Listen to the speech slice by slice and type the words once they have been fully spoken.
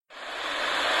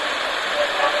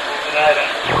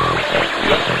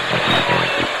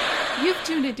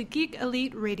tuned into Geek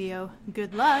Elite Radio.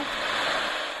 Good luck.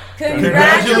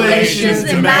 Congratulations,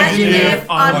 Imagine If,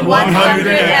 on 100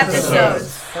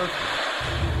 episodes.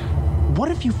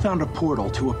 What if you found a portal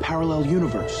to a parallel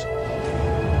universe?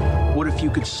 What if you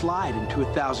could slide into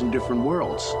 1,000 different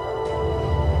worlds?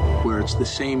 Where it's the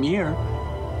same year,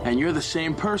 and you're the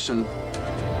same person,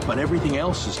 but everything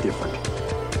else is different.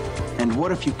 And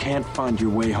what if you can't find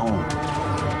your way home?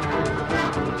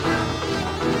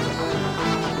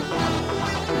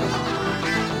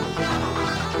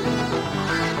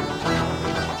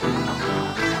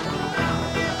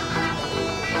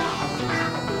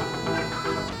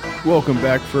 Welcome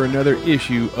back for another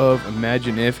issue of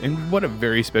Imagine If, and what a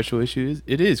very special issue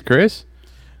it is, Chris.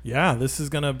 Yeah, this is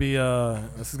gonna be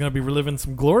reliving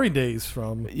some glory days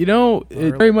from.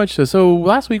 Very much so. So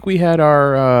last week we had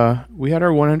our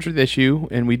 100th issue,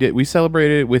 and we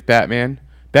celebrated it with Batman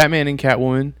and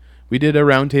Catwoman. We did a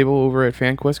roundtable over at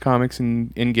FanQuest Comics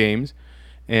and in games,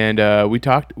 and we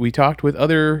talked with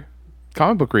other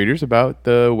comic book readers about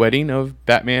the wedding of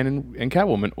Batman and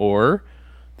Catwoman, or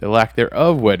the lack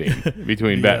thereof wedding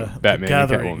between Batman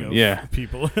and Catwoman. Yeah,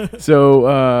 people.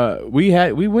 So we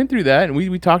went through that, and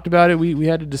we talked about it. We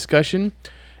had a discussion,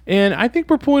 and I think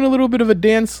we're pulling a little bit of a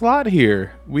Dan Slott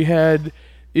here. We had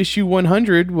issue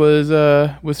 100 was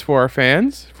for our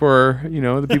fans, for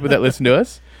the people that listen to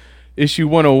us. Issue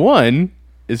 101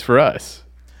 is for us.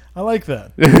 I like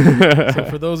that. So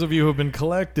for those of you who have been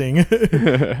collecting,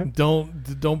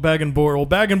 don't bag and board. Well,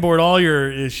 bag and board all your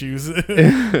issues.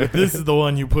 This is the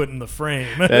one you put in the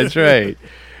frame. That's right.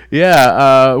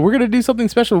 Yeah, we're gonna do something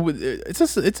special. It's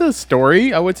a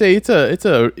story. I would say it's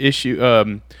a issue.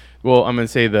 Well, I'm gonna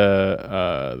say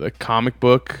the comic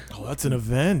book. Oh, that's an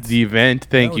event. The event.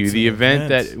 Thank you. The event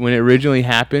that when it originally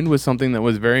happened was something that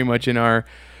was very much in our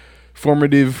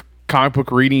formative comic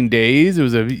book reading days. It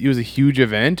was a huge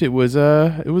event. It was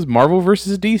Marvel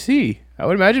versus DC. I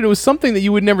would imagine it was something that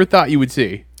you would never thought you would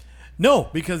see. No,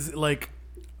 because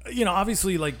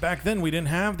obviously back then we didn't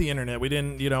have the internet. We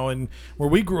didn't, and where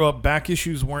we grew up, back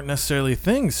issues weren't necessarily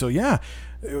things. So yeah,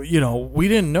 we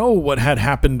didn't know what had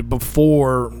happened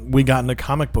before we got into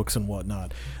comic books and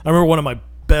whatnot. I remember one of my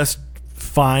best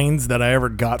finds that I ever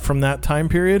got from that time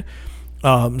period.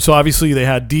 So obviously they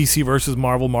had DC versus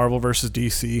Marvel, Marvel versus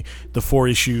DC. The 4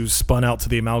 issues spun out to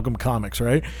the Amalgam Comics,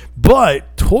 right?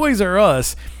 But Toys R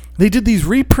Us, they did these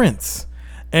reprints,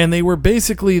 and they were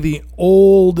basically the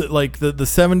old, the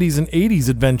 70s and 80s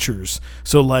adventures.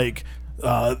 So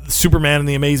Superman and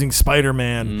the Amazing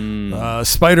Spider-Man,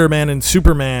 Spider-Man and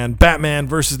Superman, Batman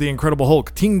versus the Incredible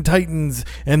Hulk, Teen Titans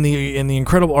and the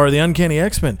Incredible, or the Uncanny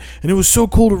X-Men. And it was so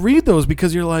cool to read those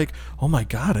because you're like, oh my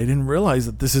God, I didn't realize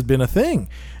that this had been a thing.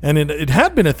 And it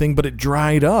had been a thing, but it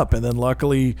dried up. And then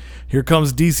luckily, here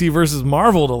comes DC versus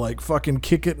Marvel to fucking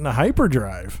kick it in a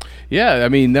hyperdrive. Yeah, I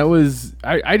mean, that was,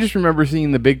 I just remember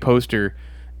seeing the big poster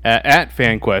at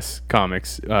FanQuest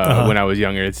Comics when I was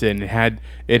younger.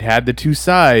 It had the two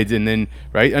sides, and then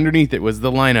right underneath it was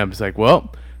the lineup. It's like,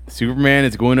 well, Superman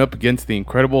is going up against the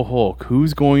Incredible Hulk.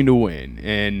 Who's going to win?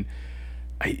 And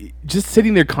I just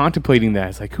sitting there contemplating that.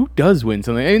 It's like, who does win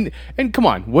something? And come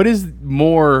on, what is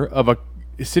more of a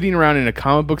sitting around in a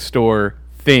comic book store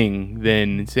thing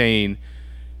than saying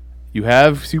you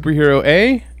have superhero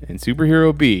A and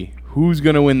superhero B? Who's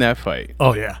going to win that fight?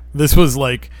 Oh yeah, this was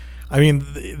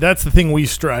that's the thing we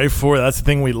strive for. That's the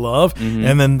thing we love. Mm-hmm.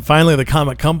 And then finally the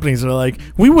comic companies are like,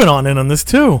 we went on in on this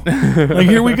too.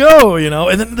 Here we go,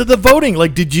 And then the voting,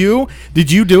 did you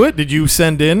do it? Did you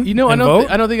send in I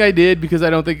don't think I did, because I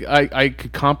don't think I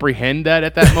could comprehend that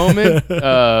at that moment.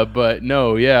 But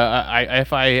no, yeah,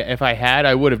 if I had,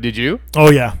 I would have. Did you?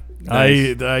 Oh yeah.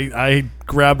 Nice. I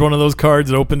grabbed one of those cards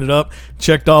and opened it up,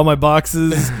 checked all my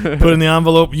boxes, put it in the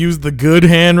envelope, used the good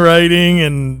handwriting,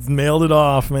 and mailed it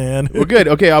off, man. Well, good.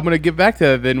 Okay, I'm gonna get back to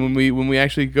that then when we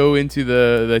actually go into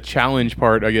the challenge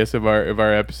part, I guess, of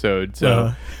our episode.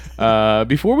 So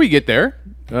before we get there,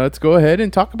 let's go ahead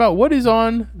and talk about what is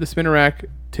on the spinner rack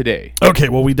today. Okay,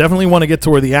 well, we definitely want to get to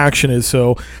where the action is.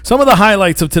 So some of the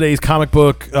highlights of today's new comic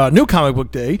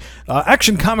book day.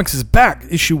 Action Comics is back.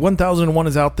 Issue 1001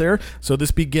 is out there. So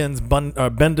this begins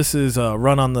Bendis's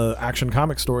run on the Action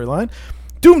Comics storyline.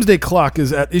 Doomsday Clock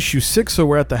is at issue 6, so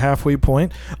we're at the halfway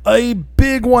point. A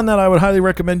big one that I would highly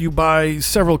recommend you buy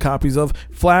several copies of,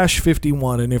 Flash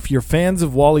 51. And if you're fans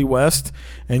of Wally West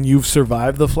and you've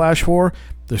survived the Flash War,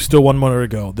 there's still one more to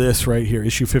go. This right here,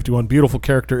 issue 51, beautiful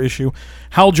character issue.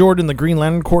 Hal Jordan, the Green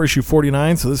Lantern Corps, issue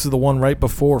 49. So this is the one right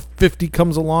before 50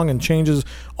 comes along and changes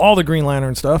all the Green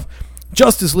Lantern stuff.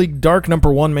 Justice League Dark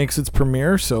 #1 makes its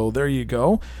premiere, so there you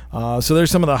go. So there's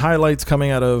some of the highlights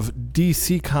coming out of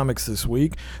DC Comics this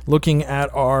week. Looking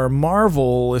at our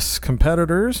Marvelous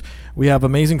competitors, we have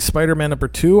Amazing Spider-Man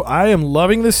 #2. I am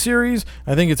loving this series.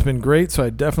 I think it's been great, so I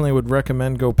definitely would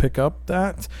recommend go pick up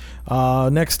that.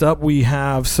 Next up, we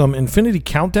have some Infinity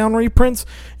Countdown reprints.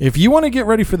 If you want to get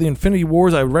ready for the Infinity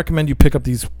Wars, I would recommend you pick up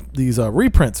these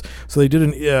reprints. So they did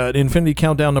an Infinity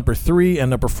Countdown #3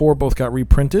 and #4 both got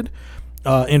reprinted.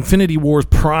 Infinity Wars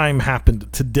Prime happened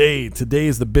today. Today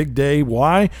is the big day.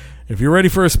 Why? If you're ready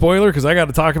for a spoiler, because I got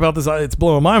to talk about this, it's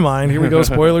blowing my mind. Here we go.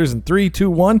 Spoilers in 3,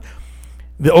 2, 1.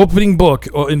 The opening book,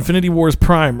 Infinity Wars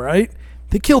Prime, right?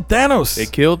 They killed Thanos. They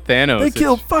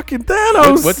killed fucking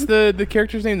Thanos. What's the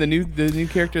character's name? The new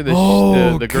character. The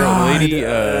girl, God. lady.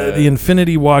 The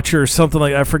Infinity Watcher, or something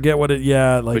like. I forget what it.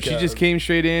 Yeah, like. But she just came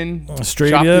straight in,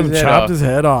 chopped his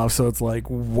head off. So it's like,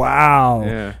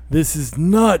 wow, this is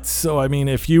nuts. So I mean,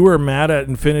 if you were mad at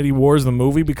Infinity Wars the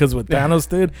movie because what Thanos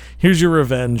did, here's your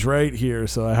revenge right here.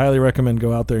 So I highly recommend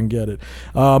go out there and get it.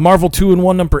 Marvel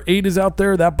 2-in-1 #8 is out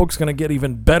there. That book's gonna get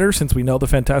even better since we know the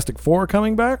Fantastic Four are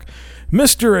coming back.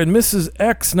 Mr. and Mrs.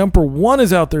 X #1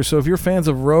 is out there, so if you're fans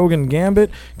of Rogue and Gambit,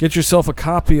 get yourself a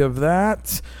copy of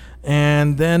that.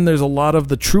 And then there's a lot of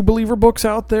the True Believer books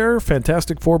out there.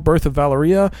 Fantastic Four, Birth of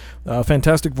Valeria,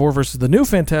 Fantastic Four versus the New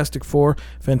Fantastic Four,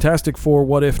 Fantastic Four,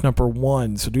 What If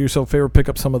 #1. So do yourself a favor, pick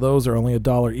up some of those. They're only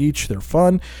 $1 each. They're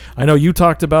fun. I know you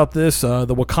talked about this. The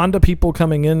Wakanda people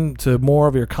coming in to more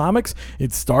of your comics.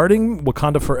 It's starting.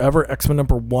 Wakanda Forever, X-Men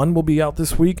 #1 will be out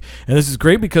this week. And this is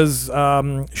great because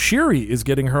Shuri is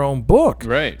getting her own book.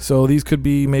 Right. So these could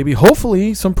be maybe,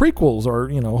 hopefully, some prequels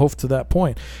or, hope to that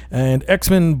point. And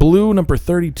X-Men Blue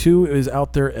 #32 is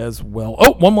out there as well.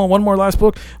 Oh, one more last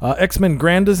book. X-Men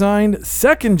Grand Design,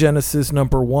 Second Genesis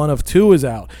 #1 of 2 is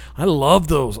out. I love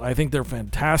those. I think they're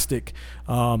fantastic.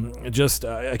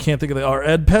 I can't think of our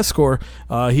Ed Pescor.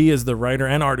 He is the writer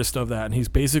and artist of that, and he's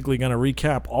basically going to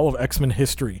recap all of X-Men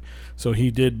history. So he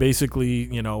did basically,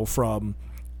 from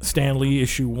Stan Lee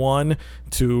issue 1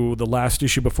 to the last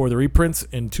issue before the reprints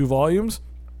in 2 volumes.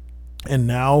 And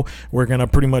now we're going to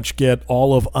pretty much get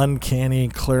all of Uncanny,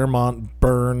 Claremont,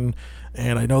 Byrne,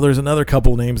 and I know there's another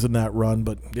couple names in that run,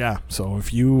 but yeah. So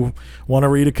if you want to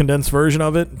read a condensed version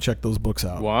of it, check those books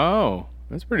out. Wow,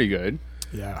 that's pretty good.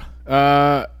 Yeah.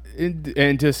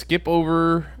 And to skip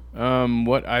over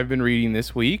what I've been reading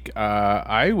this week,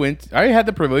 I had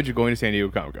the privilege of going to San Diego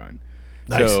Comic-Con.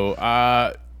 Nice. So,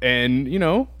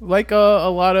 and like a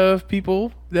lot of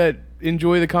people that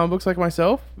enjoy the comic books like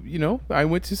myself, I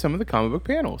went to some of the comic book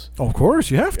panels. Of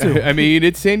course, you have to. I mean,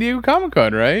 it's San Diego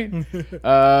Comic-Con, right?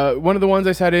 One of the ones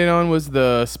I sat in on was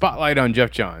the Spotlight on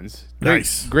Jeff Johns.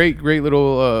 Nice. Great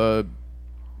little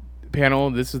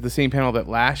panel. This is the same panel that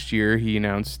last year he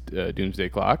announced Doomsday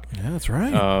Clock. Yeah, that's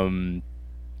right.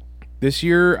 This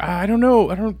year, I don't know.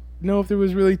 I don't know if there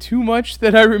was really too much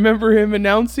that I remember him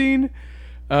announcing.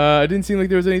 It didn't seem like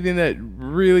there was anything that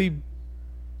really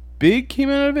big came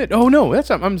out of it. Oh no,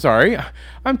 I'm sorry.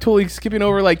 I'm totally skipping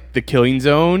over like the Killing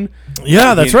Zone.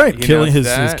 Yeah, that's right.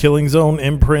 His Killing Zone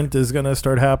imprint is going to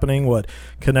start happening.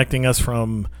 Connecting us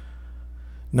from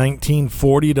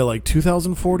 1940 to like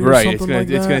 2040 or something like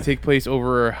that. It's going to take place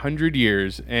over 100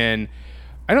 years, and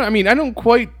I don't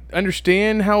quite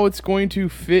understand how it's going to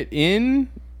fit in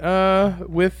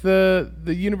with the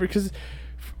universe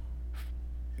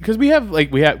because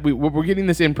we're getting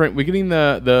this imprint. We're getting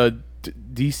the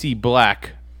DC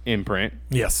Black imprint.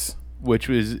 Yes. Which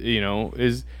was,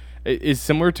 is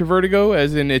similar to Vertigo,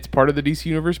 as in it's part of the DC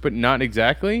universe, but not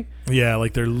exactly. Yeah,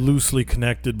 like they're loosely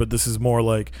connected, but this is more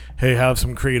like, hey, have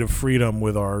some creative freedom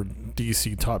with our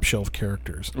DC top shelf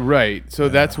characters. Right. So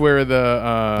that's where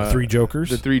the 3 Jokers.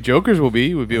 The 3 Jokers would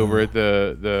be over at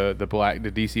the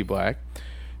DC Black.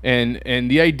 And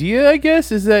the idea, I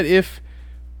guess, is that if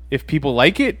people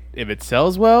like it, if it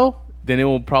sells well, then it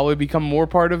will probably become more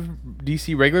part of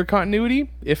DC regular continuity.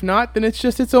 If not, then it's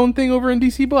just its own thing over in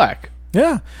DC Black.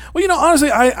 Yeah. Well, honestly,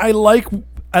 I like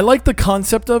the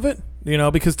concept of it,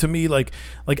 because to me, like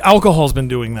alcohol's been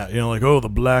doing that, the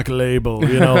Black Label,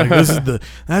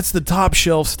 that's the top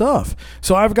shelf stuff.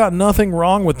 So I've got nothing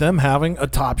wrong with them having a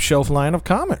top shelf line of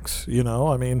comics.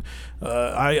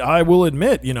 I will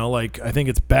admit, I think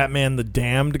it's Batman the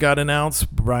Damned got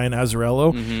announced, Brian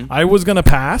Azzarello. Mm-hmm. I was gonna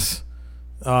pass.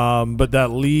 But that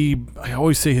Lee, I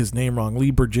always say his name wrong, Lee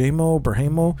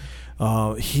Berhamo,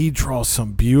 he draws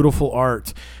some beautiful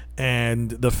art.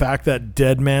 And the fact that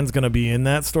Deadman's going to be in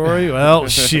that story, well,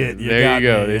 shit. There you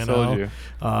go. They sold you.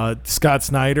 Scott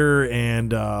Snyder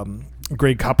and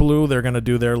Greg Capullo, they're going to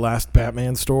do their last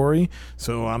Batman story.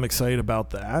 So I'm excited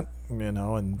about that,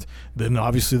 and then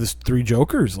obviously there's 3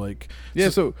 Jokers.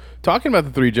 So talking about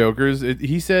the 3 Jokers,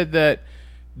 he said that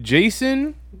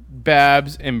Jason,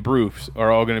 Babs, and Bruce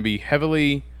are all going to be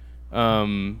heavily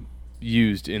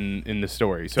used in the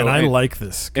story. So, and I like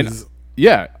this because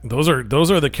yeah, those are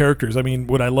the characters. I mean,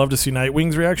 would I love to see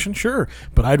Nightwing's reaction? Sure,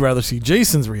 but I'd rather see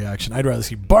Jason's reaction. I'd rather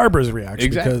see Barbara's reaction.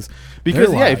 Exactly.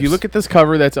 Because if you look at this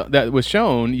cover that was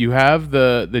shown, you have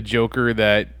the Joker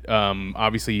that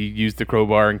obviously used the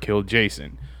crowbar and killed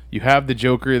Jason. You have the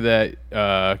Joker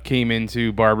that came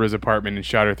into Barbara's apartment and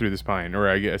shot her through the spine, or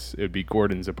I guess it would be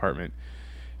Gordon's apartment.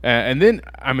 And then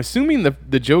I'm assuming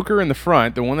the Joker in the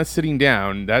front, the one that's sitting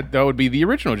down, that would be the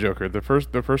original Joker, the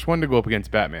first one to go up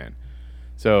against Batman.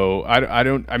 So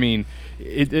I mean,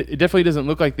 it definitely doesn't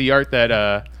look like the art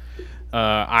that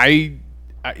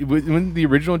when the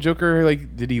original Joker,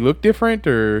 like, did he look different,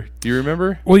 or do you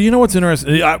remember? Well, you know what's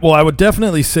interesting? I would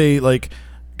definitely say, like,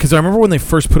 because I remember when they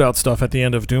first put out stuff at the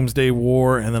end of Doomsday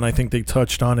War, and then I think they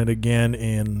touched on it again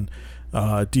in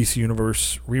DC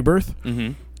Universe Rebirth.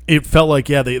 Mm-hmm. It felt like,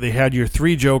 they had your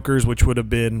 3 Jokers, which would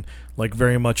have been like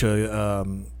very much a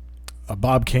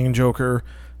Bob Kane Joker,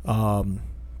 a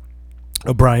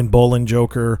Brian Bolland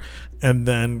Joker, and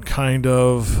then kind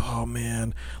of,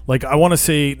 like, I want to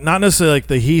say not necessarily like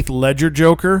the Heath Ledger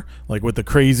Joker, like with the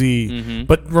crazy,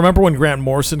 but remember when Grant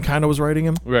Morrison kind of was writing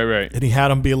him? Right. And he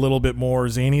had him be a little bit more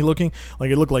zany looking. Like,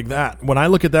 it looked like that. When I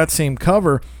look at that same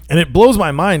cover, and it blows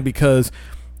my mind because,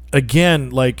 again,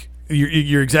 like,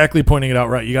 you're exactly pointing it out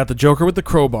right. You got the Joker with the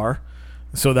crowbar.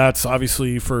 So that's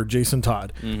obviously for Jason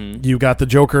Todd. Mm-hmm. You got the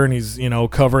Joker, and he's,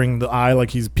 covering the eye like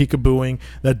he's peekabooing.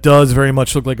 That does very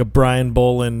much look like a Brian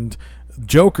Bolland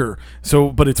Joker.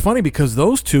 So, but it's funny because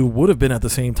those 2 would have been at the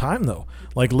same time, though.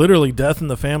 Like, literally, Death in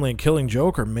the Family and Killing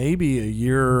Joker maybe a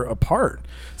year apart.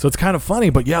 So it's kind of funny.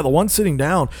 But yeah, the one sitting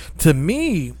down, to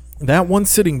me, that one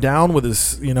sitting down with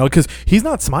his, because he's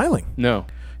not smiling. No.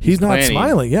 He's not planning.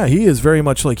 smiling. Yeah, he is very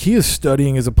much like he is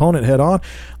studying his opponent head on.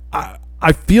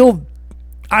 I'm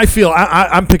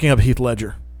picking up Heath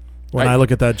Ledger when I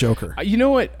look at that Joker. You know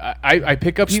what? I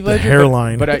pick up Heath Ledger. The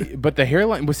hairline. But the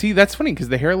hairline. Well, see, that's funny because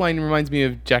the hairline reminds me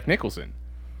of Jack Nicholson.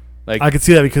 Like, I could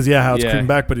see that because, how it's creeping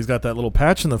back, but he's got that little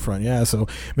patch in the front. Yeah, so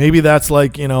maybe that's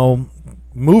like,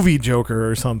 movie Joker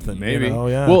or something. Maybe.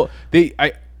 Yeah. Well,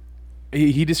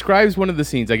 he describes one of the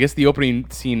scenes. I guess the opening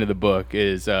scene of the book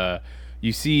is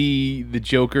you see the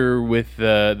Joker with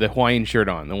the Hawaiian shirt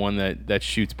on, the one that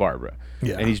shoots Barbara.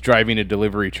 Yeah. And he's driving a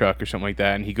delivery truck or something like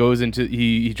that. And he goes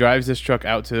he drives this truck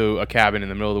out to a cabin in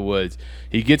the middle of the woods.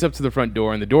 He gets up to the front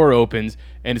door, and the door opens,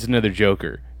 and it's another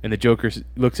Joker. And the Joker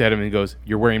looks at him and goes,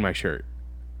 "You're wearing my shirt."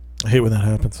 I hate when that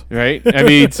happens. Right? I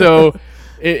mean, so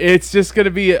it's just going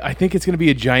to be, I think it's going to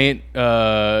be a giant, what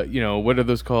are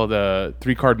those called?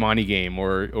 3-card Monte game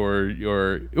or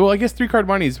I guess 3-card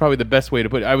Monte is probably the best way to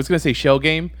put it. I was going to say shell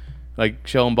game, like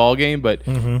shell and ball game, but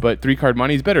 3-card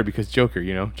Monte is better because Joker,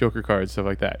 Joker cards, stuff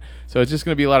like that. So it's just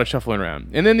going to be a lot of shuffling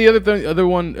around. And then the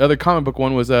other comic book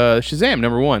one was Shazam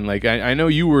 #1. Like, I know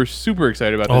you were super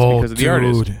excited about this because of the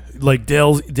artist. Like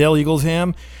Dale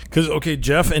Eaglesham. Because,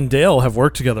 Jeff and Dale have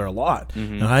worked together a lot.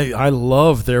 And I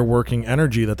love their working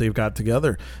energy that they've got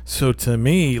together. So to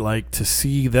me, like, to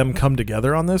see them come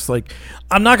together on this, like,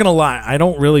 I'm not going to lie. I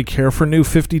don't really care for New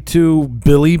 52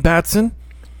 Billy Batson.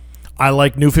 I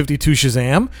like New 52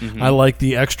 Shazam. I like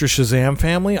the extra Shazam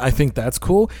family. I think that's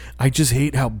cool. I just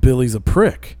hate how Billy's a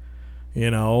prick,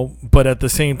 But at the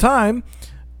same time,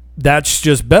 that's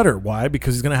just better. Why?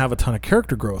 Because he's going to have a ton of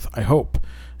character growth, I hope.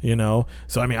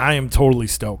 So I mean, I am totally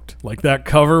stoked. Like, that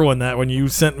cover when you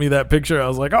sent me that picture, I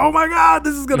was like, oh my god,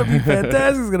 this is gonna be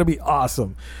fantastic. It's gonna be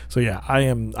awesome. So yeah, I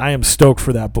am stoked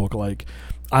for that book. Like,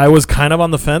 I was kind of on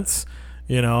the fence.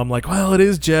 I'm like, well, it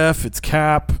is Jeff, it's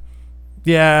Cap.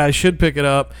 Yeah, I should pick it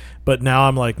up. But now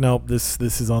I'm like, nope, this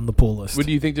is on the pull list. Would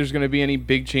you think there's going to be any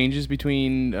big changes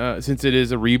between since it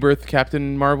is a rebirth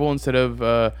Captain Marvel instead of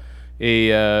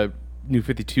a New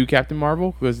 52 Captain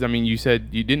Marvel? Because, I mean, you said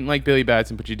you didn't like Billy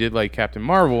Batson, but you did like Captain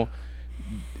Marvel.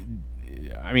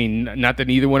 I mean, not that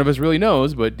either one of us really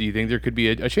knows, but do you think there could be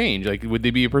a change? Like, would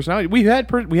they be a personality? We had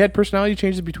personality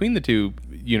changes between the 2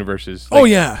 universes.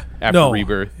 Like, after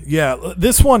Rebirth. Yeah,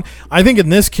 this one, I think in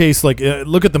this case, like,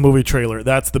 look at the movie trailer.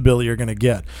 That's the Billy you're going to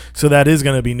get. So that is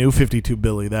going to be New 52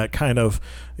 Billy. That kind of,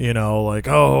 like,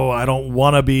 I don't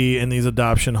want to be in these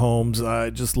adoption homes.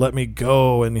 Just let me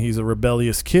go. And he's a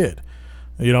rebellious kid.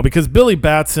 Because Billy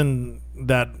Batson,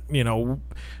 that,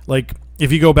 like,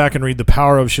 if you go back and read The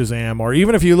Power of Shazam, or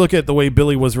even if you look at the way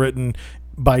Billy was written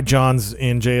by Johns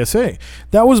in JSA,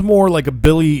 that was more like a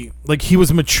Billy, like he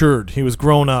was matured, he was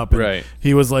grown up, and Right.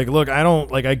 he was like, look,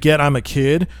 I get I'm a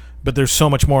kid, but there's so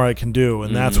much more I can do,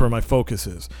 and that's where my focus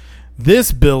is.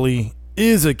 This Billy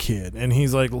is a kid, and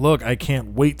he's like, look, I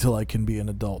can't wait till I can be an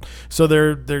adult. So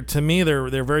they're to me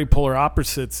they're very polar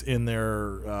opposites in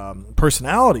their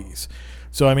personalities.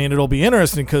 So I mean, it'll be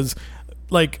interesting because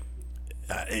like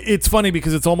it's funny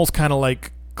because it's almost kind of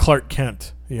like Clark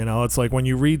Kent. You know, it's like when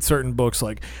you read certain books,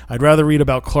 like I'd rather read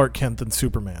about Clark Kent than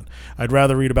Superman. I'd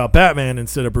rather read about Batman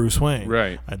instead of Bruce Wayne.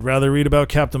 Right. I'd rather read about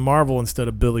Captain Marvel instead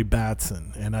of Billy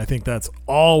Batson. And I think that's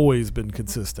always been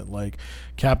consistent. Like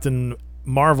Captain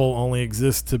Marvel only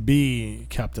exists to be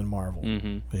Captain Marvel.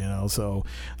 You know, so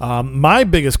my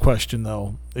biggest question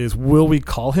though is, will we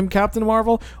call him Captain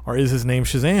Marvel, or is his name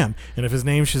Shazam? And if his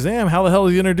name's Shazam, how the hell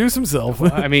does he introduce himself?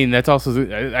 I mean, that's also,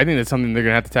 I think that's something they're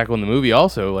gonna have to tackle in the movie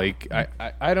also. Like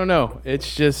I don't know,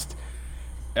 it's just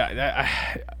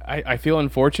I feel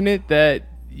unfortunate that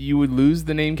you would lose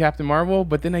the name Captain Marvel,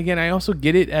 but then again, I also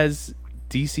get it as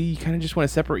DC, you kind of just want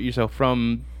to separate yourself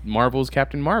from Marvel's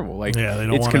Captain Marvel. Like, Yeah, they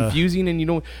don't it's wanna- confusing, and you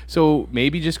don't. So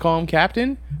maybe just call him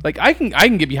Captain. Like, I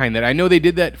can get behind that. I know they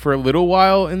did that for a little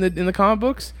while in the comic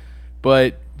books,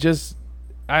 but just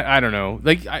I don't know.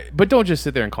 Like, but don't just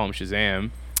sit there and call him Shazam.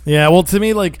 Yeah, well, to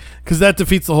me, like, because that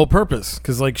defeats the whole purpose.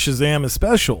 Because like Shazam is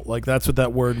special. Like that's what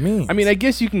that word means. I mean, I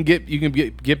guess you can get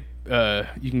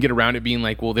around it being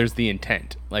like, well, there's the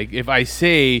intent. Like, if I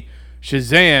say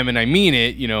Shazam and I mean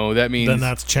it, you know, that means then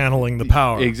that's channeling the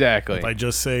power. Exactly. If I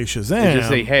just say Shazam, just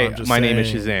say, hey, I'm just my name is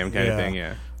saying- Shazam, kind of thing.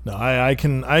 Yeah. No, I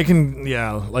can,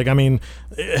 yeah. Like, I mean,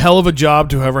 hell of a job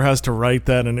to whoever has to write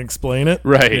that and explain it.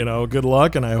 Right. You know, good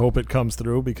luck, and I hope it comes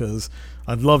through because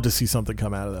I'd love to see something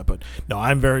come out of that. But no,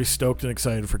 I'm very stoked and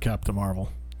excited for Captain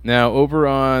Marvel. Now, over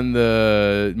on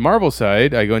the Marvel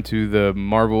side, I go into the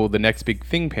Marvel The Next Big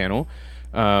Thing panel.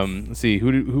 Let's see,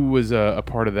 who was a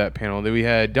part of that panel? Then we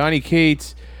had Donny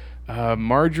Cates,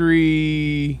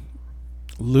 Marjorie...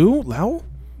 Lau?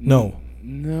 No.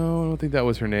 No, I don't think that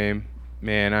was her name.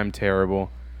 Man, I'm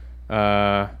terrible.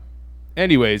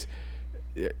 Anyways,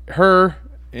 her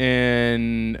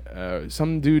and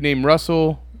some dude named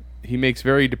Russell. He makes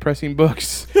very depressing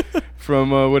books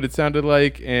from what it sounded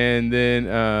like. And then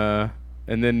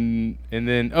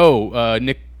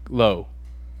Nick Lowe.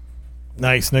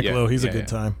 Nice, Nick Yeah, Lowe. He's yeah, a good yeah.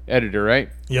 time. Editor, right?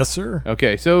 Yes, sir.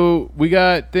 Okay, so we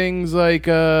got things like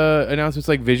announcements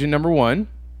like Vision #1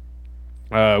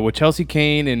 with Chelsea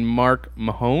Kane and Mark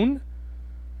Mahone.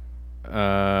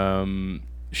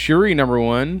 Shuri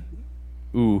 #1.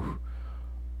 Ooh.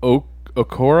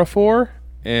 Okorafor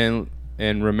and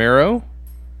Romero.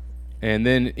 And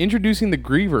then introducing the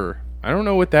Griever. I don't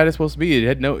know what that is supposed to be.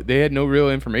 They had no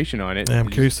real information on it. Yeah, I'm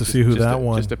curious to see who that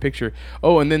one. Just a picture.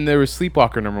 Oh, and then there was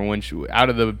Sleepwalker #1 out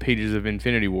of the pages of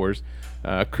Infinity Wars.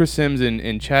 Chris Sims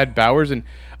and Chad Bowers, and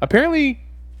apparently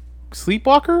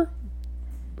Sleepwalker,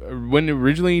 when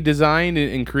originally designed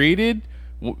and created,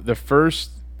 the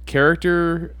first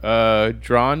character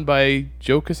drawn by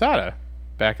Joe Quesada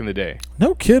back in the day.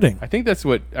 No kidding. I think that's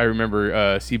what I remember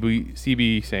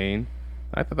CB saying.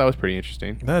 I thought that was pretty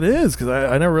interesting. That is, because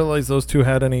I never realized those two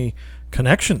had any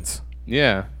connections.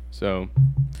 Yeah. So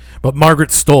But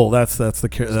Margaret Stoll, that's the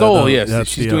Stoll, yes, that's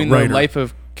she's the, doing writer. the Life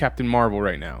of Captain Marvel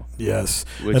right now. Yes,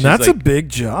 Which and is that's like- a big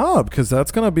job because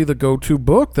that's going to be the go-to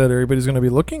book that everybody's going to be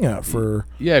looking at for.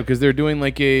 Yeah, because they're doing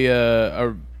like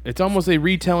a it's almost a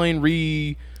retelling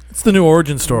It's the new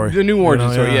origin story. the new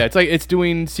origin story. yeah. Yeah, it's like it's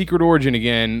doing Secret Origin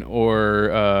again,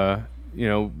 or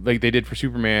like they did for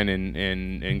Superman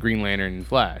and Green Lantern and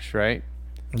Flash, right?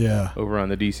 Yeah. Over on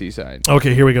the DC side.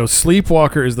 Okay, here we go.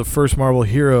 Sleepwalker is the first Marvel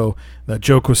hero that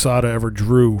Joe Quesada ever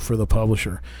drew for the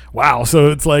publisher. Wow, so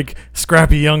it's like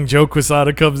scrappy young Joe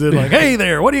Quesada comes in like, hey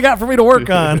there, what do you got for me to work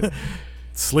on?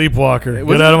 Sleepwalker, get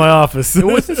wasn't- out of my office. It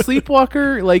wasn't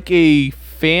Sleepwalker like a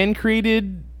fan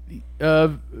created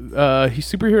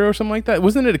superhero or something like that?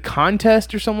 Wasn't it a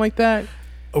contest or something like that?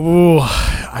 Ooh,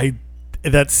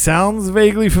 that sounds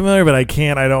vaguely familiar, but I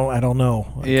don't know.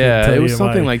 I Yeah, couldn't tell it was you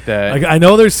something like that. Like, I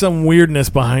know there's some weirdness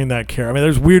behind that character. I mean,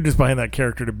 there's weirdness behind that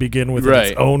character to begin with in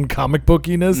Right. its own comic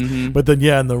bookiness, but then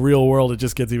in the real world, it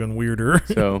just gets even weirder.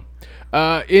 So,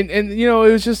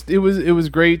 it was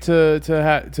great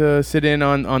to sit in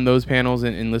on those panels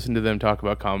and listen to them talk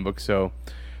about comic books. So,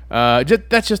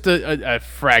 that's just a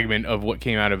fragment of what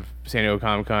came out of San Diego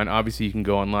Comic-Con. Obviously, you can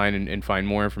go online and find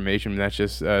more information. That's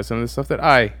just some of the stuff that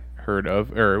I heard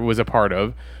of or was a part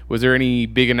of. Was there any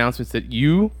big announcements that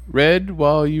you read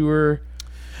while you were?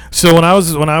 So I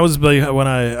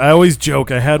always joke.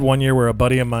 I had one year where a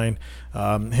buddy of mine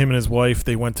him and his wife,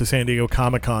 they went to San Diego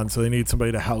Comic-Con, so they need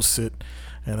somebody to house sit.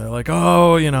 And they're like,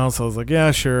 oh, so I was like,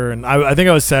 yeah, sure. And I think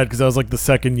I was sad because I was like the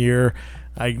second year.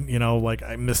 I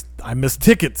missed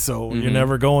tickets, so you're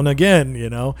never going again,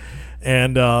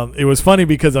 And it was funny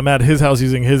because I'm at his house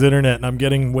using his internet, and I'm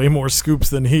getting way more scoops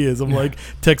than he is. I'm like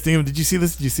texting him, did you see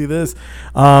this? Did you see this?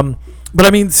 But I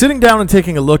mean, sitting down and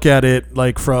taking a look at it,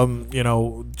 like from,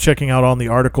 checking out on the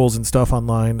articles and stuff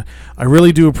online, I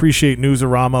really do appreciate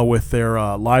Newsarama with their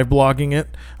live blogging it.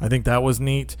 I think that was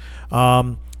neat.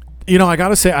 I got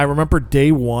to say, I remember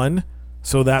day one,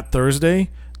 so that Thursday,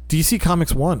 DC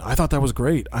Comics won. I thought that was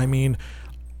great. I mean,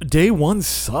 day one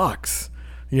sucks.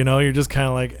 You're just kind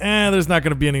of like, there's not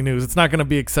going to be any news. It's not going to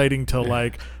be exciting till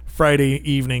like Friday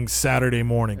evening, Saturday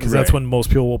morning, because that's when most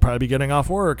people will probably be getting off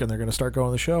work and they're going to start going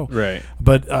to the show. Right.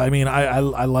 But I mean, I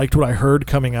liked what I heard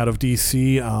coming out of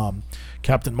DC.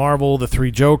 Captain Marvel, the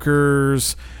Three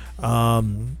Jokers,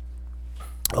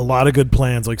 a lot of good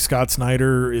plans. Like Scott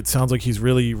Snyder, it sounds like he's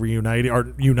really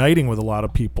uniting with a lot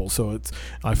of people. So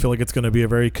I feel like it's going to be a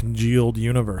very congealed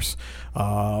universe.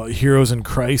 Heroes in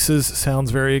Crisis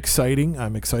sounds very exciting.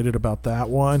 I'm excited about that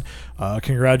one.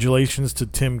 Congratulations to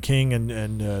Tim King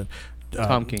and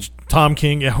Tom King. Tom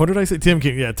King. Yeah, what did I say? Tim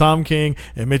King. Yeah, Tom King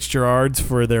and Mitch Gerards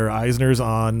for their Eisners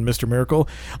on Mr. Miracle.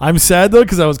 I'm sad though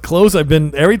because I was close.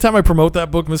 Every time I promote that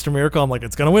book, Mr. Miracle, I'm like,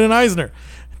 it's gonna win an Eisner.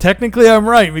 Technically, I'm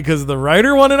right because the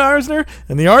writer won an Eisner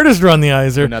and the artist won the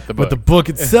Eisner, but the book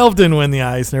itself didn't win the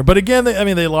Eisner. But again,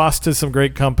 they lost to some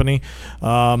great company.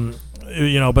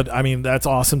 But I mean, that's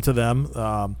awesome to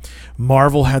them.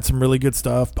 Marvel had some really good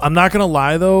stuff. I'm not going to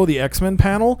lie, though, the X-Men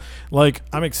panel,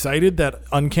 I'm excited that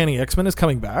Uncanny X-Men is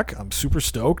coming back. I'm super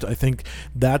stoked. I think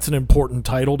that's an important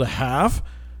title to have,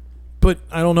 but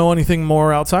I don't know anything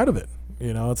more outside of it.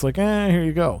 It's like, here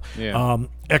you go. Yeah.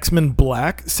 X-Men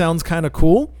Black sounds kind of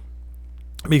cool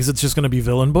because it's just going to be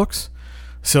villain books.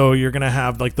 So you're going to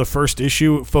have, the first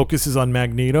issue focuses on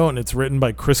Magneto, and it's written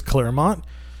by Chris Claremont.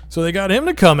 So they got him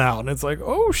to come out, and it's like,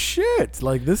 oh, shit.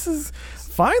 This is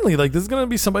finally, this is going to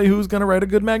be somebody who's going to write a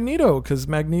good Magneto, because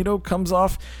Magneto comes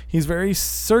off, he's very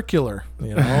circular.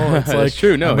 It's That's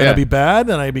true. No, I'm going to be bad,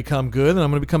 then I become good, and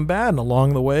I'm going to become bad. And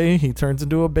along the way, he turns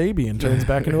into a baby and turns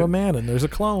back into a man, and there's a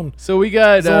clone. So we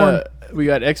got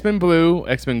X-Men Blue,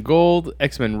 X-Men Gold,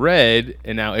 X-Men Red,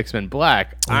 and now X-Men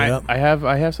Black. Yeah. I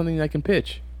have something I can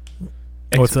pitch.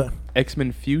 What's that?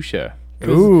 X-Men Fuchsia.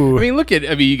 Ooh. I mean,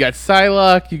 you got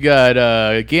Psylocke, you got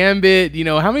Gambit.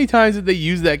 How many times did they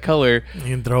use that color? You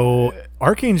can throw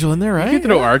Archangel in there, right? You could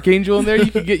throw Archangel in there.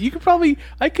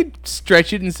 I could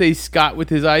stretch it and say Scott with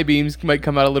his eye beams might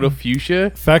come out a little fuchsia.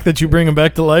 The fact that you bring him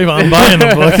back to life, I'm buying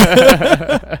the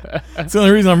book. That's the only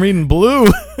reason I'm reading Blue.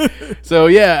 So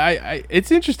yeah,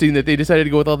 it's interesting that they decided to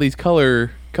go with all these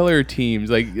color teams,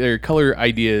 their color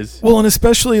ideas. Well, and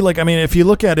especially if you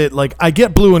look at it, I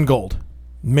get Blue and Gold.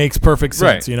 Makes perfect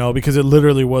sense, right. Because it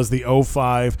literally was the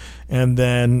 05 and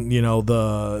then,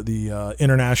 the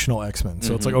international X-Men.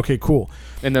 So it's like, okay, cool.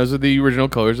 And those are the original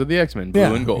colors of the X-Men,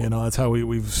 blue and gold. That's how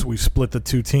we've split the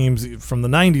two teams from the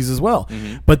 90s as well.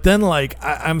 Mm-hmm. But then,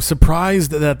 I'm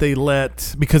surprised that they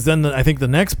because then I think the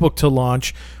next book to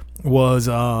launch was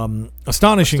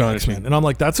Astonishing X-Men. And I'm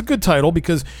like, that's a good title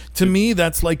because to me,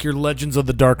 that's like your Legends of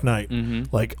the Dark Knight.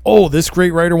 Mm-hmm. This great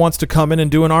writer wants to come in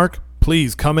and do an arc.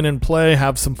 Please come in and play,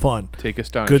 have some fun. Take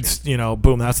Astonishing. Good,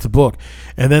 boom, that's the book.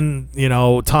 And then,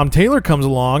 Tom Taylor comes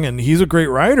along and he's a great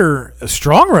writer, a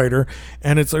strong writer.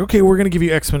 And it's like, okay, we're going to give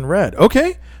you X-Men Red.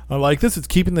 Okay, I like this. It's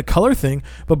keeping the color thing.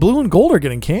 But Blue and Gold are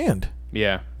getting canned.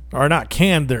 Yeah. Or not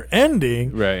canned, they're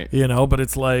ending. Right. But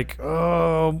it's like,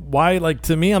 why?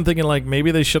 To me, I'm thinking maybe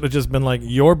they should have just been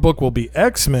your book will be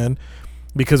X-Men.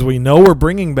 Because we know we're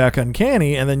bringing back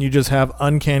Uncanny, and then you just have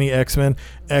Uncanny X-Men,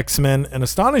 X-Men, and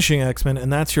Astonishing X-Men,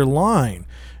 and that's your line.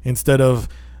 Instead of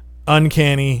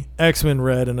Uncanny, X-Men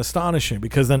Red, and Astonishing.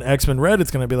 Because then X-Men Red,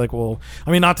 it's going to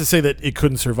be not to say that it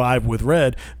couldn't survive with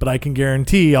Red, but I can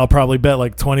guarantee, I'll probably bet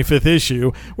 25th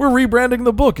issue, we're rebranding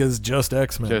the book as just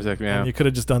X-Men. Just X-Men, yeah. And you could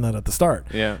have just done that at the start.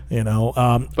 Yeah.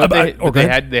 But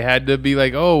they had to be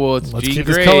it's let's Jean keep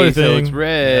Grey, this color so thing. it's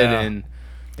red, Yeah. and...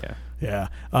 Yeah.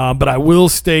 But I will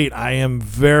state I am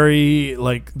very,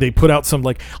 they put out some,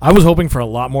 I was hoping for a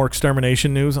lot more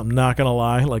Extermination news. I'm not going to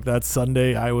lie. That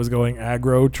Sunday I was going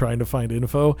aggro trying to find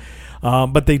info.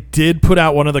 But they did put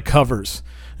out one of the covers.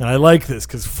 And I like this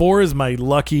because 4 is my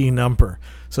lucky number.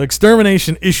 So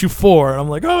Extermination issue 4. And I'm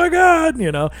like, oh my God,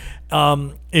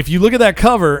 if you look at that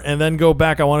cover and then go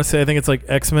back, I want to say, I think it's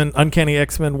X-Men, Uncanny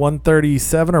X-Men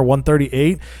 137 or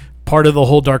 138. part of the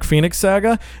whole Dark Phoenix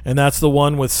saga, and that's the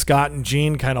one with Scott and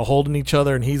Jean kind of holding each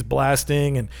other, and he's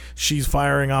blasting and she's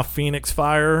firing off Phoenix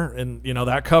fire, and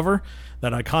that cover,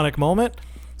 that iconic moment.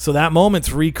 So that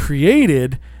moment's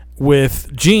recreated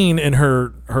with Jean in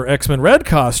her X-Men Red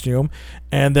costume,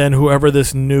 and then whoever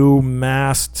this new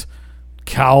masked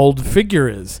cowled figure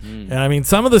is. And I mean,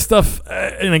 some of the stuff,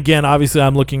 and again, obviously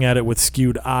I'm looking at it with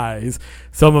skewed eyes,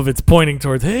 some of it's pointing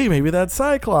towards, hey, maybe that's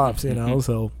Cyclops,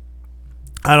 so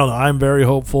I don't know. I'm very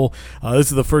hopeful.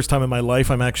 This is the first time in my life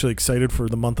I'm actually excited for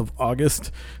the month of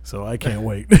August, so I can't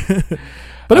wait.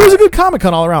 But it was a good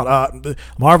Comic-Con all around.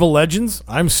 Marvel Legends,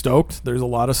 I'm stoked. There's a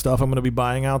lot of stuff I'm going to be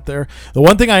buying out there. The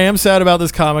one thing I am sad about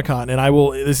this Comic-Con,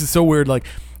 and this is so weird, like,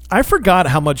 I forgot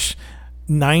how much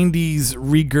 90s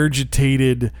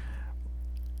regurgitated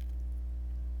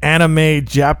anime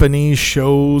Japanese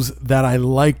shows that I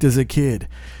liked as a kid.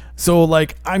 So,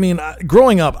 like, I mean,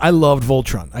 growing up, I loved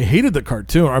Voltron. I hated the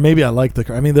cartoon, or maybe I liked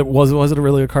the. I mean, was it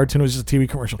really a cartoon? It was just a TV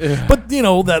commercial. Yeah. But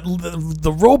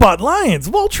the robot lions,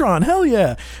 Voltron, hell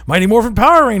yeah! Mighty Morphin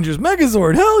Power Rangers,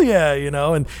 Megazord, hell yeah!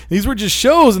 And these were just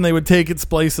shows, and they would take it,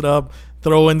 splice it up,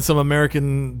 throw in some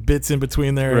American bits in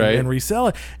between there, right, and resell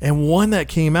it. And one that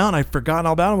came out, and I'd forgotten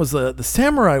all about it, was the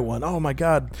samurai one. Oh my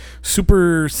God,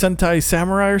 Super Sentai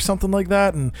Samurai or something like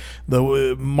that. And the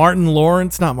one of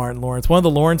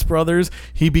the Lawrence brothers,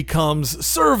 he becomes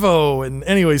Servo. And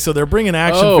anyway, so they're bringing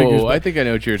action figures. Oh, I think I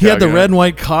know what you're talking about. He had the red and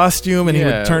white costume, and he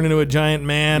Yeah. would turn into a giant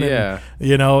man. Yeah.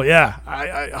 And, I'll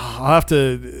have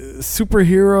to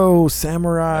superhero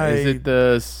samurai. Is it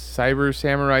the Cyber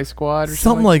Samurai Squad or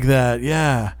something like that? Yeah.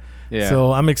 Yeah.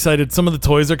 So I'm excited. Some of the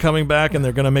toys are coming back, and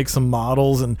they're going to make some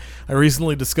models. And I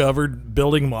recently discovered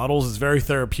building models is very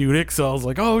therapeutic. So I was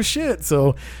like, oh shit.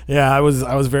 So yeah, I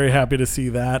was very happy to see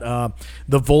that.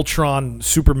 The Voltron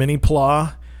Super Mini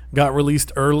Pla got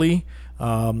released early.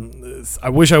 I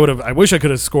wish I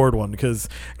could have scored one, because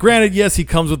granted, yes, he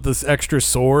comes with this extra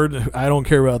sword. I don't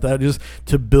care about that. Just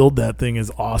to build that thing is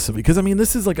awesome, because I mean,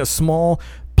 this is like a small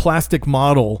plastic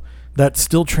model that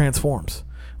still transforms.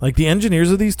 Like, the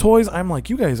engineers of these toys, I'm like,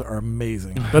 you guys are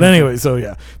amazing. But anyway, so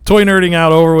yeah, toy nerding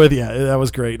out over with. Yeah, that was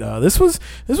great. This was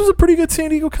a pretty good San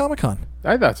Diego Comic-Con.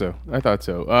 I thought so.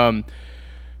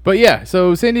 But yeah,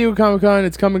 so San Diego Comic-Con,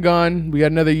 it's come and gone. We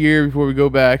got another year before we go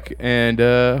back, and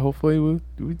hopefully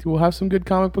we'll have some good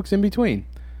comic books in between.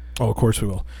 Oh, of course we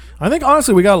will. I think,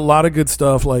 honestly, we got a lot of good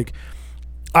stuff. Like,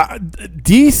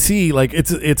 DC, like,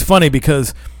 it's funny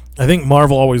because I think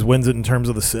Marvel always wins it in terms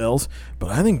of the sales, but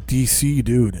I think DC,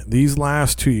 dude, these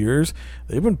last 2 years,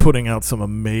 they've been putting out some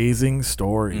amazing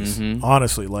stories. Mm-hmm.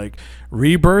 Honestly, like,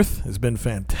 Rebirth has been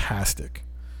fantastic.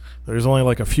 There's only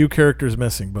like a few characters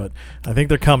missing, but I think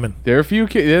they're coming. There are a few.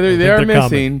 They are missing,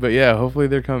 coming. But yeah, hopefully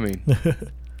they're coming.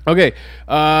 Okay,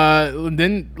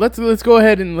 then let's go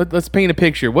ahead and let's paint a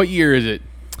picture. What year is it,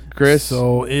 Chris?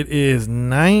 So it is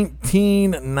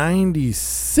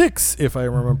 1996, if I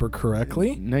remember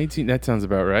correctly. That sounds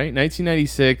about right.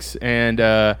 1996, and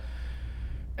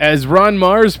as Ron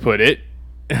Mars put it,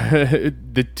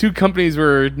 the two companies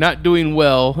were not doing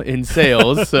well in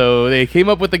sales, so they came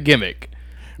up with a gimmick.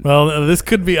 Well, this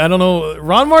could be, I don't know.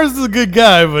 Ron Mars is a good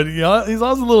guy, but he's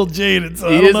also a little jaded. So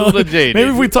he is a little jaded. Maybe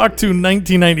if we talked to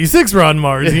 1996 Ron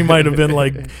Mars, he might have been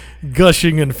like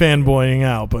gushing and fanboying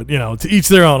out. But, to each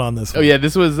their own on this one. Oh, yeah.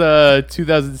 This was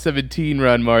 2017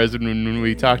 Ron Mars when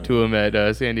we talked to him at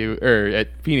San Diego, or at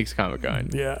Phoenix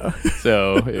Comic-Con. Yeah.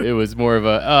 So it was more of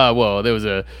there was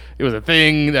a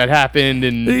thing that happened,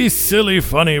 and these silly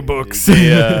funny books.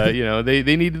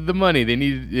 They needed the money. They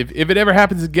needed, if it ever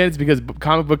happens again, it's because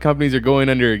comic book companies are going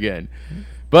under again.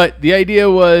 But the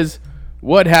idea was,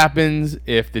 what happens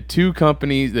if the two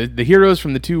companies, the heroes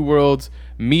from the two worlds,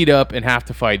 meet up and have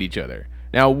to fight each other?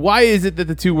 Now, why is it that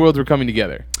the two worlds were coming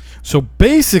together? So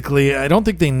basically, I don't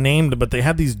think they named it, but they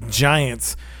had these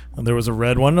giants. There was a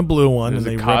red one and a blue one, and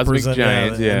they represent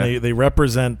giants. Yeah. And they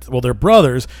represent, well, they're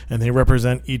brothers, and they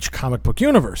represent each comic book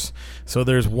universe. So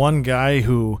there's one guy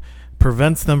who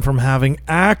prevents them from having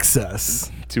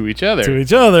access to each other,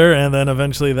 and then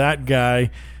eventually that guy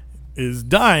is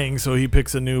dying, so he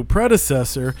picks a new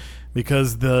predecessor,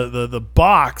 because the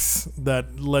box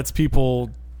that lets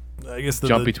people, I guess,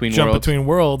 jump between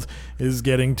worlds is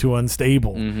getting too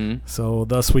unstable. Mm-hmm. So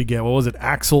thus we get, what was it,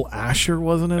 Axel Asher,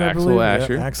 wasn't it? Axel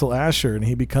Asher. Yeah, Axel Asher, and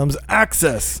he becomes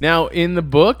Access. Now, in the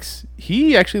books,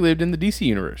 he actually lived in the DC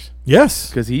universe. Yes,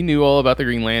 because he knew all about the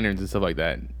Green Lanterns and stuff like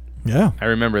that. Yeah, I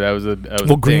remember that was a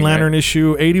Green Lantern, right?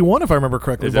 issue 81, if I remember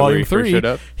correctly, volume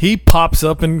 3. He pops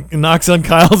up and knocks on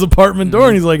Kyle's apartment door,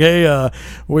 and he's like, "Hey,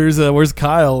 where's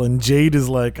Kyle?" And Jade is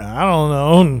like, "I don't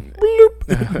know," and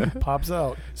bloop, pops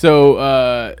out.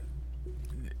 So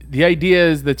the idea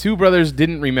is the two brothers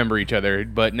didn't remember each other,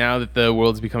 but now that the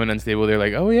world's becoming unstable, they're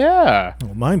like, oh yeah,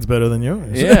 Well, mine's better than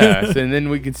yours. yeah. So, and then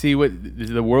we can see what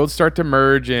the worlds start to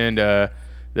merge, and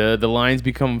the lines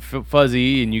become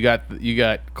fuzzy, and you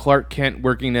got Clark Kent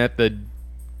working at the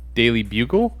Daily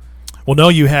Bugle, Well, no,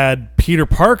 you had Peter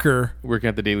Parker working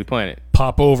at the Daily Planet.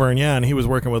 pop over, and he was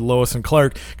working with Lois and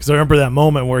Clark, because I remember that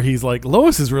moment where he's like,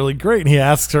 Lois is really great, and he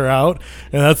asks her out,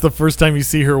 and that's the first time you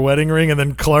see her wedding ring, and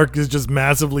then Clark is just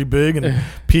massively big, and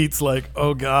Pete's like,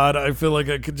 oh God, I feel like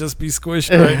I could just be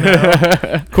squished right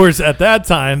now. Of course, at that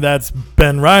time, that's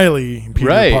Ben Reilly, Peter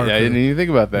Right, Parker. I didn't even think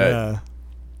about that. Yeah.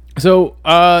 So,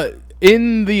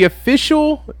 in the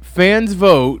official fans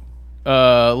vote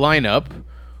lineup,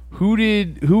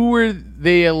 who were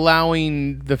they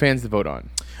allowing the fans to vote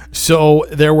on? So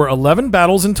there were 11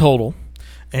 battles in total,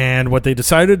 and what they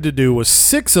decided to do was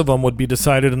 6 of them would be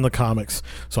decided in the comics.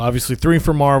 So obviously 3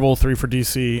 for Marvel, 3 for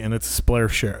DC, and it's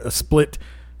a split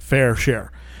fair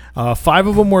share. 5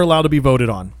 of them were allowed to be voted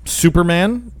on: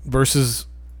 Superman versus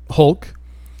Hulk,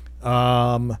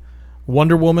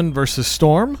 Wonder Woman versus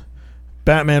Storm,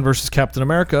 Batman versus Captain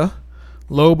America,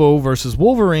 Lobo versus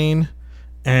Wolverine,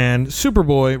 and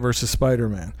Superboy versus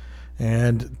Spider-Man.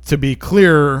 And to be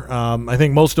clear, I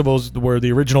think most of those were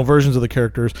the original versions of the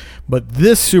characters, but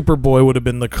this Superboy would have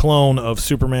been the clone of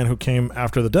Superman who came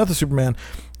after the death of Superman,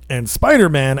 and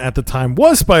Spider-Man at the time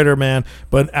was Spider-Man,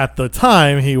 but at the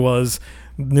time he was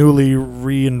newly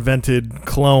reinvented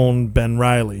clone Ben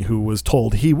Reilly, who was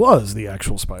told he was the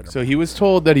actual Spider-Man. So he was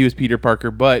told that he was Peter Parker,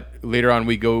 but later on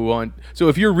we go on. So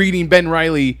if you're reading Ben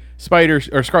Reilly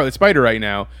Scarlet Spider right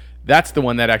now, that's the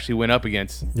one that actually went up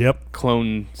against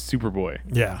clone Superboy.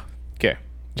 Yeah. Okay.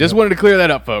 Just wanted to clear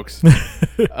that up, folks.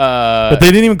 But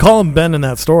they didn't even call him Ben in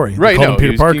that story. Right, They called him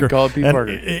he Peter was Parker. called Peter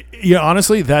Parker.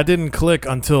 Honestly, that didn't click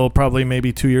until probably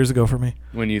maybe 2 years ago for me.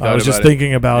 When you thought I was about just it.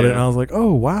 thinking about it, Yeah. and I was like,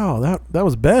 oh, wow, that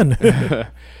was Ben.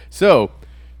 So,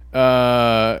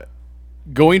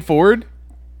 going forward,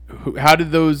 how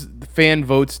did those fan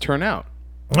votes turn out?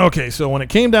 Okay, so when it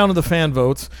came down to the fan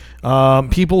votes,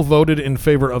 people voted in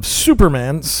favor of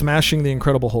Superman smashing the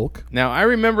Incredible Hulk. Now, I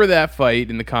remember that fight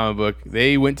in the comic book.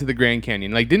 They went to the Grand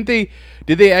Canyon. Like, did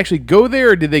they actually go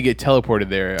there, or did they get teleported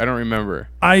there? I don't remember.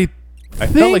 I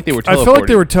felt like they were I felt like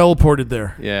they teleported. were teleported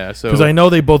there. Yeah, so Because I know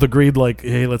they both agreed, like,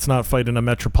 hey, let's not fight in a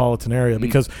metropolitan area.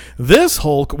 Because this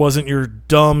Hulk wasn't your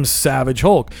dumb, savage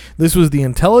Hulk. This was the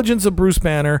intelligence of Bruce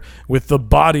Banner with the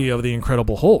body of the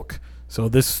Incredible Hulk. So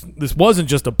this wasn't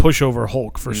just a pushover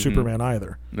Hulk for Superman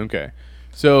either. Okay.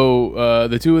 So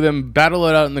the two of them battle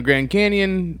it out in the Grand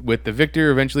Canyon, with the victor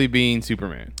eventually being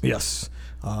Superman. Yes.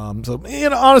 So,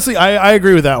 honestly, I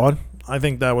agree with that one. I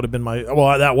think that would have been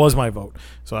that was my vote.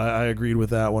 So I agreed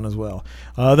with that one as well.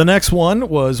 The next one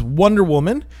was Wonder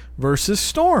Woman versus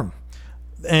Storm.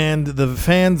 And the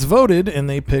fans voted, and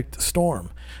they picked Storm.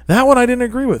 That one I didn't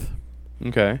agree with.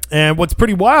 Okay. And what's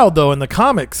pretty wild, though, in the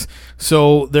comics,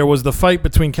 so there was the fight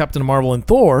between Captain Marvel and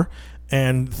Thor,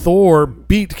 and Thor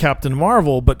beat Captain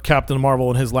Marvel, but Captain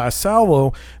Marvel in his last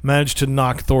salvo managed to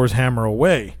knock Thor's hammer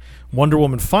away. Wonder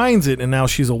Woman finds it, and now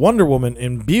she's a Wonder Woman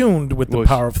imbued with the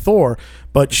power of Thor,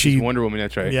 but She's Wonder Woman,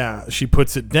 that's right. Yeah, she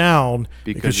puts it down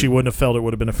because she of- wouldn't have felt it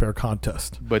would have been a fair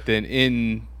contest. But then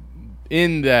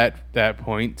in that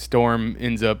point, Storm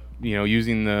ends up,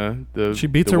 using the She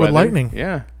beats the her with weather. lightning.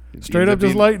 Yeah. Straight Ends up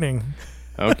just being- lightning.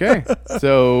 Okay.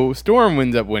 So Storm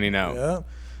ends up winning out.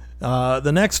 Yeah.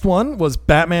 The next one was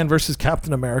Batman versus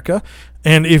Captain America.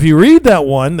 And if you read that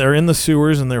one, they're in the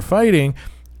sewers and they're fighting,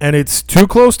 and it's too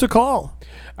close to call.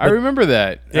 I remember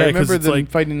that. Yeah, I 'cause remember it's them like-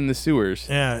 fighting in the sewers.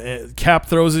 Yeah, Cap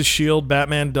throws his shield,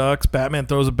 Batman ducks, Batman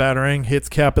throws a batarang, hits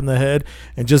Cap in the head,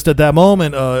 and just at that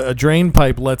moment, a drain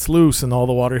pipe lets loose and all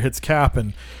the water hits Cap,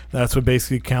 and that's what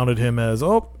basically counted him as,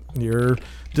 you're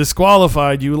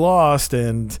disqualified, you lost,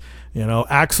 and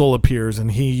Axel appears,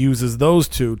 and he uses those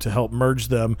two to help merge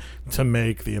them to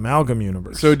make the Amalgam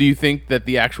Universe. So do you think that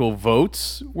the actual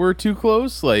votes were too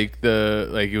close? Like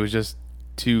it was just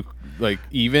too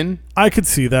even? I could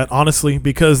see that, honestly,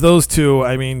 because those two,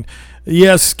 I mean,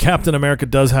 yes, Captain America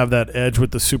does have that edge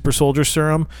with the super soldier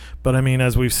serum, but I mean,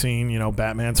 as we've seen,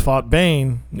 Batman's fought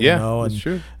Bane. That's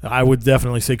true. I would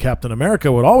definitely say Captain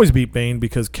America would always beat Bane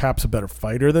because Cap's a better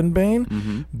fighter than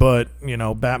Bane, but,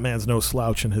 Batman's no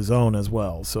slouch in his own as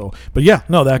well. So, but yeah,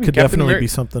 no, that could definitely be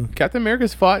something. Captain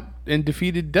America's fought and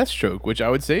defeated Deathstroke, which I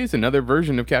would say is another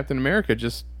version of Captain America,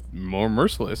 just more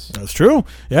merciless. That's true.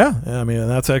 Yeah. I mean,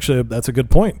 that's a good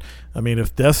point. I mean,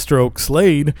 if Deathstroke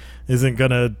Slade isn't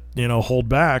going to, hold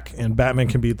back and Batman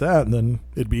can beat that, then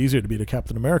it'd be easier to beat a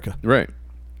Captain America. Right.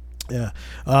 Yeah.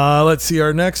 Let's see.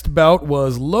 Our next bout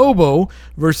was Lobo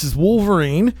versus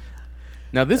Wolverine.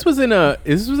 Now this was in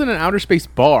an outer space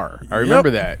bar. I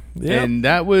remember that, and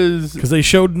that was because they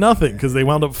showed nothing because they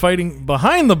wound up fighting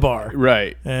behind the bar.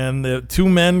 Right. And the two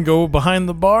men go behind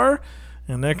the bar,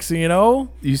 and next thing you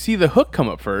know, you see the Hook come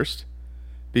up first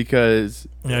because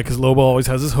Lobo always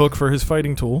has his hook for his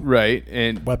fighting tool, right,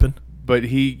 and weapon. But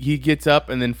he gets up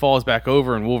and then falls back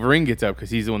over, and Wolverine gets up because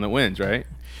he's the one that wins, right?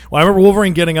 Well, I remember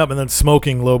Wolverine getting up and then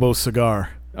smoking Lobo's cigar.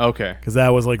 Okay. Because that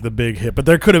was like the big hit. But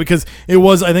there could have, because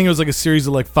I think it was like a series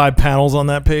of like 5 panels on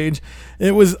that page.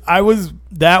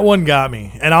 That one got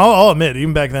me. And I'll admit,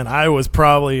 even back then, I was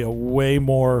probably a way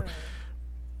more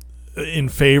in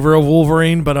favor of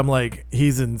Wolverine, but I'm like,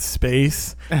 he's in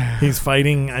space. He's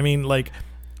fighting. I mean, like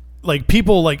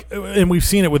people and we've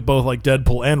seen it with both like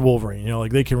Deadpool and Wolverine,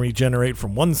 like they can regenerate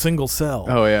from one single cell.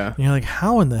 Oh yeah. And you're like,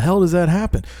 how in the hell does that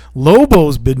happen?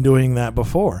 Lobo's been doing that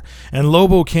before, and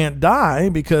Lobo can't die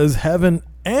because heaven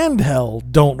and hell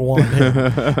don't want him.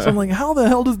 So I'm like, how the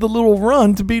hell does the little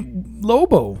run to beat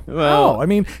Lobo? Well, I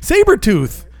mean,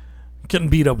 Sabretooth can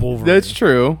beat up Wolverine. That's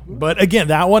true. But again,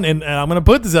 that one, and I'm going to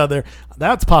put this out there,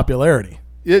 that's popularity.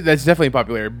 Yeah, that's definitely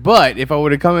popular. But if I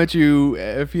were to come at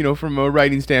you, from a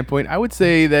writing standpoint, I would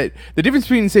say that the difference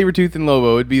between Sabretooth and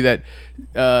Lobo would be that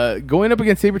going up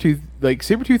against Sabretooth,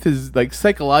 Sabretooth has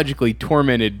psychologically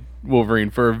tormented Wolverine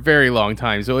for a very long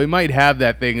time. So it might have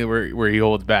that thing where he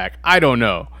holds back. I don't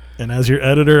know. And as your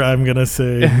editor, I'm going to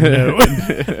say no.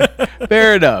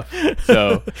 Fair enough.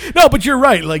 So no, but you're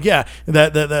right.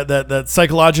 That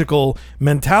psychological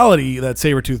mentality that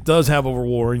Sabretooth does have over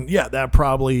Wolverine, that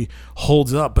probably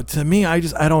holds up. But to me, I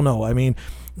don't know. I mean,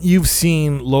 you've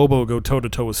seen Lobo go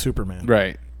toe-to-toe with Superman.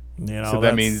 Right. So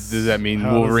does that mean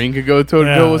Wolverine could go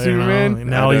toe-to-toe with Superman?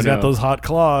 Now he's got those hot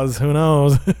claws. Who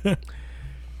knows?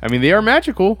 I mean, they are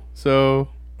magical, so...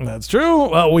 That's true.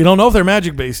 Well, we don't know if they're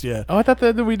magic based yet. Oh, I thought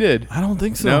that we did. I don't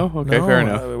think so. No? Okay, fair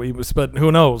enough. But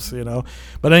who knows,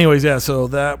 But anyways, so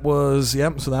that was,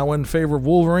 so that went in favor of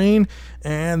Wolverine.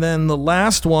 And then the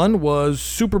last one was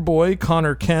Superboy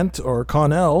Connor Kent, or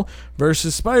Connell,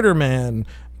 versus Spider-Man.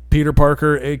 Peter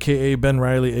Parker, a.k.a. Ben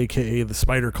Reilly, a.k.a. the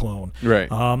Spider Clone. Right.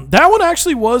 That one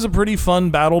actually was a pretty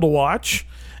fun battle to watch.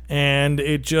 And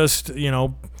it just,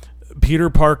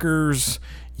 Peter Parker's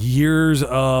years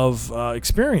of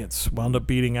experience wound up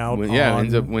beating out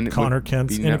Connor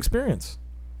Kent's inexperience.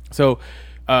 So,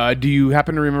 do you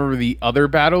happen to remember the other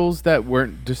battles that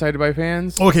weren't decided by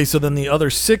fans? Okay, so then the other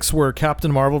 6 were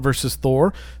Captain Marvel versus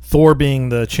Thor. Thor being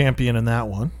the champion in that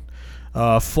one.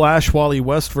 Flash Wally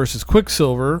West versus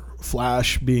Quicksilver.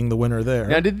 Flash being the winner there.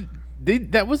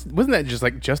 Now, wasn't that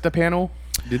just a panel?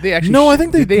 Did they actually? No, I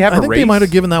think they they might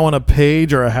have given that one a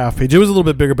page or a half page. It was a little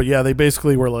bit bigger, but they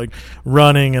basically were like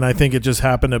running, and I think it just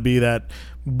happened to be that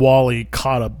Wally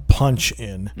caught a punch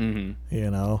in.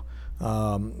 Mm-hmm.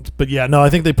 But I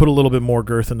think they put a little bit more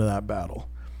girth into that battle.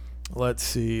 Let's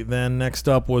see. Then next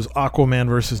up was Aquaman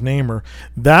versus Namor.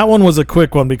 That one was a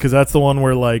quick one because that's the one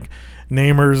where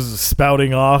Namor's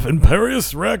spouting off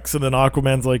Imperious Rex, and then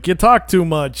Aquaman's like, you talk too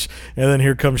much, and then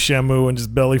here comes Shamu and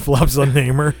just belly flops on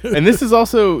Namor. And this is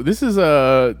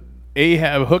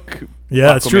Ahab Hook.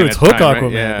 Yeah, it's true. It's Hook time, Aquaman.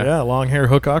 Right? Yeah, long hair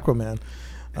Hook Aquaman.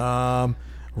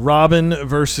 Robin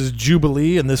versus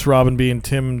Jubilee, and this Robin being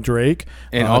Tim Drake.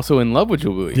 And also in love with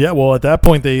Jubilee. Yeah, well, at that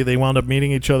point, they wound up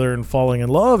meeting each other and falling in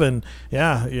love, and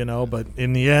but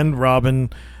in the end,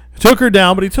 Robin took her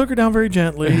down, but he took her down very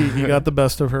gently. He got the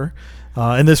best of her.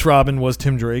 And this Robin was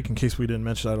Tim Drake, in case we didn't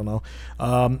mention, I don't know.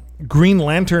 Green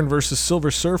Lantern versus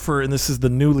Silver Surfer, and this is the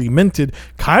newly minted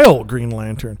Kyle Green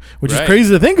Lantern, which is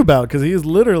crazy to think about because he has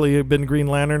literally been Green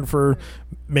Lantern for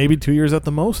maybe 2 years at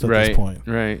the most at this point.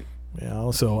 Right.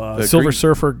 So Silver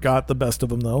Surfer got the best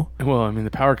of him, though. Well, I mean,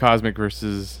 the Power Cosmic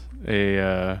versus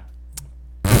a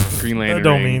Green Lantern. That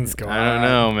don't mean Scott. I don't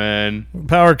know, man.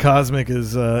 Power Cosmic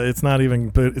is it's not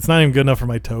even good enough for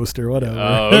my toaster. Whatever.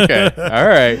 Oh, okay. All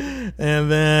right.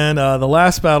 And then the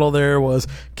last battle there was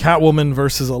Catwoman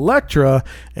versus Elektra,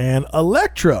 and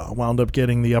Elektra wound up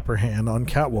getting the upper hand on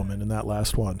Catwoman in that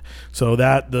last one. So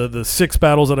that the 6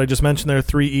 battles that I just mentioned there,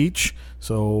 3 each.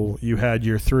 So you had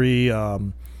your 3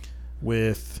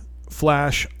 with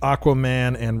Flash,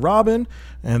 Aquaman, and Robin,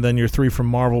 and then your 3 from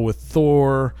Marvel with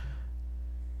Thor,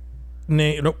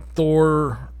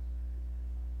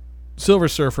 Silver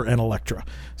Surfer, and Elektra.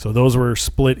 So those were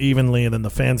split evenly, and then the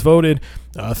fans voted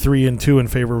 3-2 in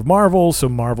favor of Marvel, so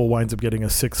Marvel winds up getting a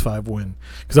 6-5 win.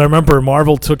 Because I remember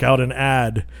Marvel took out an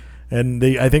ad, and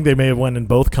I think they may have won in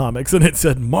both comics, and it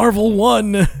said Marvel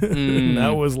won. And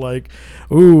that was like,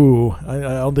 ooh, I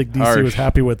don't think DC was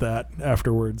happy with that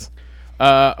afterwards.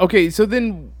 Okay, so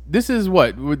then this is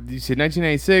what you said,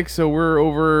 1996. So we're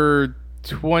over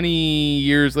 20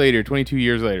 years later, 22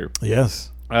 years later.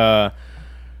 Yes.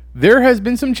 There has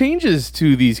been some changes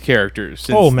to these characters.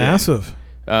 Since then. Massive.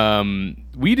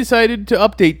 We decided to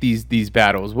update these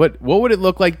battles. What would it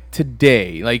look like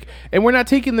today? Like, and we're not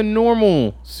taking the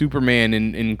normal Superman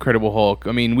and Incredible Hulk.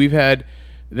 I mean, we had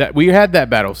that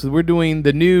battle, so we're doing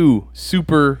the new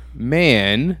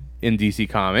Superman in DC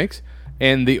Comics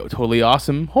and the totally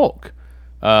awesome Hulk,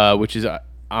 which is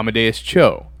Amadeus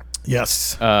Cho.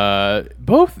 Yes.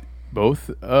 Both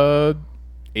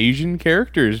Asian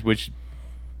characters, which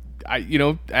I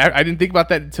didn't think about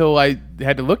that until I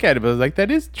had to look at it, but I was like,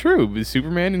 that is true.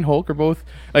 Superman and Hulk are both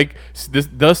like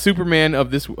the Superman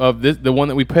of this the one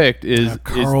that we picked is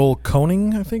Carl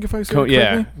Koning, I think, if I said it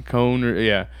correctly.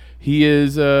 Cone. He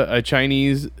is a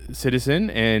Chinese citizen,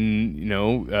 and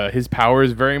his power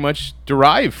is very much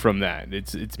derived from that.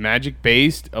 It's magic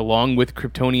based, along with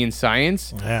Kryptonian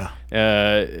science. Yeah.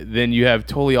 Then you have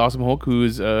totally awesome Hulk,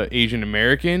 who's Asian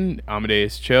American,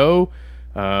 Amadeus Cho,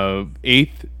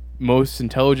 8th most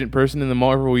intelligent person in the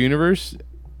Marvel universe,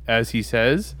 as he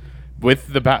says,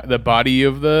 with the body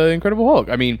of the Incredible Hulk.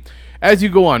 I mean, as you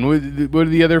go on, what are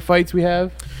the other fights we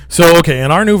have? So, okay, in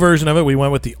our new version of it, we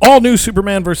went with the all-new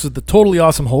Superman versus the totally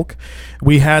awesome Hulk.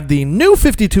 We had the new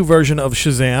 52 version of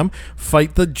Shazam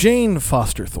fight the Jane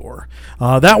Foster Thor.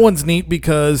 That one's neat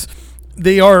because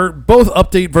they are both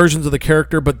update versions of the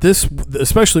character, but this,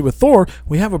 especially with Thor,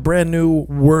 we have a brand new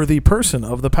worthy person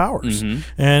of the powers. Mm-hmm.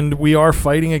 And we are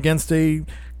fighting against a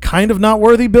kind of not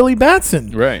worthy Billy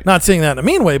Batson. Right. Not saying that in a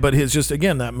mean way, but his just,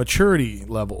 again, that maturity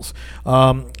levels.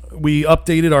 We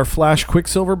updated our Flash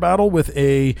Quicksilver battle with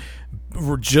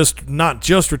not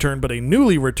just returned, but a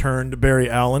newly returned Barry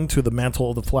Allen to the mantle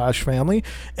of the Flash family,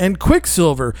 and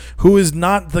Quicksilver, who is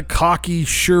not the cocky,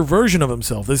 sure version of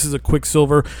himself. This is a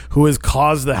Quicksilver who has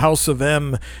caused the House of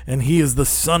M, and he is the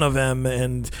son of M,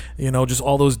 and just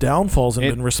all those downfalls, and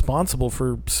been responsible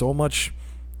for so much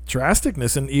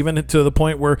drasticness, and even to the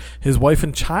point where his wife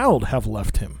and child have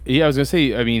left him. Yeah, I was going to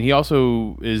say, I mean, he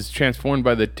also is transformed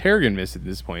by the Terrigen Mist at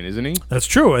this point, isn't he? That's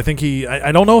true. I think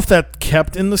I don't know if that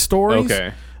kept in the stories.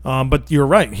 Okay. But you're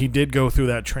right. He did go through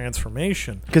that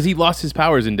transformation. Because he lost his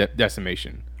powers in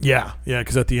Decimation. Yeah,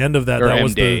 because at the end of that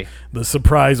was the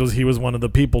surprise was he was one of the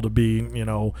people to be,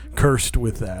 cursed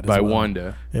with that. By well.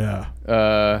 Wanda.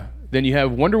 Yeah. Then you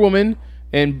have Wonder Woman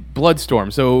and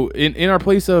Bloodstorm. So in our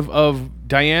place of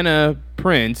Diana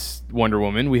Prince Wonder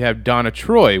Woman, we have Donna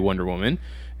Troy Wonder Woman,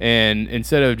 and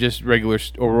instead of just regular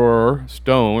Aurora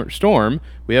Storm,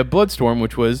 we have Bloodstorm,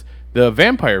 which was the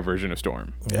vampire version of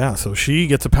Storm. Yeah, so she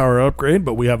gets a power upgrade,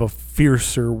 but we have a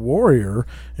fiercer warrior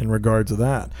in regard to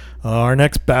that. Our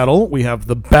next battle, we have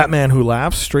the Batman Who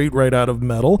Laughs, straight right out of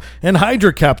metal, and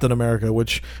Hydra Captain America,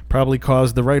 which probably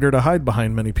caused the writer to hide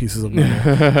behind many pieces of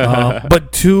metal.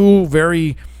 But two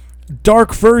very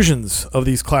dark versions of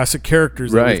these classic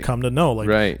characters that we've come to know.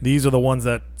 These are the ones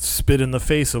that spit in the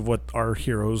face of what our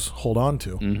heroes hold on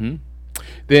to. Mm-hmm.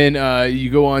 Then you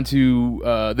go on to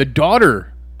the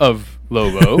daughter of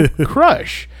Lobo,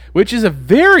 Crush, which is a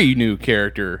very new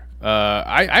character.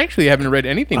 I actually haven't read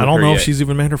anything. I don't know if she's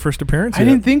even made her first appearance yet. I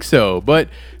didn't think so, but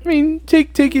I mean,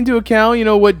 take into account,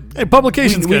 what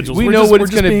publication schedules. We know what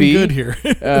it's going to be. Good here.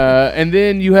 And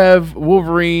then you have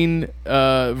Wolverine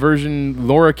version,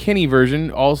 Laura Kinney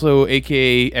version, also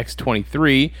AKA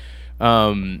X-23.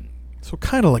 So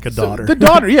kind of like a daughter. The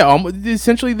daughter, yeah,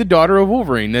 essentially the daughter of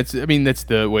Wolverine. That's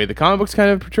the way the comic books kind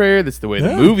of portray her. That's the way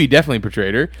the movie definitely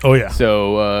portrayed her. Oh yeah.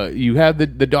 So you have the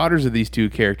daughters of these two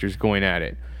characters going at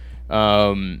it.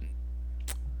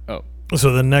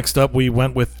 So then next up, we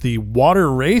went with the Water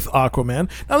Wraith Aquaman.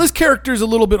 Now, this character is a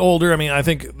little bit older. I mean, I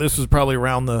think this was probably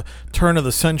around the turn of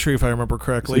the century, if I remember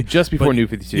correctly. So just before New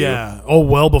 52. Yeah. Oh,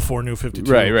 well before New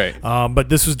 52. Right. But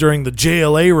this was during the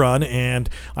JLA run, and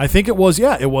I think it was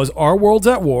Our Worlds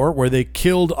at War, where they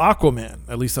killed Aquaman.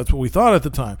 At least that's what we thought at the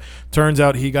time. Turns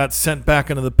out he got sent back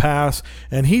into the past,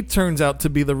 and he turns out to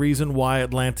be the reason why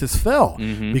Atlantis fell.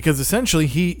 Mm-hmm. Because essentially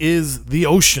he is the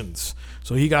oceans.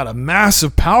 So he got a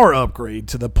massive power upgrade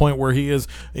to the point where he is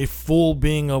a full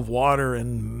being of water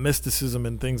and mysticism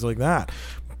and things like that.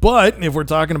 But if we're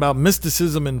talking about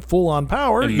mysticism and full-on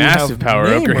power, and massive power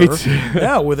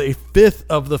upgrades. with a fifth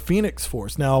of the Phoenix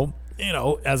Force. Now,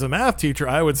 as a math teacher,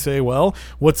 I would say, well,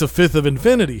 what's a fifth of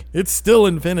infinity? It's still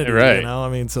infinity, right? I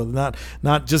mean, so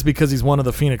not just because he's one of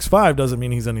the Phoenix Five doesn't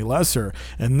mean he's any lesser.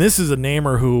 And this is a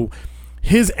namer who,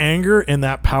 his anger in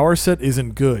that power set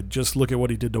isn't good. Just look at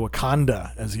what he did to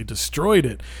Wakanda as he destroyed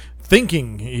it,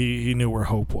 thinking he knew where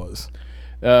hope was.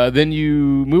 Then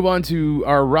you move on to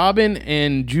our Robin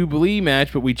and Jubilee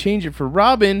match, but we change it for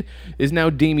Robin is now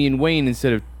Damian Wayne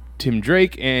instead of Tim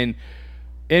Drake, and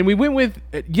we went with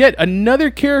yet another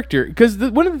character because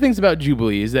one of the things about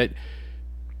Jubilee is that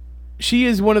she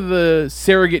is one of the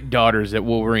surrogate daughters that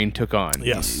Wolverine took on.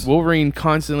 Yes, Wolverine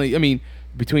constantly. I mean,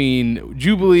 between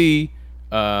Jubilee,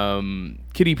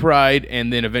 Kitty Pryde,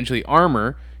 and then eventually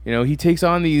Armor, he takes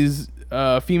on these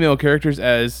female characters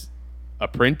as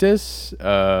apprentice.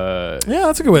 Yeah,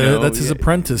 that's a good way. That's his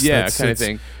apprentice. Yeah, kind of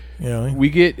thing. Yeah, we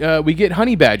get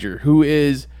Honey Badger, who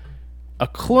is a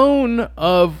clone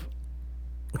of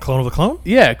the clone.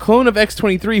 Yeah, clone of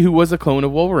X-23, who was a clone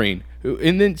of Wolverine.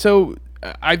 And then so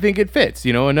I think it fits.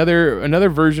 Another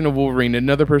version of Wolverine,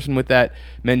 another person with that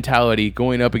mentality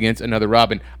going up against another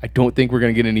Robin. I don't think we're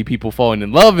going to get any people falling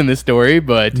in love in this story,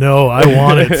 but no, I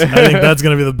want it. I think that's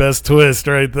going to be the best twist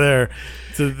right there.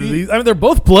 So they're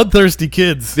both bloodthirsty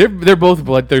kids. They're both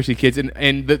bloodthirsty kids,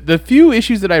 and the few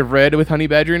issues that I've read with Honey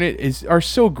Badger in it are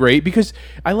so great because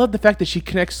I love the fact that she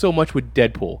connects so much with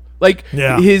Deadpool. Like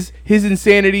his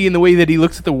insanity and the way that he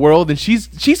looks at the world, and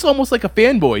she's almost like a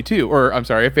fanboy too, or I'm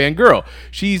sorry, a fangirl.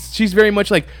 She's very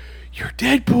much like, you're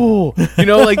Deadpool,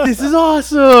 like this is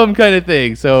awesome kind of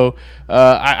thing. So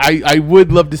I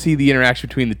would love to see the interaction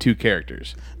between the two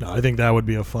characters. No, I think that would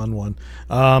be a fun one.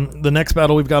 The next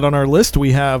battle we've got on our list,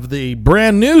 we have the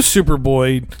brand new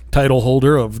Superboy title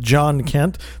holder of John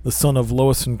Kent, the son of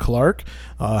Lois and Clark,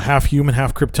 half human,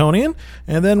 half Kryptonian.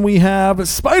 And then we have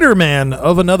Spider-Man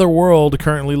of another world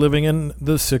currently living in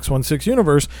the 616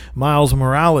 universe, Miles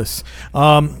Morales.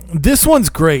 This one's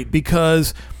great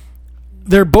because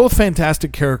they're both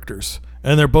fantastic characters,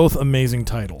 and they're both amazing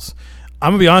titles.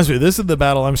 I'm going to be honest with you, this is the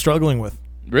battle I'm struggling with.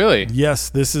 Really? Yes,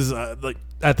 this is,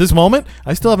 at this moment,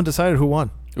 I still haven't decided who won.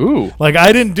 Ooh. Like,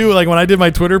 I didn't do, when I did my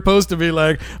Twitter post to be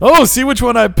like, oh, see which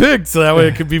one I picked, so that way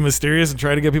it could be mysterious and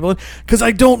try to get people in. Because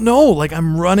I don't know.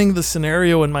 I'm running the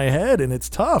scenario in my head, and it's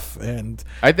tough. And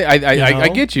I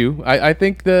get you. I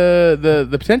think the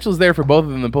potential is there for both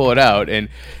of them to pull it out. And,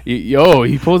 he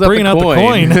pulls out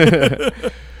the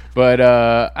coin. But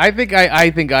I think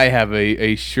I have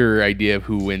a sure idea of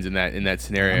who wins in that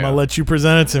scenario. I'm gonna let you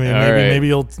present it to me.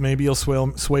 Maybe you'll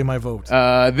sway my vote.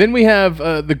 Then we have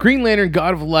the Green Lantern,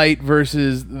 God of Light,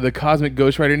 versus the Cosmic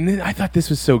Ghost Rider, and I thought this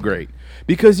was so great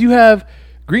because you have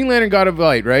Green Lantern, God of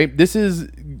Light, right? This is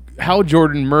Hal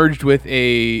Jordan merged with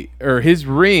his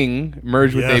ring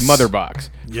merged with a mother box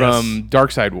from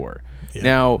Darkseid War. Yeah.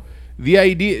 Now the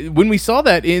idea when we saw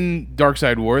that in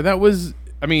Darkseid War, that was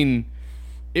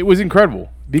it was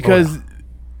incredible because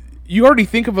you already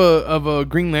think of a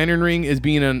Green Lantern ring as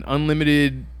being an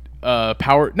unlimited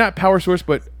power, not power source,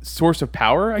 but source of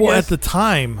power, I guess. At the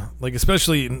time,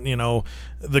 especially,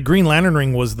 the Green Lantern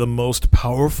ring was the most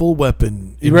powerful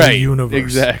weapon in the universe.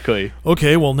 Exactly.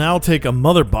 Okay, well, now take a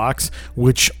mother box,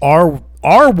 which our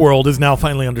world is now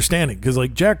finally understanding. Because,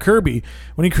 Jack Kirby,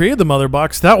 when he created the mother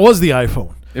box, that was the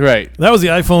iPhone. Right. That was the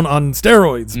iPhone on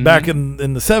steroids back in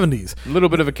the 70s. A little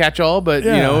bit of a catch-all, but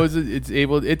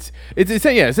it's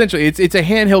essentially it's a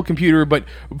handheld computer, but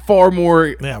far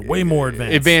more way more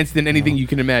advanced than anything you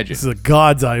can imagine. This is a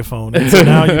God's iPhone. And so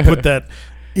now you put that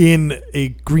in a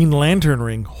Green Lantern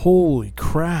ring. Holy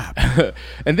crap.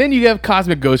 And then you have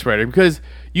Cosmic Ghost Rider because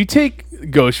you take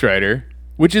Ghost Rider,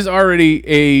 which is already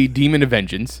a demon of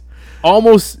vengeance,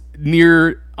 almost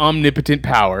near omnipotent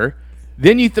power.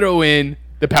 Then you throw in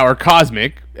the power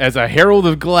cosmic as a herald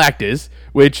of Galactus,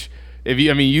 which if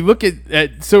you look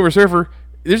at Silver Surfer,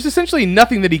 there's essentially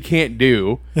nothing that he can't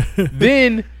do.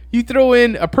 Then you throw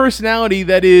in a personality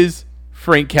that is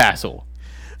Frank Castle.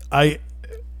 I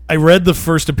read the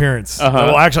first appearance.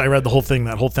 Well, actually, I read the whole thing,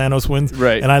 that whole Thanos wins.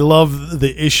 Right. And I love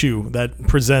the issue that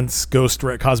presents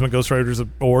Cosmic Ghost Rider's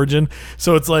origin.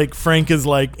 So it's Frank is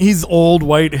he's old,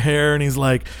 white hair, and he's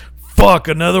fuck,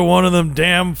 another one of them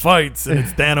damn fights. And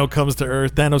it's Thanos comes to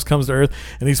Earth,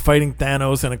 and he's fighting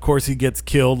Thanos, and of course he gets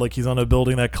killed, he's on a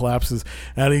building that collapses,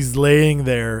 and he's laying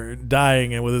there,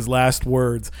 dying, and with his last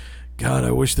words, God,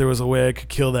 I wish there was a way I could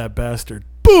kill that bastard.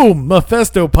 Boom!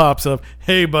 Mephisto pops up.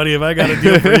 Hey, buddy, have I got a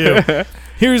deal for you?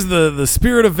 Here's the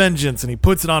spirit of vengeance, and he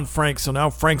puts it on Frank, so now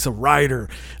Frank's a rider.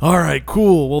 All right,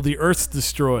 cool. Well, the Earth's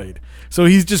destroyed. So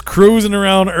he's just cruising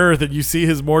around Earth, and you see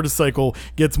his motorcycle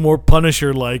gets more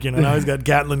Punisher-like. Now he's got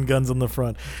Gatling guns on the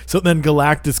front. So then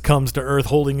Galactus comes to Earth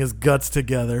holding his guts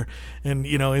together. And,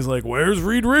 he's like, where's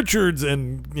Reed Richards?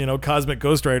 And, Cosmic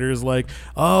Ghost Rider is like,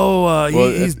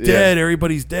 he's dead.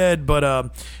 Everybody's dead.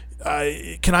 But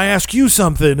can I ask you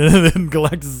something? And then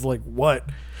Galactus is like, what?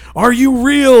 Are you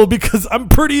real? Because I'm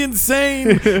pretty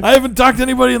insane. I haven't talked to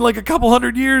anybody in like a couple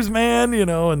hundred years, man.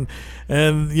 And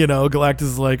Galactus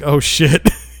is like, oh shit.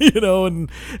 And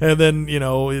then,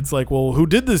 it's like, well, who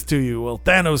did this to you? Well,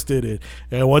 Thanos did it.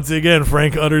 And once again,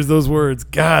 Frank utters those words.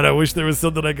 God, I wish there was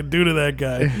something I could do to that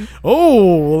guy.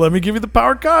 Oh, well, let me give you the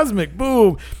power cosmic.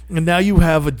 Boom. And now you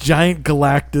have a giant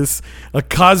Galactus, a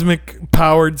cosmic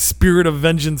powered spirit of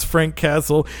vengeance Frank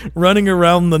Castle running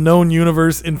around the known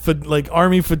universe in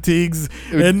army fatigues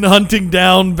and hunting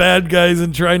down bad guys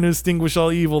and trying to extinguish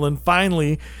all evil. And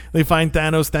finally, they find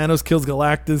Thanos. Thanos kills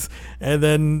Galactus. And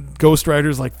then Ghost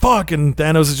Rider's like, fuck, and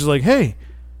Thanos is just like, hey,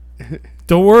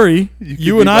 don't worry,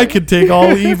 you and I could take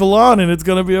all evil on and it's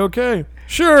gonna be okay.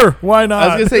 Sure, why not?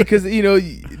 I was gonna say, because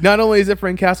not only is it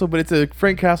Frank Castle, but it's a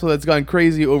Frank Castle that's gone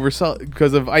crazy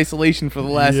because of isolation for the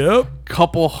last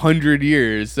couple hundred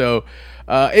years. So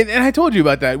and I told you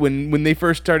about that when they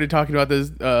first started talking about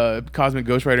this Cosmic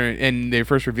Ghost Rider and they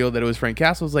first revealed that it was Frank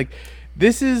Castle. It's like,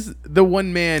 this is the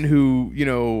one man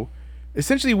who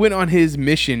essentially went on his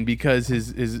mission because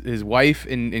his wife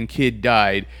and kid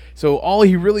died. So all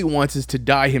he really wants is to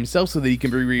die himself so that he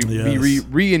can be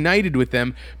reunited with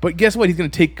them. But guess what? He's going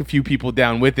to take a few people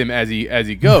down with him as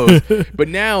he goes. But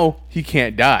now he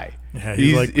can't die. Yeah,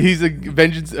 he's a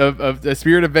vengeance of a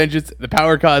spirit of vengeance, the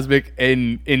power cosmic,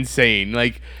 and insane.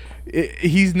 Like,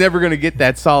 he's never going to get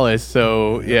that solace,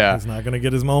 so yeah. He's not going to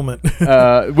get his moment.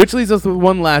 Which leads us to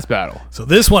one last battle. So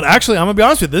this one, actually, I'm going to be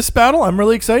honest with you, this battle I'm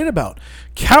really excited about.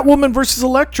 Catwoman versus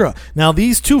Elektra. Now,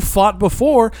 these two fought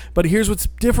before, but here's what's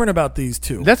different about these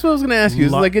two. That's what I was going to ask you.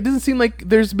 It doesn't seem like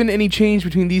there's been any change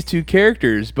between these two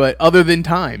characters, but other than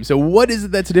time. So what is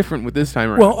it that's different with this time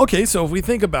around? Well, okay, so if we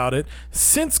think about it,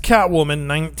 since Catwoman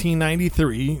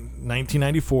 1993,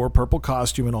 1994, purple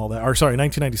costume and all that,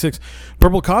 1996,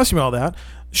 purple costume and all that,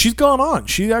 she's gone on.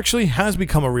 She actually has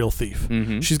become a real thief.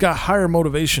 Mm-hmm. She's got higher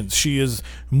motivations. She is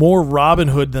more Robin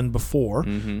Hood than before.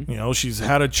 Mm-hmm. She's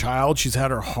had a child. She's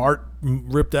had her heart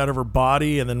ripped out of her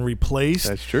body and then replaced.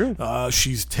 That's true.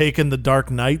 She's taken the Dark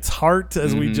Knight's heart,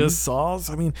 as we just saw.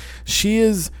 So, I mean, she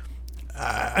is...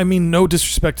 no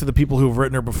disrespect to the people who have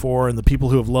written her before and the people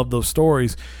who have loved those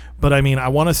stories, but I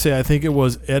want to say, I think it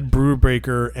was Ed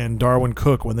Brubaker and Darwin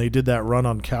Cook, when they did that run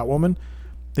on Catwoman,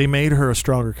 they made her a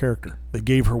stronger character. They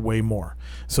gave her way more.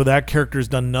 So that character's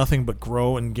done nothing but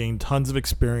grow and gain tons of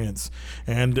experience.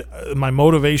 And my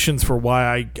motivations for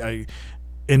why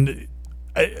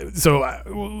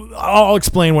I'll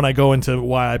explain when I go into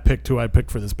why I picked who I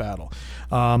picked for this battle.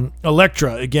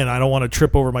 Elektra, again, I don't want to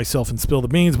trip over myself and spill the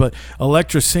beans, but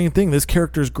Elektra, same thing. This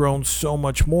character's grown so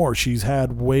much more. She's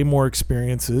had way more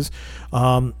experiences.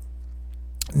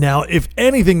 Now, if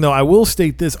anything, though, I will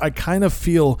state this. I kind of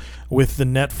feel with the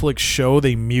Netflix show,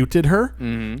 they muted her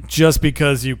just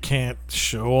because you can't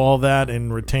show all that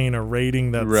and retain a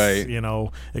rating that's,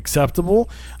 acceptable.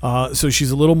 So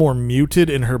she's a little more muted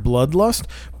in her bloodlust,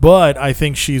 but I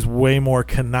think she's way more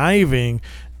conniving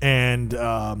and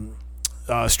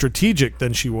strategic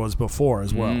than she was before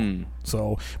as well.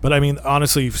 So, but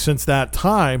honestly, since that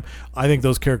time, I think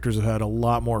those characters have had a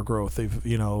lot more growth. They've,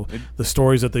 the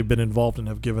stories that they've been involved in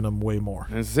have given them way more.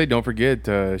 As I say, don't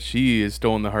forget, she has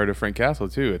stolen the heart of Frank Castle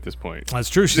too at this point. That's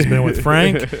true. She's been with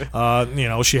Frank.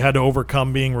 She had to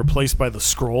overcome being replaced by the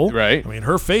Skrull. Right.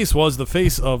 Her face was the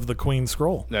face of the Queen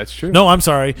Skrull. That's true. No, I'm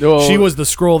sorry. Well, she was the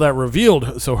Skrull that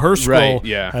revealed. So her Skrull,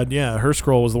 right, her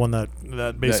Skrull was the one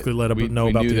that basically let us know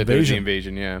about the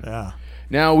invasion. Yeah.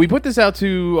 Now, we put this out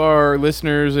to our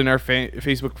listeners and our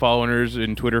Facebook followers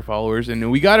and Twitter followers, and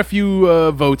we got a few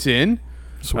votes in.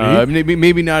 Sweet.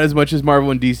 Maybe not as much as Marvel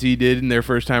and DC did in their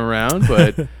first time around,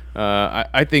 but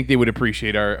I think they would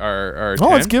appreciate our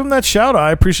attempt. Let's give them that shout out.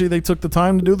 I appreciate they took the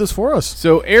time to do this for us.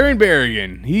 So, Aaron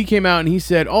Berrigan, he came out and he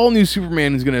said, all new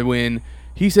Superman is going to win.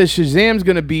 He says Shazam's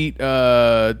going to beat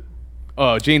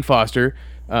Jane Foster.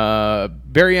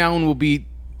 Barry Allen will beat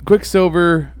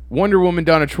Quicksilver. Wonder Woman,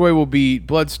 Donna Troy will beat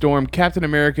Bloodstorm. Captain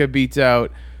America beats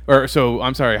out...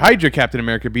 Hydra Captain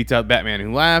America beats out Batman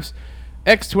Who Laughs.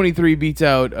 X-23 beats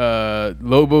out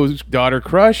Lobo's daughter,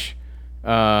 Crush.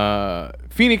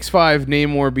 Phoenix 5,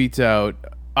 Namor beats out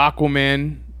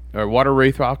Aquaman, or Water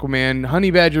Wraith Aquaman.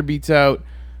 Honey Badger beats out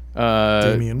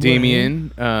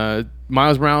Damian.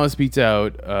 Miles Morales beats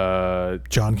out...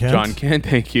 John Kent. John Kent,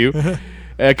 thank you.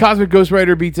 Cosmic Ghost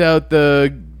Rider beats out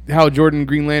the... Hal Jordan,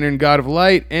 Green Lantern, God of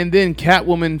Light, and then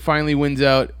Catwoman finally wins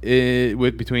out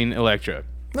between Elektra.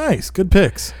 Nice, good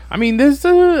picks.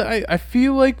 I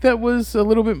feel like that was a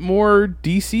little bit more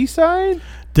DC side.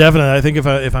 Definitely, I think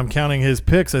if I'm counting his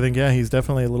picks, I think he's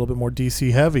definitely a little bit more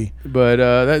DC heavy. But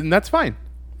that's fine.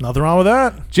 Nothing wrong with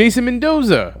that. Jason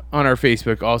Mendoza on our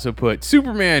Facebook also put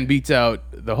Superman beats out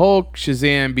the Hulk,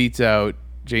 Shazam beats out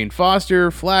Jane Foster,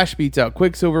 Flash beats out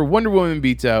Quicksilver, Wonder Woman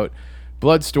beats out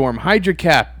Bloodstorm, Hydra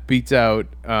Cap beats out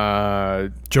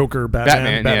Joker,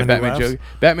 Batman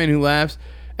Batman Who Laughs.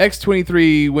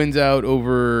 X-23 wins out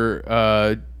over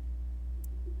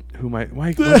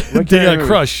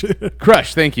Crush.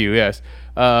 Crush, thank you. Yes.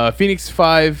 Phoenix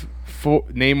 5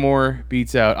 Namor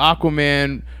beats out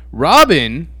Aquaman.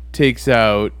 Robin takes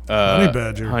out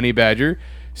Honey Badger.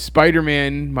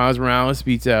 Spider-Man Miles Morales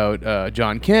beats out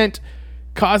John Kent.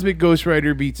 Cosmic Ghost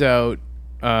Rider beats out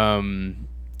God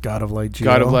of Light,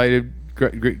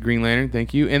 Green Lantern,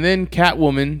 thank you. And then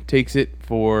Catwoman takes it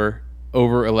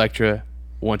over Elektra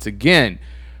once again.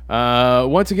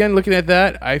 Looking at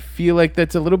that, I feel like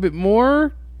that's a little bit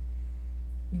more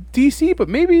DC, but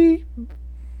maybe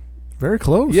very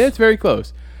close. Yeah, it's very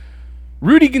close.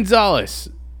 Rudy Gonzalez,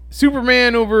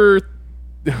 Superman over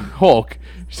Hulk.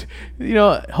 You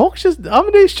know, Hulk's just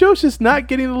Amadeus Cho's just not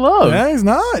getting the love. Yeah, he's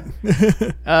not.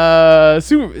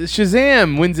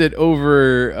 Shazam wins it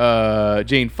over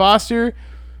Jane Foster.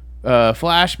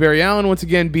 Flash, Barry Allen once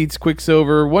again beats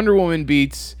Quicksilver. Wonder Woman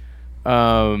beats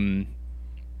Bloodstorm.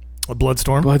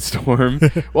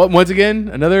 Well, once again,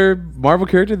 another Marvel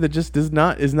character that just is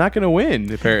not going to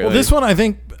win. Apparently, well, this one I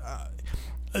think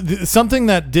something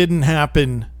that didn't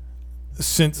happen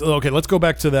since. Okay, let's go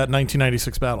back to that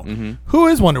 1996 battle. Mm-hmm. Who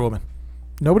is Wonder Woman?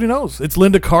 Nobody knows. It's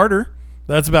Linda Carter.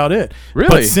 That's about it. Really?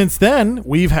 But since then,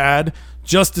 we've had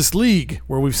Justice League,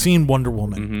 where we've seen Wonder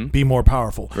Woman be more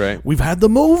powerful. Right. We've had the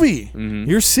movie.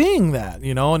 You're seeing that,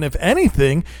 you know, and if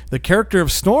anything, the character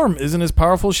of Storm isn't as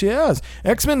powerful as she has.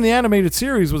 X-Men, the animated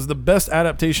series, was the best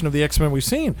adaptation of the X-Men we've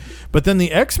seen. But then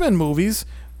the X-Men movies,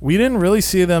 we didn't really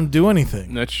see them do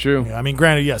anything. That's true. I mean,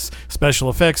 granted, yes, special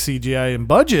effects, CGI, and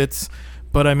budgets,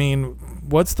 but I mean,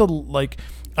 what's the, like...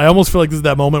 I almost feel like this is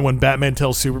that moment when Batman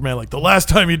tells Superman, like, the last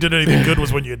time you did anything good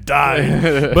was when you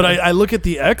died. But I look at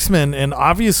the X-Men, and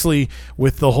obviously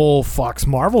with the whole Fox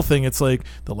Marvel thing, it's like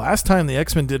the last time the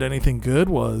X-Men did anything good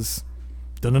was...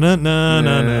 Batman.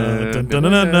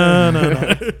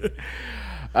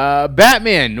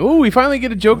 Oh, we finally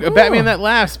get a joke. A Batman that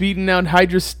laughs, beating down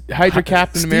Hydra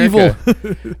Captain America.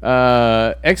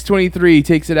 X-23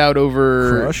 takes it out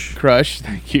over Crush.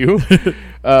 Thank you.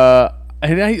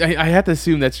 And I have to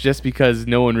assume that's just because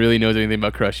no one really knows anything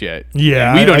about Crush yet. Yeah.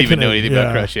 And we don't even know anything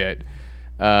about Crush yet.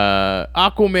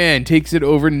 Aquaman takes it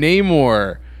over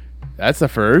Namor. That's the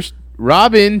first.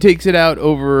 Robin takes it out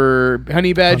over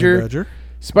Honey Badger.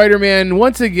 Spider-Man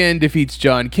once again defeats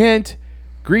John Kent.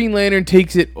 Green Lantern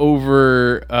takes it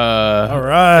over all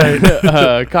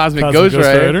right. Cosmic Ghost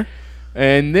Rider.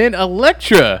 And then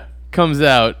Elektra comes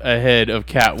out ahead of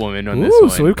Catwoman on this one.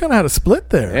 So we've kind of had a split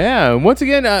there. Yeah, and once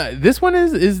again, this one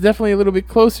is definitely a little bit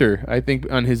closer, I think,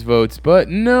 on his votes. But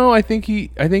no, I think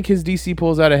his DC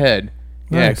pulls out ahead.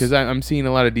 Nice. Yeah, because I'm seeing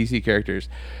a lot of DC characters.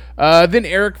 Then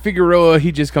Eric Figueroa,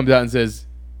 he just comes out and says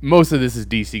most of this is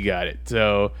DC got it.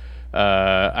 So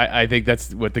I think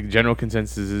that's what the general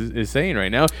consensus is saying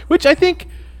right now, which I think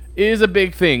is a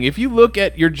big thing. If you look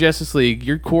at your Justice League,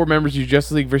 your core members, your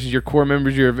Justice League versus your core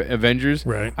members, your Avengers,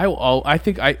 right? I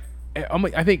think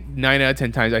 9 out of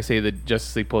 10 times I say that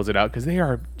Justice League pulls it out because they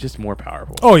are just more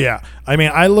powerful. Oh yeah, I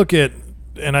mean I look at,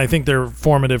 and I think they're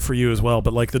formative for you as well.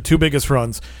 But like the two biggest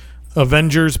runs,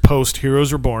 Avengers post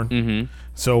Heroes Reborn. Mm-hmm.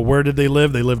 So where did they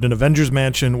live? They lived in Avengers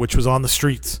Mansion, which was on the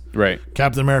streets. Right.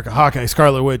 Captain America, Hawkeye,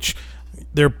 Scarlet Witch.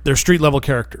 They're street level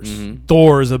characters. Mm-hmm.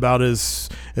 Thor is about as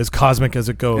cosmic as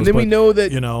it goes. And then we know that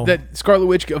that Scarlet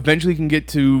Witch eventually can get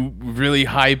to really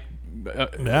high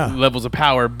levels of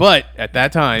power, but at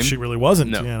that time she really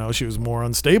wasn't. No. She was more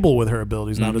unstable with her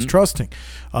abilities, not as trusting.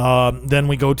 Then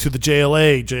we go to the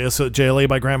JLA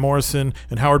by Grant Morrison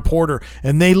and Howard Porter,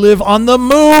 and they live on the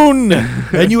moon.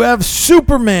 And you have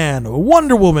Superman,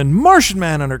 Wonder Woman, Martian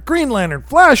Manhunter, Green Lantern,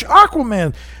 Flash,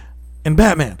 Aquaman, and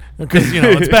Batman, because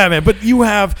it's Batman. But you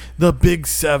have the Big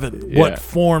Seven, what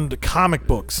formed comic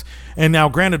books. And now,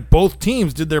 granted, both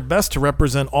teams did their best to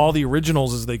represent all the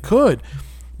originals as they could.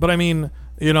 But I mean,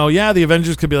 the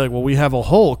Avengers could be like, well, we have a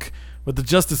Hulk, but the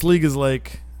Justice League is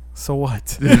like, so what?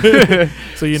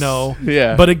 So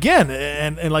yeah. But again,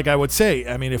 and like I would say,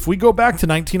 I mean, if we go back to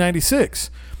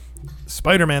 1996.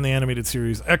 Spider-Man the animated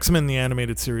series, X-Men the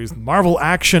animated series, Marvel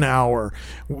Action Hour,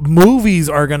 movies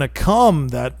are going to come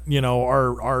that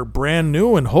are brand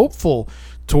new and hopeful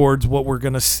towards what we're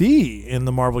going to see in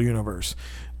the Marvel universe.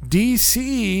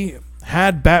 DC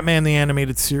had Batman the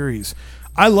animated series.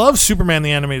 I love Superman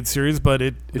the animated series, but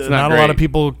it's not a lot of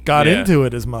people got into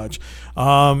it as much.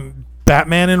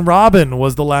 Batman and Robin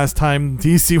was the last time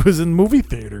DC was in movie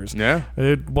theaters. Yeah.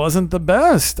 It wasn't the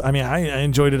best. I mean, I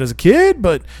enjoyed it as a kid,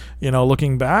 but,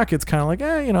 looking back, it's kind of like,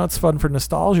 it's fun for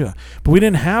nostalgia. But we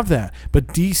didn't have that. But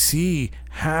DC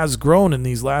has grown in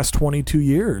these last 22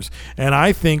 years. And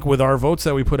I think with our votes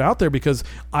that we put out there, because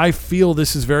I feel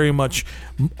this is very much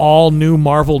all new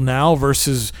Marvel now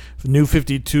versus New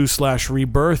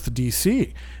 52/Rebirth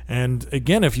DC. And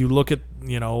again, if you look at,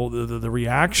 the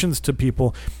reactions to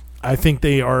people, I think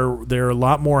they're a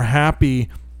lot more happy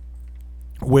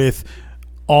with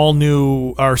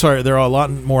they're a lot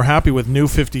more happy with New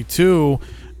 52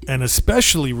 and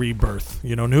especially Rebirth.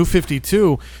 New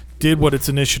 52 did what its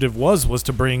initiative was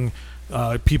to bring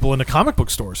people into comic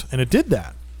book stores, and it did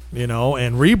that.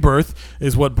 And Rebirth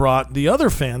is what brought the other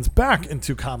fans back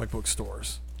into comic book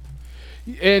stores.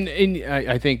 And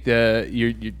I think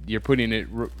you're putting it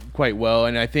quite well,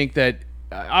 and I think that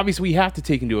obviously we have to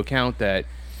take into account that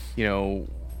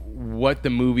what the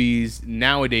movies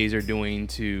nowadays are doing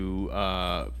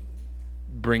to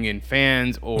bring in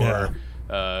fans or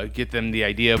get them the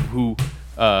idea of who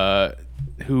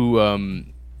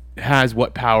has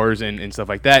what powers and stuff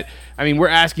like that. I mean, we're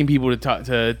asking people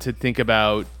to think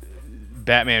about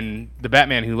the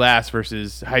Batman Who Laughs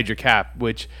versus Hydra Cap,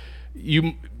 which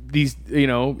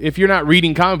if you're not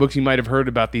reading comic books, you might have heard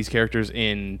about these characters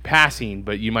in passing,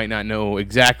 but you might not know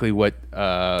exactly what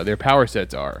their power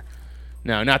sets are.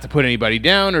 Now, not to put anybody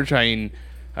down or try and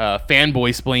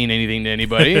fanboy-splain anything to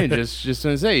anybody, and just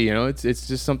to say, it's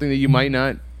just something that you might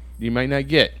not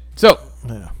get. So,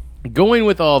 going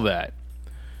with all that,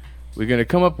 we're gonna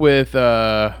come up with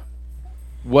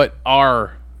what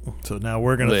our So now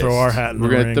we're gonna throw our hat in the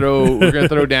ring. We're gonna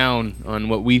throw down on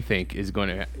what we think is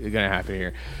gonna happen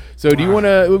here. So do you want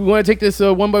to take this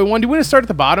one by one? Do you want to start at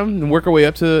the bottom and work our way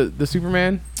up to the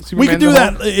Superman? We can do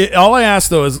that. All I ask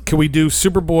though is, can we do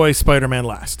Superboy, Spider-Man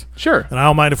last? Sure. And I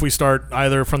don't mind if we start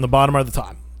either from the bottom or the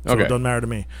top. So okay. It doesn't matter to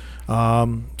me.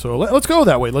 So let's go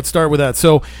that way. Let's start with that.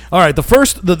 So all right,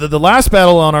 the last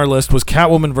battle on our list was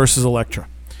Catwoman versus Elektra.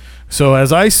 So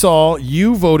as I saw,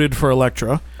 you voted for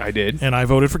Elektra. I did. And I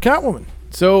voted for Catwoman.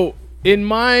 So in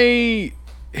my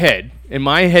head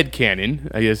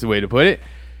canon, I guess the way to put it,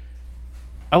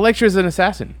 Elektra is an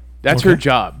assassin. That's her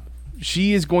job.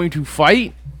 She is going to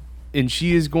fight, and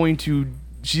she's going to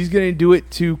do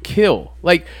it to kill.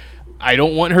 Like, I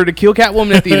don't want her to kill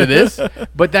Catwoman at the end of this,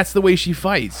 but that's the way she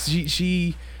fights.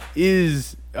 She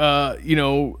is,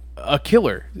 a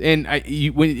killer. And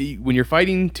when you're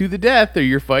fighting to the death or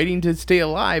you're fighting to stay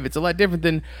alive, it's a lot different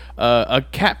than a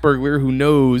cat burglar who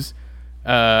knows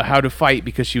how to fight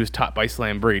because she was taught by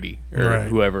Slam Brady or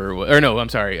whoever. Or no, I'm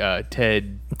sorry,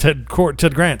 Ted Grant.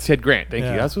 Ted Grant. Thank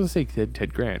you. I was supposed to say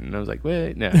Ted Grant, and I was like,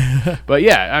 wait, no. But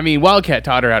yeah, I mean, Wildcat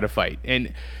taught her how to fight,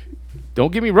 and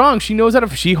don't get me wrong, she knows how to.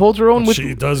 She holds her own with.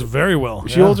 She does very well.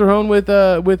 She holds her own with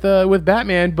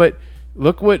Batman, but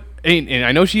look what. And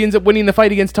I know she ends up winning the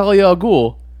fight against Talia al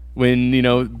Ghul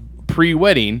when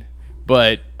pre-wedding,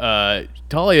 but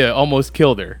Talia almost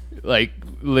killed her, like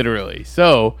literally.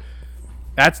 So.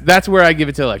 That's where I give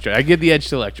it to Elektra. I give the edge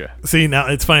to Elektra. See, now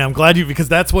it's funny. I'm glad because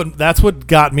that's what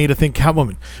got me to think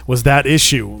Catwoman was that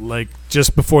issue. Like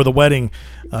just before the wedding,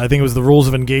 I think it was the rules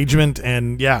of engagement,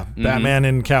 and Batman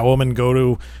and Catwoman go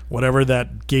to whatever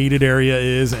that gated area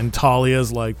is, and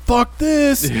Talia's like, "Fuck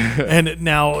this!" And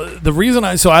now the reason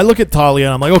I look at Talia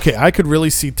and I'm like, okay, I could really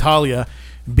see Talia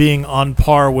being on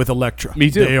par with Elektra.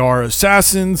 Me too. They are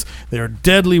assassins. They are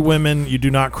deadly women. You do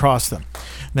not cross them.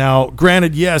 Now,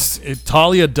 granted, yes,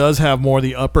 Talia does have more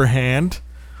the upper hand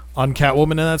on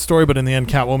Catwoman in that story, but in the end,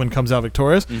 Catwoman comes out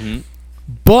victorious. Mm-hmm.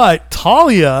 But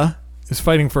Talia is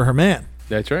fighting for her man.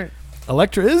 That's right.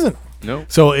 Elektra isn't. No.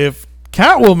 So if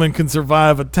Catwoman can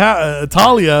survive a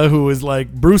Talia who is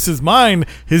like, Bruce is mine,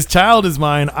 his child is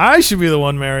mine, I should be the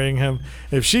one marrying him.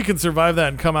 If she can survive that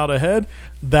and come out ahead,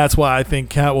 that's why I think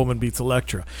Catwoman beats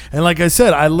Elektra. And like I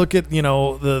said, I look at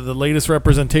the latest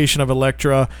representation of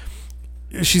Elektra.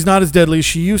 She's not as deadly as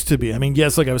she used to be. I mean,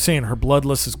 yes, like I was saying, her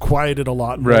bloodlust is quieted a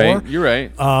lot more. Right, you're right.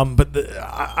 But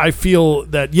I feel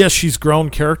that, yes, she's grown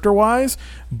character-wise,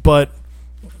 but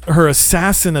her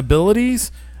assassin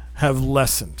abilities have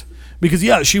lessened. Because,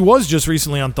 yeah, she was just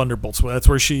recently on Thunderbolts. That's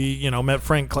where she, met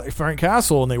Frank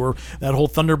Castle, and they were that whole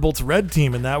Thunderbolts Red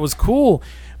team, and that was cool.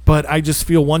 But I just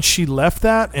feel once she left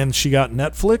that and she got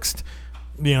Netflixed,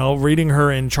 reading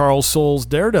her in Charles Soule's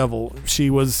Daredevil, she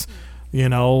was...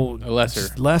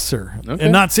 lesser. Okay.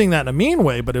 And not saying that in a mean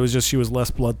way, but it was just she was less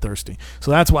bloodthirsty.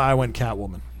 So that's why I went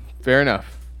Catwoman. Fair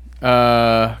enough.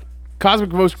 Cosmic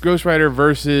Ghost Rider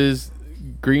versus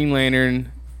Green Lantern,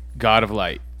 God of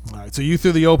Light. All right, so you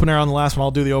threw the opener on the last one. I'll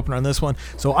do the opener on this one.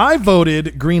 So I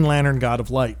voted Green Lantern, God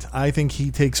of Light. I think he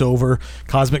takes over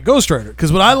Cosmic Ghost Rider.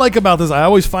 Because what I like about this, I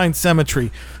always find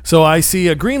symmetry. So I see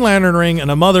a Green Lantern ring and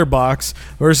a Mother Box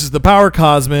versus the Power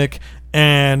Cosmic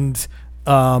and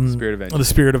the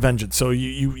Spirit of Vengeance. So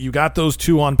you got those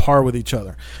two on par with each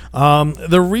other.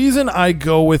 The reason I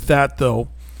go with that, though,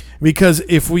 because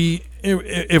if we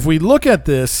look at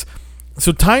this,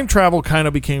 so time travel kind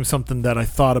of became something that I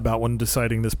thought about when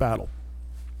deciding this battle.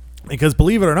 Because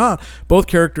believe it or not, both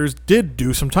characters did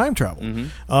do some time travel.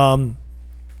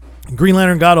 Mm-hmm. Green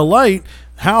Lantern, God of Light,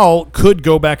 Hal could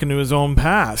go back into his own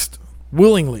past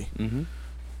willingly.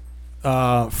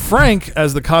 Mm-hmm. Frank,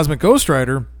 as the Cosmic Ghost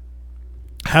Rider,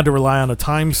 had to rely on a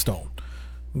time stone.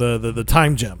 The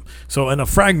time gem, and a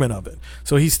fragment of it.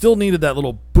 So he still needed that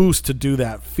little boost to do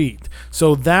that feat.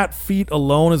 So that feat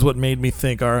alone is what made me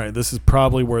think, all right, this is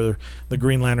probably where the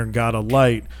Green Lantern God of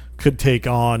Light could take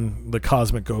on the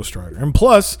Cosmic Ghost Rider. And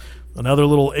plus, another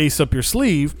little ace up your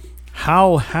sleeve,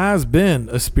 Hal has been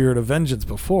a Spirit of Vengeance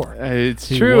before. It's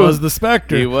he true. He was the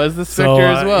Spectre. He was the Spectre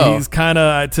as well. He's kind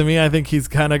of, to me, I think he's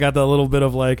kind of got that little bit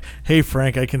of like, hey,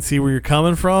 Frank, I can see where you're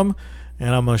coming from,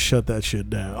 and I'm going to shut that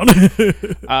shit down.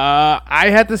 I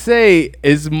have to say,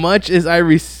 as much as I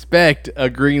respect a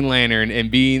Green Lantern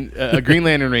and being a Green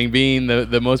Lantern ring being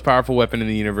the most powerful weapon in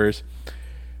the universe,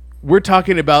 we're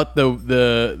talking about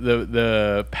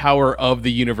the power of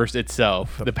the universe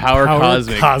itself, the power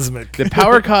cosmic, the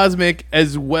power cosmic,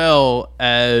 as well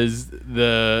as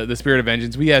the Spirit of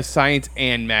Vengeance. We have science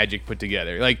and magic put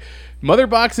together, like Mother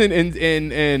Box and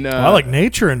I like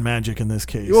nature and magic in this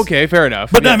case. Okay, fair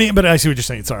enough. But yeah. But I see what you're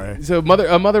saying. Sorry. So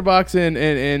Mother Box and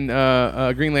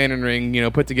Green Lantern ring,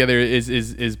 put together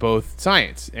is both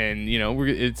science, and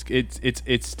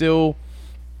it's still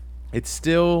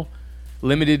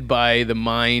limited by the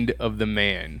mind of the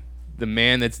man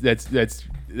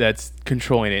that's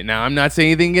controlling it. Now, I'm not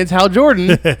saying anything against Hal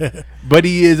Jordan, but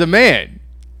he is a man.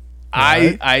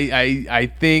 Right.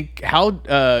 I think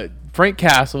Frank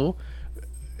Castle,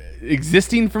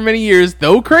 existing for many years,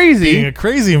 though crazy, being a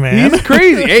crazy man, he's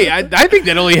crazy. Hey, I think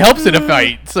that only helps in a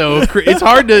fight. So it's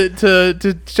hard to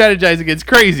strategize against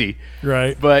crazy,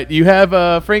 right? But you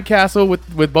have Frank Castle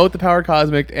with both the Power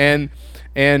Cosmic and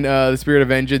the Spirit of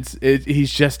Vengeance.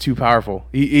 He's just too powerful.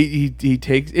 He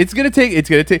takes. It's gonna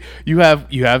take. You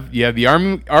have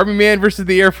the Army man versus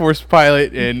the Air Force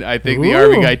pilot, and I think the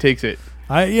Army guy takes it.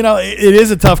 It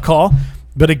is a tough call,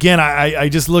 but again, I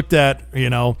just looked at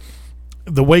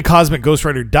the way Cosmic Ghost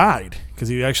Rider died, because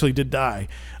he actually did die.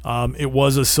 It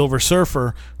was a Silver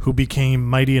Surfer who became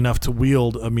mighty enough to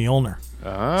wield a Mjolnir.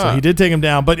 So he did take him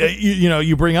down. But,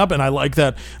 you bring up, and I like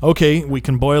that, okay, we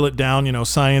can boil it down,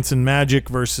 science and magic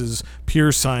versus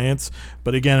pure science.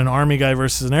 But again, an Army guy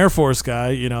versus an Air Force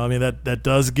guy, that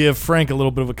does give Frank a little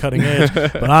bit of a cutting edge.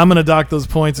 But I'm going to dock those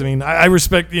points. I mean, I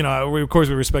respect, of course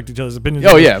we respect each other's opinions.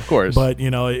 Oh, yeah, of course. But,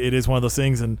 it is one of those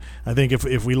things. And I think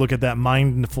if we look at that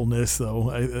mindfulness,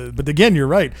 though, but again, you're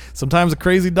right. Sometimes a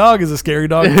crazy dog is a scary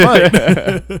dog to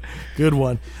fight. Good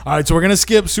one. All right, so we're going to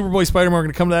skip Superboy Spider-Man. We're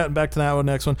going to come to that and back to that one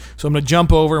next one. So I'm going to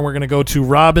jump over and we're going to go to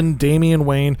Robin, Damian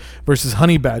Wayne versus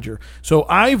Honey Badger. So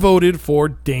I voted for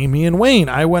Damian Wayne.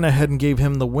 I went ahead and gave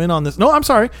him the win on this. No, I'm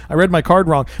sorry. I read my card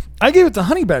wrong. I gave it to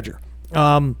Honey Badger.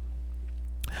 I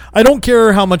don't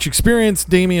care how much experience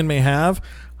Damian may have.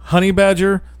 Honey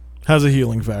Badger has a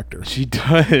healing factor. She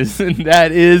does, and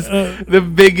that is the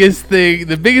biggest thing,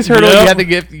 the biggest hurdle you have to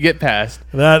get past.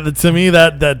 That to me,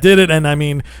 that did it. And I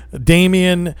mean,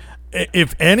 Damian,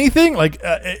 if anything,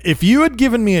 if you had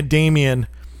given me a Damian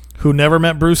who never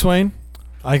met Bruce Wayne,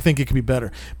 I think it could be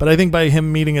better. But I think by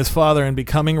him meeting his father and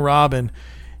becoming Robin,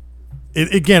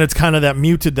 it's kind of that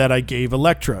muted that I gave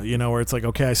Elektra, where it's like,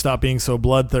 okay, I stopped being so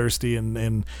bloodthirsty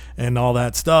and all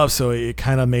that stuff. So it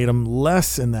kind of made him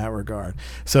less in that regard.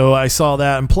 So I saw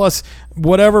that. And plus,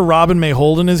 whatever Robin may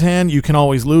hold in his hand, you can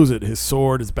always lose it. His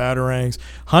sword, his batarangs.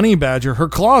 Honey Badger, her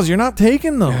claws, you're not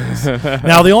taking those.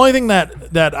 Now, the only thing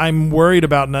that I'm worried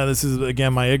about, now this is,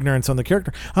 again, my ignorance on the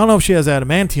character, I don't know if she has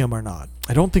adamantium or not.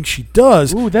 I don't think she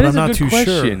does. Ooh, that is I'm a not good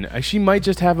question. Sure. She might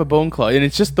just have a bone claw, and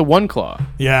it's just the one claw.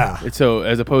 Yeah. So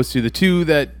as opposed to the two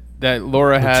that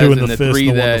Laura has, two in and the the fist, three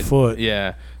the one in that the foot.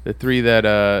 Yeah, the three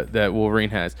that Wolverine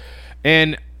has,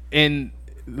 and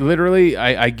literally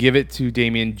I give it to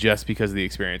Damian just because of the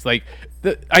experience.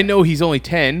 I know he's only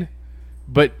 10,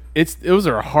 but those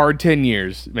are a hard 10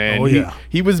 years, man. Oh yeah.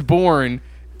 He was born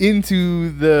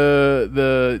into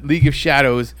the League of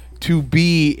Shadows to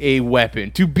be a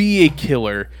weapon, to be a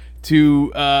killer,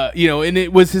 and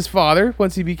it was his father,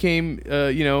 once he became,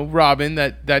 Robin,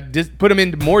 that put him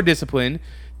into more discipline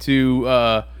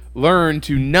to learn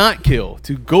to not kill,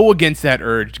 to go against that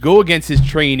urge, go against his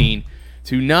training,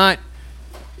 to not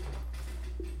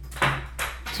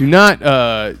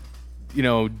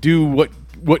do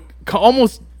what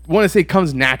almost want to say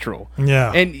comes natural.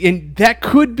 Yeah. And that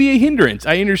could be a hindrance.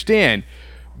 I understand.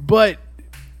 But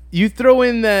you throw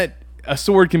in that a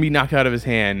sword can be knocked out of his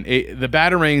hand, the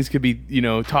batarangs could be,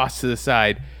 tossed to the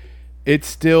side. It's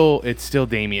still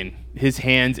Damien. His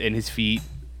hands and his feet,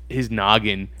 his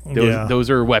noggin, those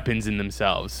are weapons in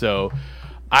themselves. So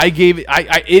I gave it.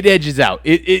 It edges out.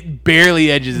 It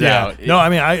barely edges out. No, I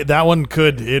mean that one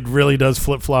could. It really does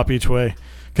flip flop each way.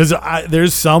 Because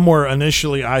there's some where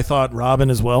initially I thought Robin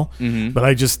as well,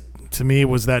 but to me, it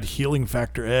was that healing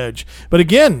factor edge. But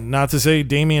again, not to say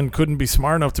Damien couldn't be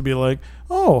smart enough to be like,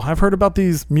 oh, I've heard about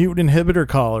these mutant inhibitor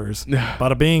collars.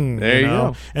 Bada bing. There you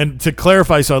go. And to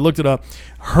clarify, so I looked it up.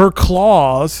 Her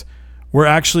claws were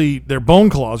actually, they're bone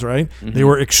claws, right? They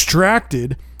were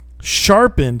extracted,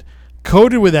 sharpened,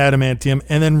 coated with adamantium,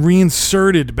 and then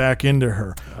reinserted back into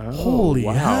her. Holy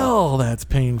hell, that's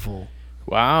painful.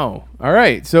 Wow. All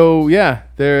right. So yeah,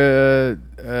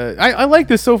 I like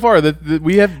this so far. That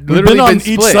we have literally been on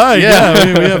split. each side.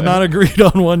 Yeah, we have not agreed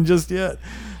on one just yet.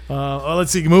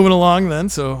 Let's see. Moving along then.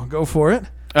 So go for it.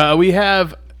 We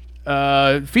have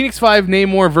Phoenix 5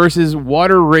 Namor versus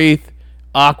Water Wraith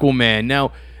Aquaman.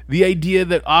 Now, the idea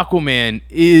that Aquaman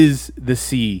is the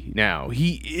sea. Now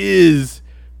he is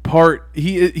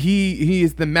he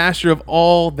is the master of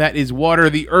all that is water.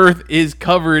 The earth is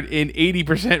covered in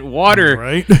 80% water,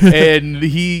 right? And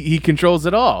he controls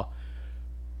it all.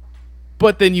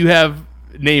 But then you have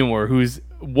Namor, who's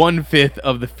 1/5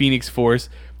 of the Phoenix Force.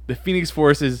 The Phoenix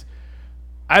Force is,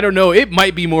 I don't know, it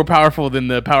might be more powerful than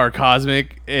the Power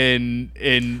Cosmic, and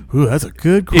ooh, that's a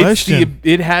good question.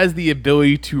 It has the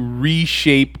ability to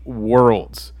reshape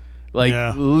worlds,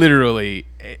 literally.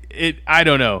 I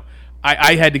don't know.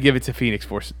 I had to give it to Phoenix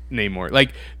Force Namor.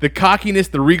 Like the cockiness,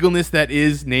 the regalness that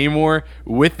is Namor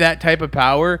with that type of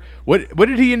power. What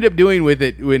did he end up doing with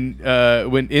it when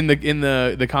in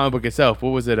the comic book itself? What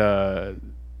was it?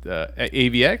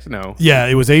 AVX? No. Yeah,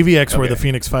 it was AVX where the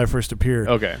Phoenix 5 first appeared.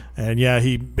 Okay. And yeah,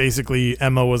 he basically,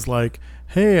 Emma was like,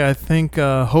 hey, I think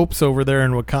Hope's over there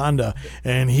in Wakanda.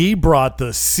 And he brought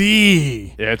the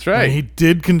sea. Yeah, that's right. And he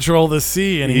did control the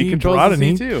sea. And he controls the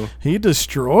sea too. He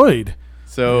destroyed.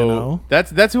 So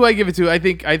that's who I give it to. I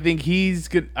think he's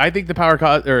good. I think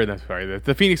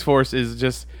the Phoenix Force is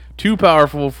just too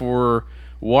powerful for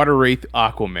Water Wraith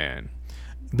Aquaman.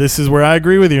 This is where I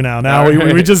agree with you now. Now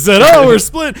we just said, oh, we're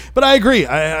split. But I agree.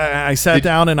 I sat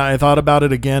down and I thought about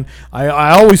it again.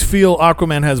 I always feel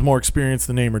Aquaman has more experience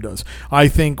than Namor does. I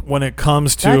think when it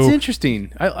comes to... That's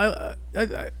interesting. I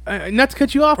not to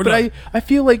cut you off, but I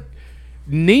feel like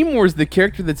Namor's the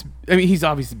character that's... I mean, he's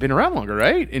obviously been around longer,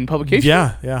 right? In publication.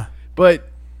 Yeah. But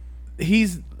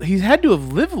he's had to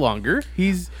have lived longer.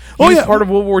 He's part of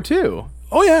World War II.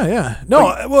 Oh yeah. No,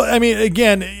 well, I mean,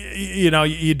 again,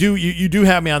 you do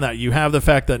have me on that. You have the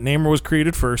fact that Namor was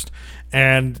created first,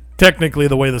 and technically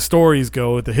the way the stories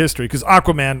go with the history, because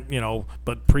Aquaman,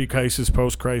 but pre-crisis,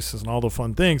 post-crisis, and all the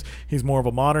fun things, he's more of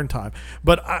a modern time.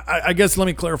 But I guess let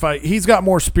me clarify. He's got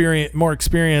more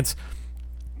experience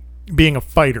being a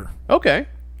fighter. Okay.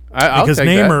 Because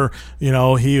Namor,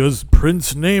 he was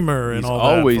Prince Namor and all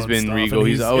that. He's always been stuff. regal.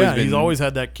 He's always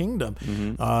had that kingdom.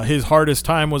 Mm-hmm. His hardest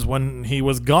time was when he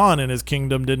was gone and his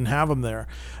kingdom didn't have him there.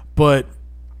 But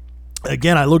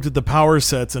again, I looked at the power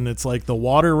sets and it's like the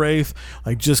Water Wraith.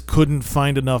 I just couldn't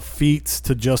find enough feats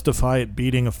to justify it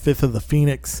beating a fifth of the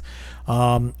Phoenix.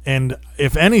 And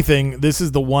if anything, this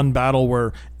is the one battle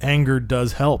where anger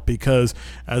does help, because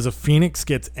as a Phoenix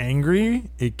gets angry,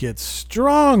 it gets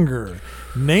stronger.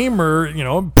 Namor,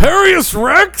 Imperious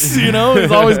Rex,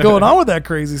 is always going on with that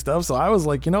crazy stuff. So I was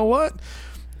like, you know what?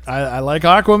 I like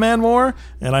Aquaman more,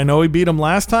 and I know he beat him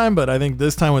last time, but I think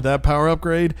this time with that power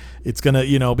upgrade, it's going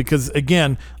to, because,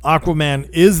 again, Aquaman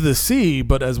is the sea,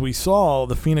 but as we saw,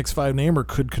 the Phoenix 5 Namor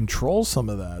could control some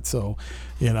of that. So,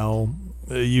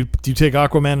 you take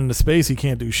Aquaman into space, he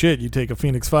can't do shit. You take a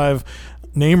Phoenix 5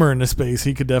 Namor into space,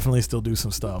 he could definitely still do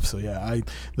some stuff. So, yeah,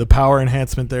 the power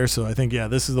enhancement there. So, I think,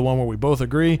 this is the one where we both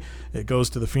agree. It goes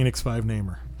to the Phoenix 5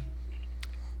 Namor.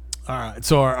 All right,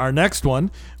 so our next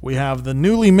one, we have the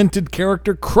newly minted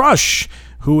character Crush,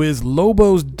 who is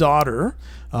Lobo's daughter,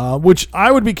 which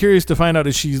I would be curious to find out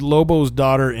if she's Lobo's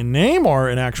daughter in name or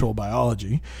in actual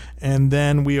biology. And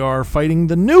then we are fighting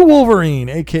the new Wolverine,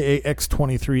 a.k.a.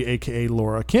 X-23, a.k.a.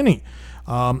 Laura Kinney.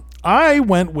 I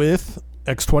went with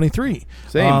X-23.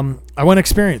 Same. I went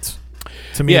experience.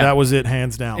 To me, that was it,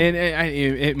 hands down. And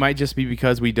it might just be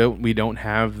because we don't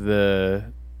have the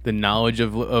the knowledge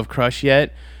of Crush yet.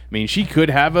 I mean, she could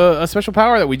have a special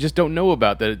power that we just don't know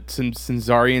about, that some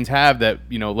Zarians have that,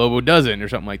 Lobo doesn't, or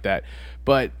something like that.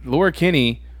 But Laura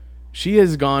Kinney, she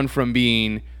has gone from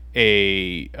being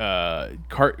a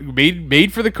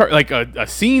made for the like a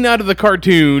scene out of the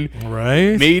cartoon,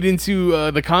 right? Made into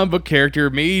the comic book character,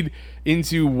 made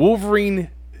into Wolverine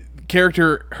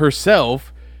character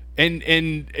herself, and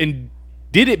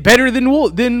did it better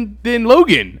than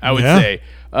Logan, I would say.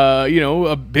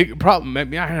 A big problem. I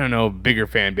mean, I don't know, bigger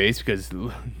fan base, because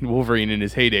Wolverine in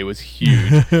his heyday was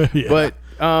huge. But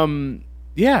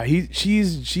she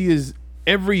is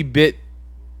every bit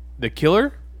the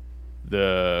killer,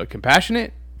 the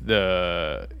compassionate,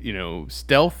 the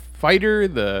stealth fighter,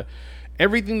 the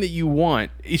everything that you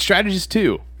want. A strategist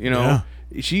too.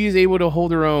 She is able to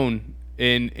hold her own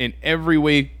in every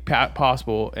way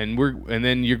possible. And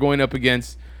then you're going up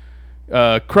against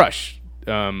Crush,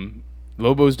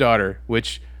 Lobo's daughter,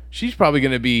 which she's probably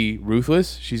going to be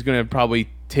ruthless. She's going to probably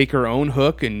take her own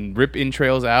hook and rip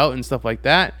entrails out and stuff like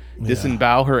that.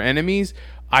 Disembowel her enemies.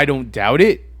 I don't doubt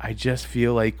it. I just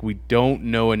feel like we don't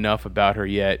know enough about her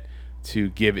yet to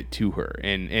give it to her.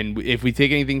 And if we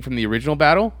take anything from the original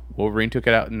battle, Wolverine took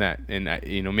it out in that. And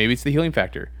maybe it's the healing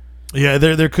factor. Yeah,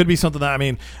 there could be something that, I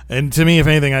mean, and to me, if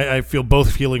anything, I feel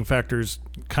both healing factors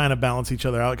kind of balance each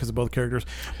other out because of both characters.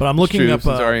 But I'm looking up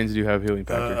Zarians do have healing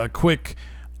factors. A quick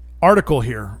article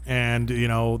here, and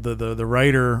the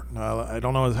writer, I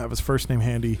don't know, have his first name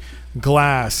handy,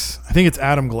 Glass. I think it's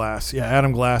Adam Glass. Yeah,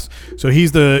 Adam Glass. So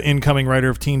he's the incoming writer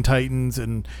of Teen Titans,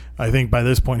 and I think by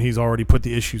this point he's already put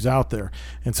the issues out there.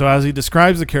 And so as he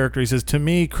describes the character, he says, "To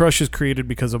me, Crush is created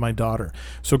because of my daughter.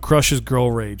 So Crush is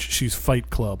girl rage. She's Fight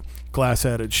Club." Glass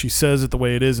added, "She says it the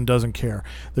way it is and doesn't care.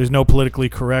 There's no probably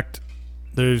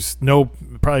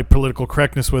political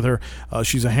correctness with her.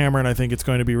 She's a hammer, and I think it's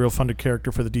going to be a real fun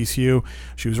character for the DCU.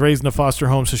 She was raised in a foster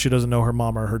home, so she doesn't know her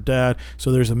mom or her dad.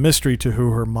 So there's a mystery to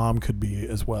who her mom could be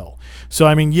as well." So,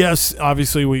 I mean, yes,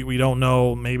 obviously we don't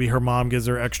know. Maybe her mom gives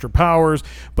her extra powers.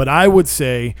 But I would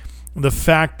say the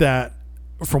fact that,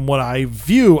 from what I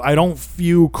don't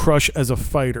view Crush as a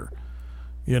fighter.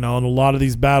 In a lot of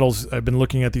these battles, I've been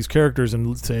looking at these characters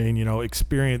and saying,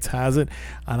 experience has it.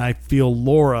 And I feel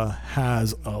Laura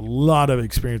has a lot of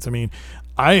experience. I mean,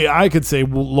 I could say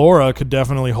Laura could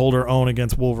definitely hold her own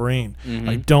against Wolverine. Mm-hmm.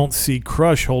 I don't see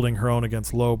Crush holding her own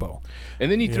against Lobo. And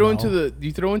then you throw into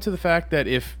the fact that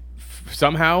if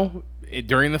somehow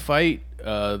during the fight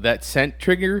that scent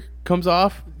trigger comes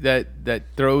off, that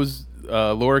throws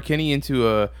Laura Kinney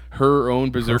into her own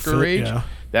berserker rage. Yeah.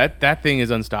 That thing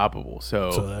is unstoppable.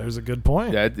 So there's a good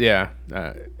point. I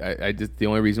just, the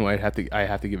only reason why I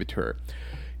have to give it to her.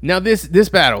 Now this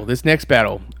next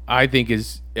battle, I think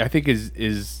is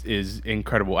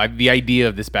incredible. The idea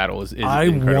of this battle is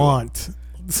incredible. I want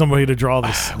somebody to draw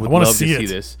this. I want to see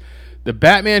this. The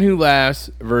Batman Who Laughs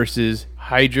versus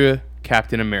Hydra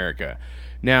Captain America.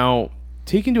 Now,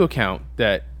 take into account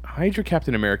that Hydra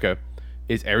Captain America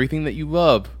is everything that you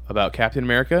love about Captain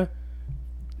America.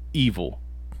 Evil.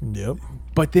 Yep.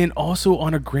 But then also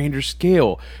on a grander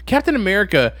scale. Captain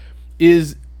America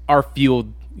is our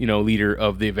field, leader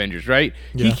of the Avengers, right?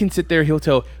 Yeah. He can sit there, he'll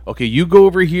tell, okay, you go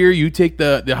over here, you take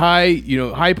the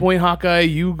high point Hawkeye,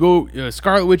 you go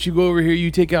Scarlet Witch, you go over here,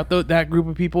 you take out that group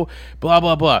of people, blah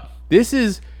blah blah. This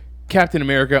is Captain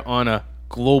America on a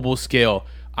global scale.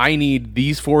 I need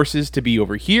these forces to be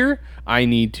over here. I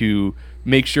need to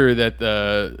make sure that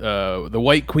the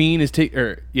White Queen is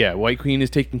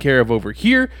taken care of over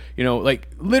here.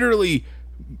 Literally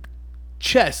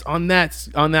chess on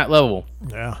that level.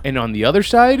 Yeah. And on the other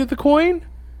side of the coin,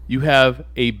 you have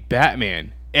a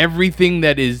Batman. Everything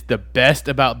that is the best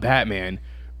about Batman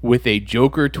with a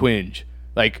Joker twinge.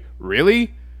 Like,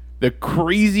 really? The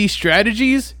crazy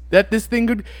strategies that this thing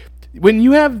could. When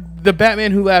you have the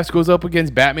Batman Who Laughs goes up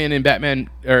against Batman in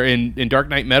Dark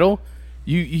Knight Metal.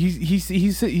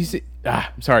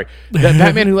 Sorry. That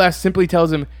Batman Who Laughs simply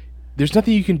tells him, "There's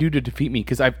nothing you can do to defeat me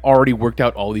because I've already worked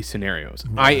out all these scenarios.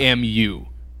 Yeah. I am you.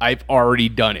 I've already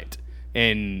done it."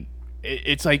 And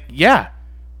it's like, yeah,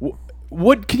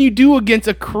 what can you do against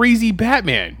a crazy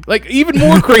Batman? Like, even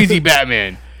more crazy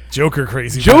Batman. Joker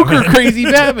crazy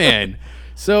Batman.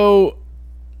 So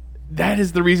that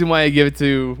is the reason why I gave it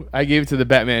to the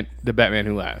Batman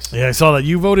Who Laughs. Yeah, I saw that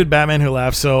you voted Batman Who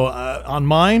Laughs. So on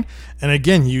mine, and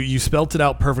again, you spelt it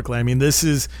out perfectly. I mean, this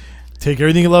is take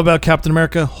everything you love about Captain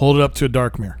America, hold it up to a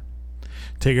dark mirror.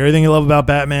 Take everything you love about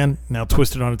Batman, now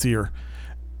twist it on its ear.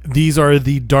 these are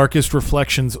the darkest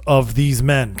reflections of these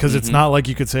men, because it's not like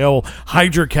you could say, oh,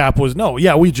 Hydra Cap was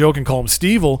we joke and call him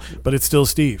Steve-ul, but it's still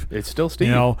Steve. It's still Steve.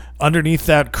 You know, underneath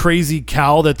that crazy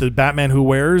cowl that the Batman Who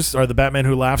Wears or the Batman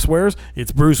Who Laughs wears,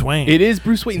 it's Bruce Wayne. It is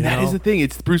Bruce Wayne. That is the thing.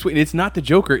 It's Bruce Wayne. It's not the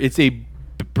Joker. It's a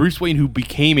Bruce Wayne who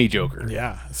became a Joker.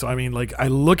 Yeah. So I mean, like, I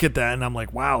look at that and I'm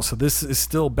like, wow. So this is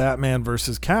still Batman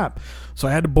versus Cap. So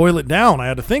I had to boil it down. I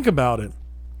had to think about it.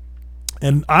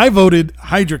 And I voted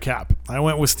Hydra Cap. I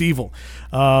went with Steve-ul.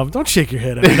 Don't shake your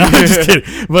head at me. No, I'm just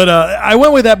kidding. But I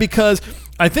went with that because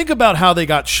I think about how they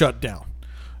got shut down.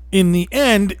 In the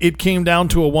end, it came down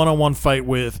to a one-on-one fight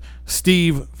with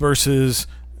Steve versus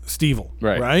Steve-ul.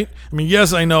 Right? I mean,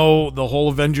 yes, I know the whole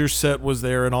Avengers set was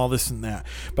there and all this and that.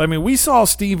 But I mean, we saw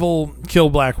Steve-ul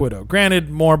kill Black Widow. Granted,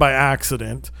 more by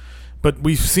accident, but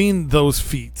we've seen those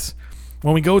feats.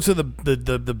 When we go to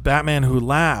the Batman Who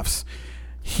Laughs,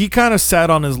 he kind of sat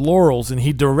on his laurels and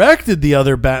he directed the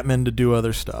other Batmen to do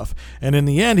other stuff. And in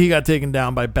the end, he got taken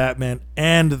down by Batman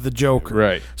and the Joker.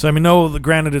 Right. So, I mean,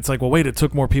 granted, it's like, well, wait, it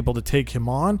took more people to take him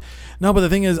on. No, but the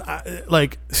thing is,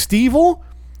 like, Steve-ul,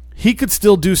 he could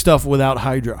still do stuff without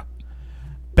Hydra.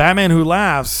 Batman Who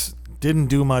Laughs didn't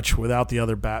do much without the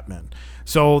other Batmen.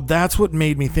 So that's what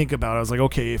made me think about it. I was like,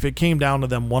 okay, if it came down to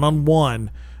them one-on-one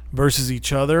versus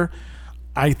each other,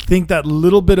 I think that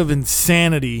little bit of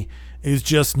insanity is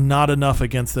just not enough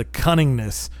against the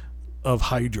cunningness of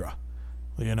Hydra,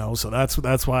 you know. So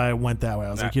that's why I went that way.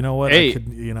 I was like, you know what, hey,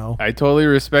 I totally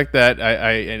respect that.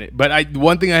 But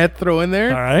one thing I had to throw in there,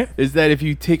 all right, is that if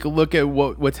you take a look at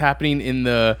what's happening in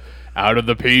the out of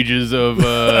the pages of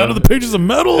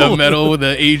Metal,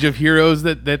 the Age of Heroes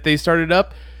that they started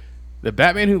up, the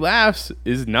Batman Who Laughs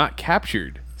is not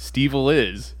captured. Steve-ul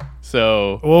is.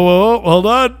 So whoa, hold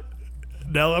on.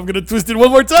 Now I'm going to twist it one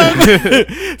more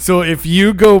time. So if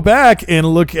you go back and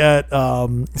look at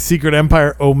Secret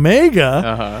Empire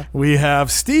Omega, we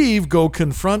have Steve go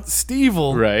confront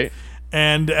Steve-ul. Right.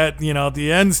 And at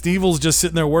the end, Steve-ul's just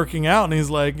sitting there working out, and he's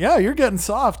like, yeah, you're getting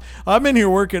soft. I'm in here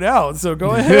working out, so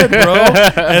go ahead, bro.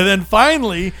 And then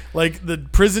finally, like, the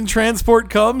prison transport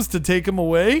comes to take him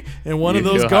away, and one of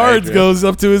those guards goes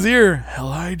up to his ear,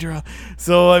 Hell Hydra.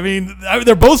 So, I mean,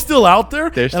 they're both still out there.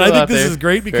 And I think this is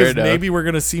great because maybe we're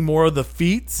going to see more of the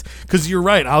feats. Because you're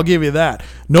right, I'll give you that.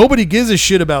 Nobody gives a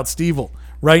shit about Steve-ul.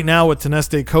 Right now, with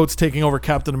Ta-Nehisi Coates taking over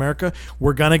Captain America,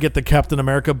 we're going to get the Captain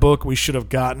America book we should have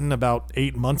gotten about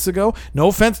 8 months ago. No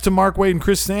offense to Mark Waid and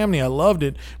Chris Samney. I loved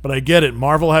it, but I get it.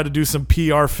 Marvel had to do some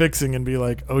PR fixing and be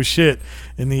like, oh, shit,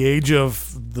 in the age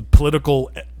of the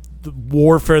political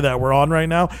warfare that we're on right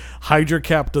now, Hydra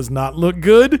Cap does not look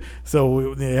good,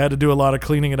 so they had to do a lot of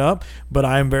cleaning it up. But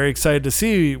I'm very excited to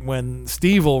see when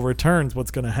Steve-ul returns what's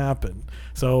going to happen.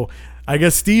 So I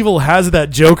guess Steve-ul has that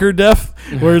Joker death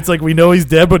where it's like we know he's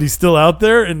dead, but he's still out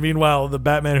there. And meanwhile, the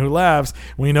Batman Who Laughs,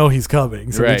 we know he's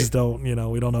coming. So we just don't,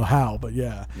 we don't know how. But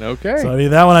yeah. Okay. So I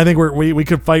mean, that one, I think we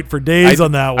could fight for days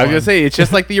on that one. I was going to say, it's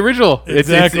just like the original.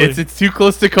 Exactly. It's too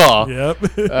close to call.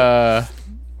 Yep.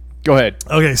 Go ahead.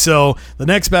 Okay, so the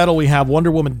next battle we have Wonder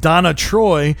Woman Donna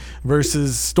Troy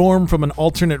versus Storm from an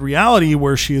alternate reality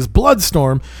where she is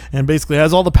Bloodstorm and basically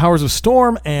has all the powers of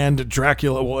Storm and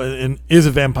Dracula and is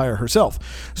a vampire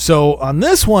herself. So on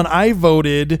this one, I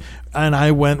voted and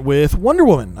I went with Wonder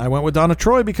Woman. I went with Donna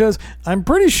Troy because I'm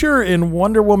pretty sure in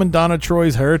Wonder Woman Donna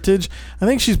Troy's heritage, I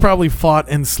think she's probably fought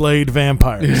and slayed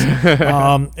vampires.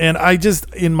 And I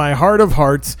just, in my heart of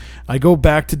hearts, I go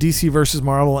back to DC versus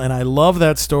Marvel and I love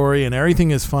that story and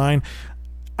everything is fine.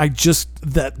 I just,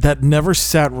 that never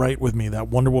sat right with me, that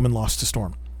Wonder Woman lost to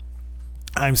Storm.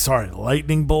 I'm sorry,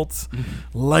 lightning bolts.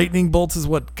 Lightning bolts is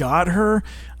what got her.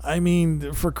 I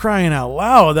mean, for crying out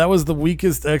loud, that was the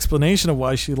weakest explanation of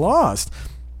why she lost.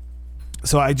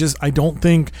 So I don't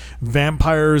think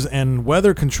vampires and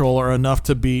weather control are enough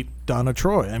to beat Donna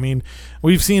Troy. I mean,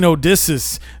 we've seen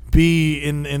Odysseus be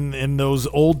in those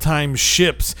old time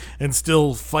ships and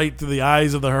still fight through the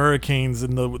eyes of the hurricanes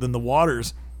in the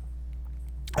waters.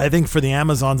 I think for the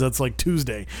Amazons, that's like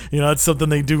Tuesday. That's something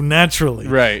they do naturally.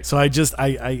 Right. So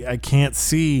I can't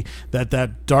see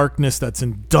that darkness that's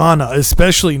in Donna,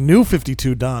 especially New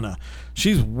 52 Donna.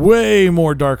 She's way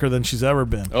more darker than she's ever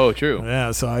been. Oh, true.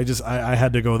 Yeah, so I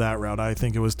had to go that route. I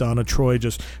think it was Donna Troy,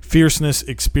 just fierceness,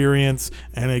 experience,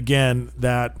 and again,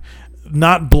 that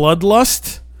not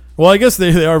bloodlust. Well, I guess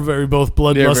they are both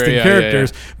bloodlusting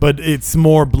characters, but it's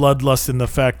more bloodlust in the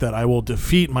fact that I will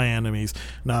defeat my enemies,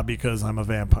 not because I'm a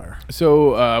vampire.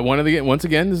 So once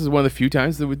again, this is one of the few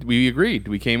times that we agreed.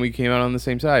 We came out on the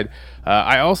same side.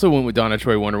 I also went with Donna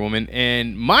Troy, Wonder Woman,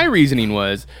 and my reasoning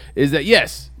is that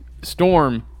yes,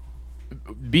 Storm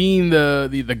being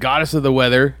the goddess of the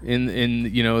weather in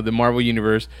the Marvel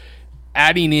universe,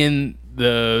 adding in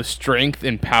the strength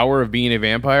and power of being a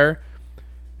vampire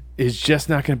is just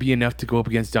not going to be enough to go up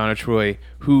against Donna Troy,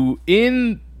 who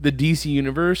in the DC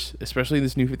universe, especially in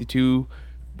this New 52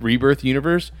 Rebirth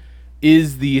universe,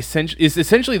 is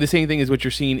essentially the same thing as what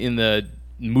you're seeing in the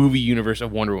movie universe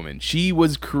of Wonder Woman. She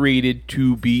was created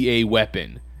to be a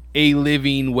weapon, a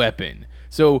living weapon.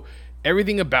 So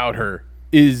everything about her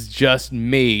is just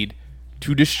made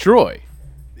to destroy.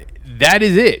 That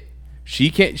is it. She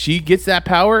gets that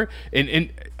power,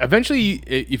 and eventually,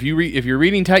 if you're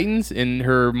reading Titans in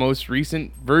her most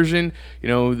recent version,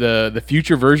 the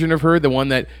future version of her, the one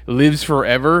that lives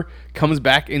forever, comes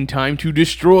back in time to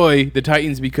destroy the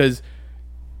Titans because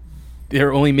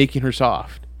they're only making her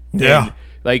soft. Yeah. And,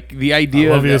 like the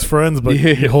idea, I love you as friends, but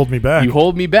you hold me back. You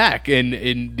hold me back,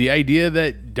 and the idea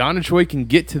that Donna Troy can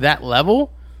get to that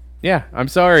level, yeah. I'm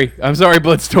sorry,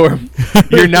 Bloodstorm,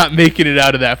 you're not making it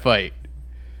out of that fight.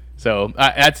 So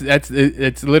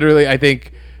that's literally, I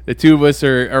think the two of us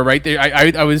are right there.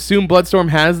 I would assume Bloodstorm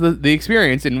has the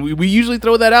experience, and we usually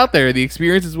throw that out there. The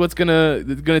experience is what's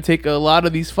gonna take a lot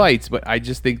of these fights, but I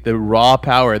just think the raw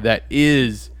power that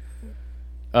is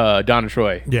Donna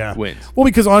Troy wins. Well,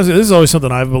 because honestly, this is always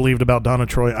something I've believed about Donna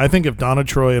Troy. I think if Donna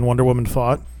Troy and Wonder Woman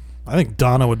fought, I think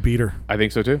Donna would beat her. I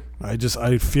think so too.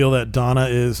 I feel that Donna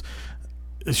is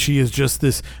just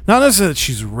this, not necessarily that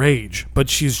she's rage, but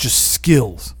she's just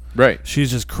skills. Right.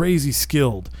 She's just crazy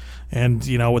skilled. And,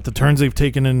 with the turns they've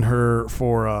taken in her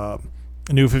for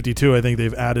New 52, I think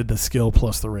they've added the skill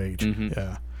plus the rage. Mm-hmm.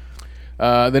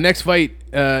 Yeah. The next fight,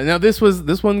 now this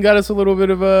one got us a little bit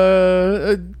of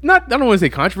I don't want to say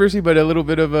controversy, but a little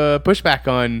bit of a pushback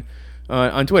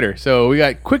on Twitter. So we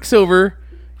got Quicksilver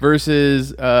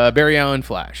versus Barry Allen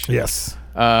Flash. Yes.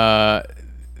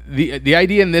 The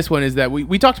idea in this one is that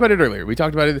we talked about it earlier. We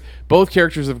talked about it. Both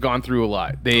characters have gone through a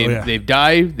lot. They've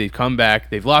died. They've come back.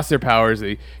 They've lost their powers.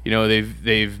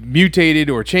 They've mutated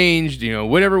or changed.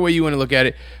 Whatever way you want to look at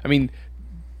it. I mean,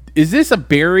 is this a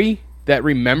Barry that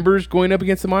remembers going up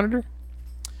against the Monitor?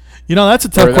 That's a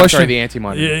tough question. Sorry, the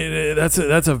Anti-Monitor. Yeah,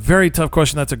 that's a very tough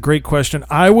question. That's a great question.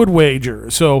 I would wager.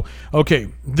 So, okay,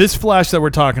 this Flash that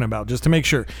we're talking about, just to make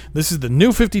sure, this is the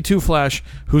New 52 Flash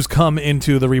who's come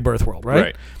into the Rebirth world, right?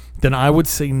 Right. Then I would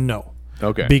say no.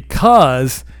 Okay.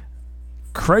 Because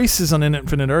Crisis on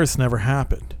Infinite Earths never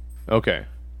happened. Okay.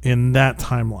 In that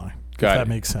timeline. Got if that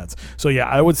makes sense. So, yeah,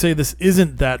 I would say this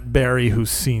isn't that Barry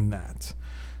who's seen that.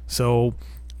 So,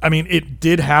 I mean, it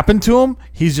did happen to him.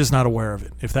 He's just not aware of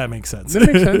it, if that makes sense.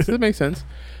 That makes sense.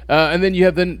 And then you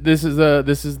have this is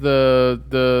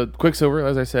the Quicksilver,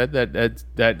 as I said,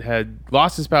 that had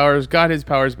lost his powers, got his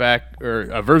powers back, or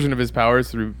a version of his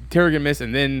powers through Terrigen Mist,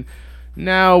 and then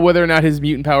now whether or not his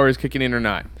mutant power is kicking in or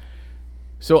not.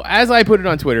 So as I put it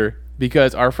on Twitter,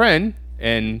 because our friend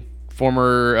and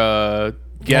former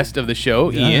guest of the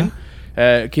show, Ian,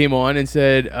 came on and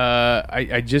said,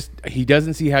 he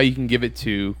doesn't see how you can give it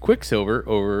to Quicksilver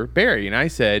over Barry. And I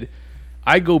said,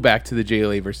 I go back to the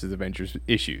JLA versus Avengers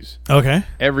issues. Okay.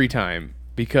 Every time.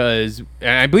 Because,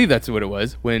 and I believe that's what it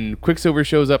was, when Quicksilver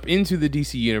shows up into the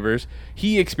DC universe,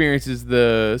 he experiences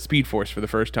the Speed Force for the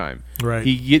first time. Right.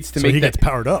 He gets to he gets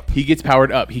powered up. He gets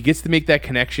powered up. He gets to make that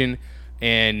connection,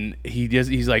 and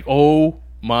he's like, oh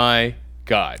my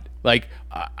God. Like,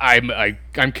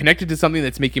 I'm connected to something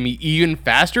that's making me even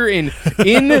faster. And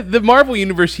in the Marvel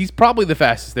universe, he's probably the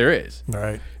fastest there is.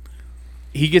 Right.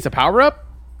 He gets a power up.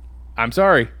 I'm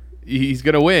sorry. He's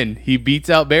going to win. He beats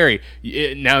out Barry.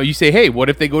 Now you say, hey, what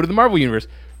if they go to the Marvel universe?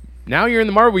 Now you're in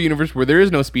the Marvel universe where there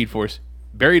is no Speed Force.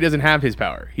 Barry doesn't have his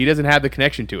power. He doesn't have the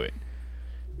connection to it.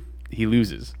 He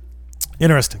loses.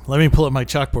 Interesting. Let me pull up my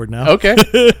chalkboard now. Okay.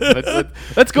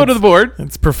 Let's go to the board.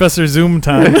 It's Professor Zoom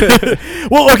time.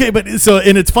 Well, okay, but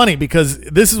and it's funny because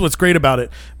this is what's great about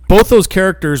it. Both those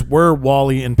characters were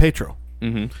Wally and Pietro.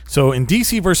 Mm-hmm. So in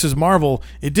DC versus Marvel,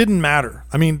 it didn't matter.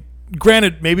 I mean,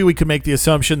 granted, maybe we could make the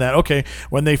assumption that, okay,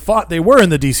 when they fought, they were in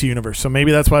the DC universe, so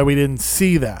maybe that's why we didn't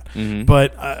see that. Mm-hmm.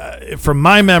 But from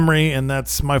my memory, and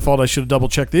that's my fault, I should have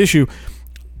double-checked the issue,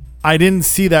 I didn't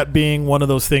see that being one of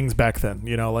those things back then.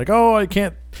 Like, oh, I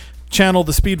can't channel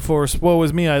the Speed Force, woe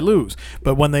is me, I lose.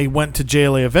 But when they went to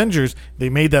JLA Avengers, they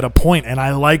made that a point, and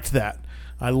I liked that.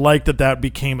 I liked that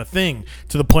became a thing,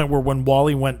 to the point where when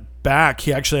Wally went back,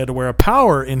 he actually had to wear a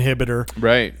power inhibitor.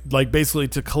 Right. Like, basically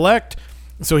to collect.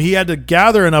 So he had to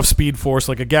gather enough Speed Force,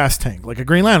 like a gas tank, like a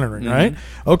Green Lantern ring, right?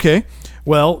 Okay.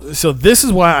 Well, so this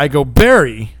is why I go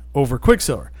Barry over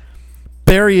Quicksilver.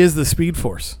 Barry is the Speed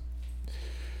Force.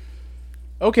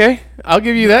 Okay, I'll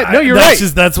give you that. No, you're that's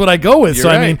right. That's what I go with. You're so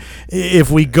right. I mean,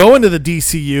 if we go into the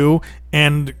DCU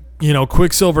and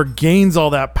Quicksilver gains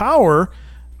all that power,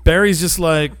 Barry's just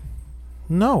like,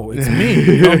 no, it's me.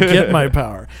 You don't get my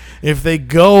power. If they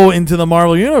go into the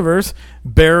Marvel Universe,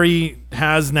 Barry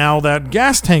has now that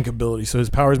gas tank ability, so his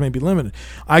powers may be limited.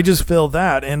 I just feel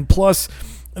that. And plus,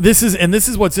 this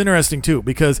is what's interesting, too,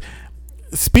 because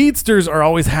speedsters are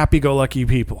always happy-go-lucky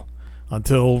people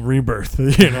until Rebirth,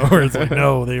 where it's like,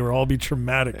 no, they will all be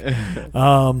traumatic.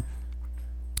 And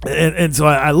so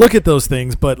I look at those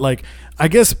things, but, like, I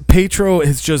guess Petro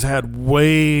has just had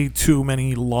way too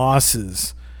many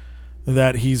losses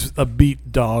that he's a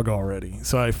beat dog already.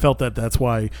 So I felt that that's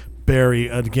why Barry,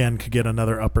 again, could get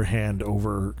another upper hand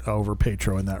over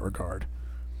Petro in that regard.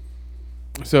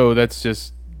 So that's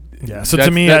just... Yeah, so to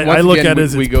me, I look at it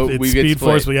as it's Speed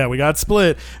Force, but yeah, we got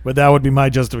split, but that would be my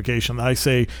justification. I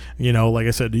say, like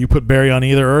I said, do you put Barry on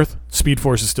either Earth? Speed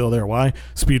Force is still there. Why?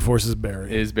 Speed Force is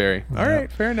Barry. All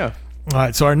right, fair enough. All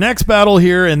right, so our next battle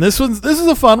here, and this is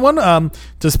a fun one.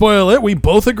 To spoil it, we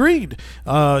both agreed.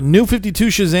 New 52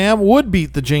 Shazam would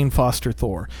beat the Jane Foster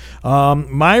Thor.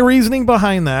 My reasoning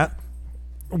behind that,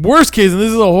 worst case, and this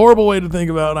is a horrible way to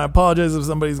think about it, and I apologize if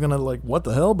somebody's going to like, what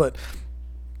the hell, but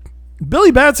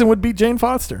Billy Batson would beat Jane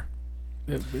Foster.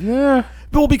 Yeah.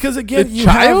 Well, because again,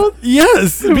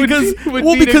 Yes,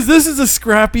 because this is a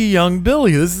scrappy young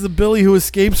Billy. This is a Billy who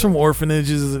escapes from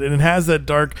orphanages and has that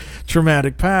dark,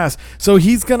 traumatic past. So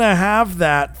he's gonna have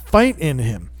that fight in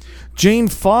him. Jane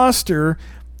Foster,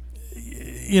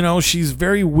 she's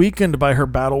very weakened by her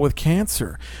battle with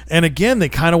cancer. And again, they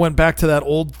kind of went back to that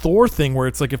old Thor thing where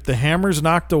it's like if the hammer's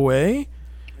knocked away,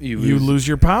 you lose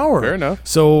your power. Fair enough.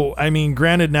 So, I mean,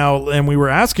 granted now, and we were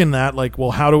asking that, like,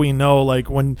 well, how do we know, like,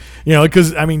 when,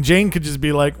 because, I mean, Jane could just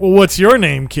be like, well, what's your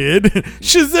name, kid?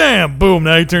 Shazam! Boom,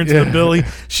 now he turns into Billy.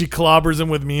 She clobbers him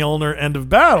with Mjolnir, end of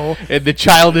battle. And the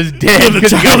child is dead. The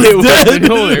child is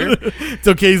dead. It's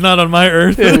okay, he's not on my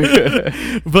Earth.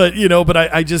 But,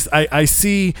 I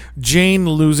see Jane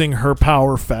losing her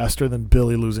power faster than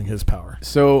Billy losing his power.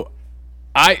 So...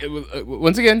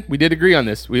 once again, we did agree on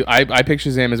this. I picked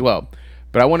Shazam as well,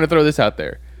 but I want to throw this out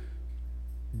there.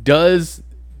 Does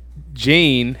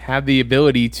Jane have the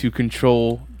ability to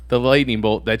control the lightning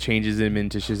bolt that changes him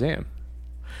into Shazam?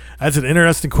 That's an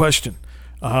interesting question.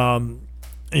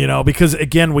 Because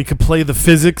again, we could play the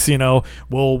physics.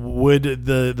 Well, would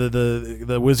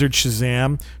the wizard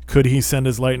Shazam, could he send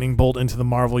his lightning bolt into the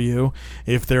Marvel U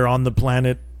if they're on the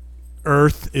planet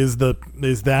Earth? Is that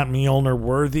Mjolnir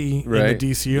worthy in the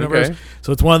DC universe? Okay.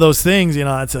 So it's one of those things,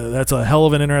 that's a hell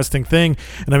of an interesting thing.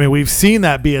 And I mean, we've seen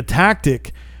that be a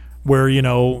tactic where,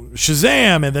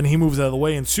 Shazam, and then he moves out of the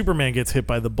way and Superman gets hit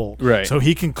by the bolt. Right. So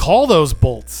he can call those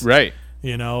bolts. Right. So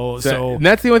and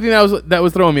that's the only thing that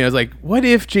was throwing me. I was like, what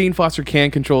if Jane Foster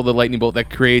can control the lightning bolt that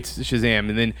creates Shazam,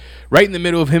 and then right in the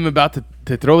middle of him about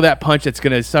to throw that punch that's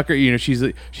gonna suck her,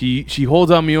 she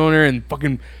holds on Mjolnir and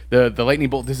fucking the lightning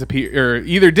bolt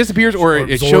either disappears or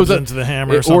it shows up into the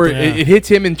hammer or it hits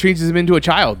him and changes him into a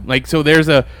child. Like, so there's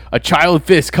a child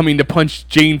fist coming to punch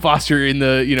Jane Foster in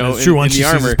the That's true. Once she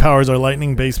armor. Sees his powers are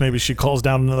lightning based, maybe she calls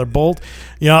down another bolt.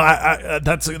 I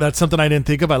that's something I didn't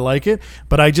think of. I like it,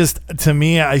 but to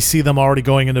me, I see them already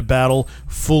going into battle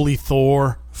fully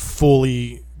Thor,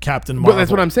 fully Captain Marvel. But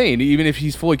that's what I'm saying. Even if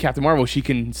he's fully Captain Marvel, she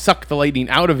can suck the lightning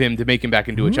out of him to make him back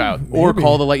into a child, or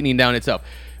call the lightning down itself.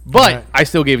 But I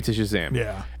still gave it to Shazam.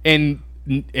 Yeah, and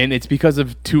it's because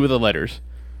of two of the letters.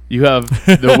 You have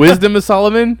the wisdom of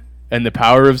Solomon and the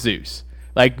power of Zeus.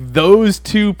 Like, those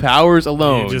two powers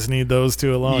alone, you just need those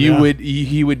two alone.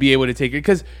 He would be able to take it,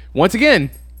 because once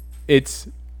again, it's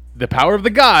the power of the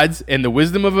gods and the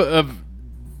wisdom of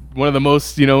one of the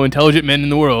most intelligent men in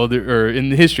the world, or in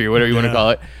the history, or whatever you want to call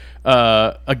it,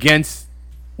 against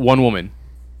one woman,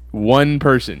 one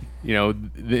person.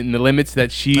 In the limits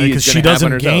that she is going to have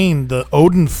on herself. She doesn't gain the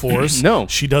Odin force. No,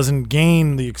 she doesn't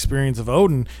gain the experience of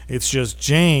Odin. It's just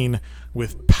Jane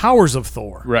with powers of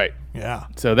Thor. Right. Yeah.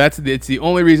 So it's the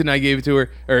only reason I gave it to her,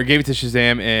 or gave it to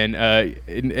Shazam, and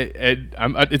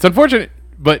it's unfortunate,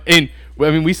 but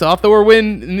we saw Thor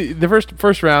win in the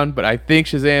first round, but I think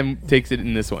Shazam takes it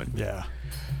in this one.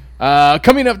 Yeah.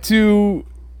 Coming up to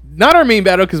not our main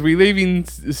battle, because we're leaving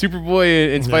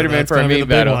Superboy and Spider-Man for our main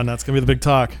battle. That's gonna be the big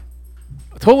talk.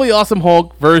 Totally Awesome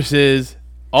Hulk versus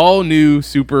all new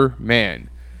Superman.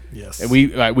 Yes. And we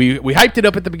hyped it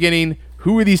up at the beginning.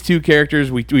 Who are these two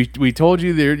characters? We told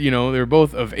you they're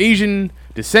both of Asian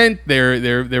descent.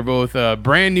 They're both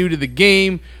brand new to the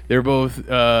game. They're both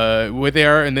what they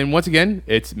are. And then once again,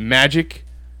 it's magic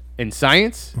and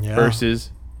science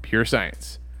versus pure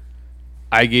science.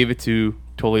 I gave it to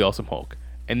Totally Awesome Hulk.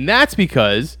 And that's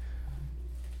because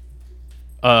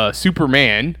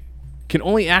Superman can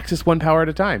only access one power at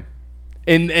a time.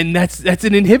 And that's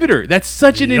an inhibitor. That's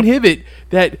such an inhibit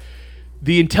that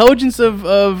the intelligence of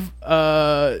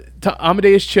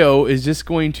Amadeus Cho is just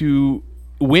going to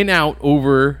win out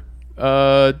over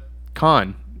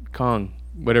Kong,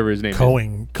 whatever his name is.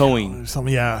 Coing.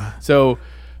 Something, yeah. So,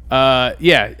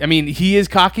 I mean, he is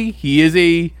cocky. He is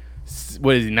a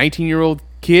 19-year-old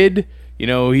kid. You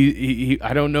know, he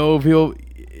I don't know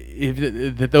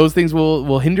if those things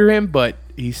will hinder him, but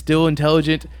he's still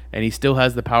intelligent and he still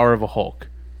has the power of a Hulk.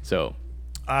 So,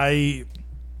 I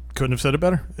couldn't have said it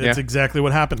better. It's exactly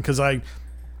what happened, because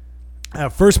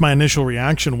at first my initial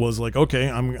reaction was like, okay,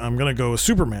 I'm gonna go with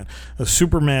Superman. A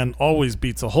Superman always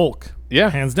beats a Hulk. Yeah,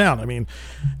 hands down. I mean,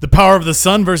 the power of the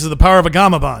sun versus the power of a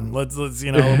gamma bond. Let's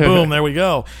boom, there we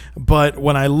go. But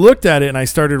when I looked at it and I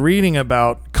started reading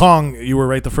about Kong, you were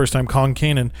right the first time, Kong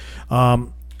Kanan.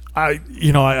 I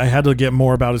had to get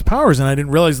more about his powers, and I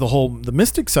didn't realize the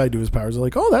mystic side to his powers.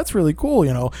 Like, oh, that's really cool.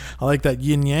 You know, I like that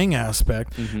yin yang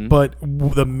aspect. Mm-hmm. But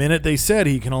the minute they said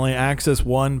he can only access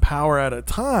one power at a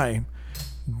time,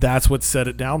 that's what set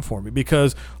it down for me.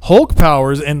 Because Hulk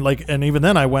powers, and even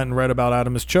then I went and read about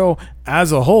Adamus Cho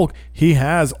as a Hulk. He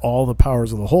has all the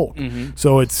powers of the Hulk. Mm-hmm.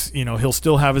 So it's, he'll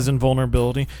still have his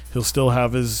invulnerability. He'll still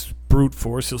have his brute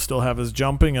force. He'll still have his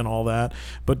jumping and all that.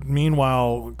 But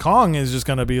meanwhile, Kong is just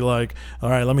going to be like, all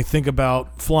right, let me think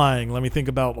about flying. Let me think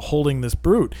about holding this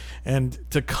brute. And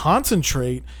to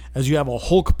concentrate as you have a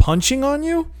Hulk punching on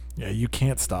you, yeah, you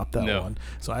can't stop that one.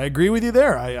 So I agree with you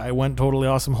there. I went totally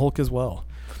awesome Hulk as well.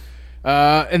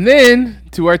 And then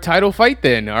to our title fight,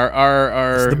 then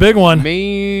our the big one,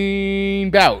 main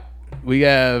bout. We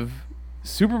have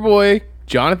Superboy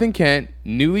Jonathan Kent,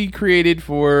 newly created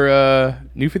for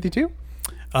New 52.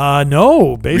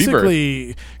 No,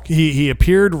 basically he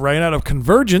appeared right out of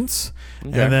Convergence,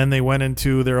 and then they went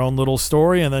into their own little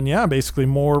story, and then basically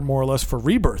more or less for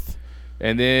Rebirth.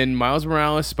 And then Miles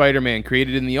Morales, Spider-Man,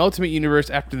 created in the Ultimate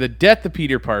Universe after the death of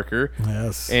Peter Parker.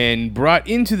 Yes. And brought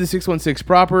into the 616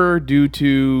 proper due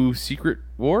to Secret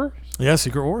War? Yeah,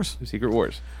 Secret Wars. Secret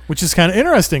Wars. Which is kind of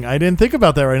interesting. I didn't think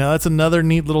about that right now. That's another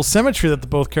neat little symmetry that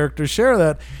both characters share,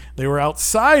 that they were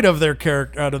outside of their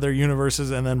out of their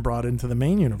universes and then brought into the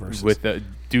main universes.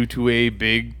 Due to a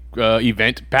big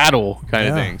event battle kind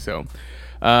of thing. So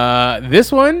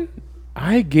this one,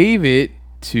 I gave it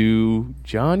to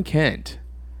John Kent.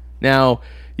 Now,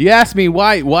 you asked me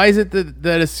why is it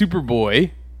that a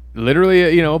Superboy,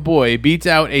 literally a boy, beats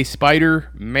out a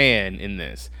Spider-Man in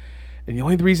this? And the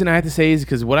only reason I have to say is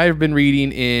because what I've been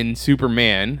reading in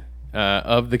Superman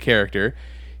of the character,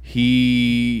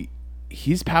 his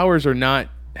powers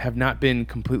have not been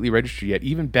completely registered yet.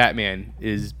 Even Batman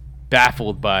is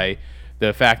baffled by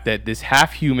the fact that this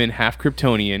half human, half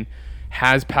Kryptonian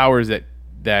has powers that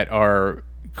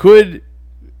could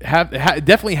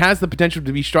definitely has the potential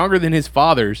to be stronger than his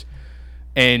father's,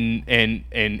 and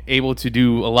able to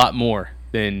do a lot more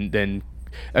than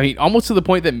I mean, almost to the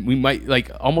point that we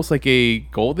might almost like a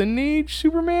Golden Age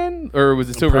Superman, or was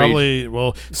it Silver Age? Probably.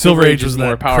 Well, Silver Age was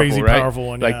more powerful, crazy right? Powerful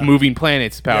one, like moving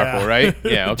planets, powerful, right?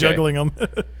 Yeah, okay. Juggling them.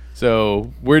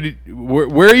 So where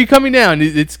are you coming down?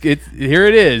 It's here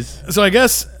it is. So I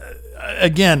guess.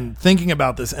 Again, thinking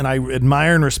about this, and I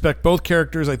admire and respect both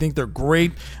characters. I think they're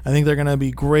great. I think they're going to be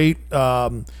great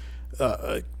title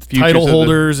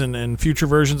holders and future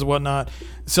versions and whatnot.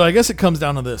 So I guess it comes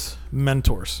down to this: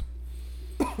 mentors.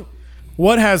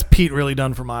 What has Pete really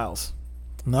done for Miles?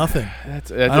 Nothing. I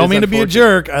don't mean to be a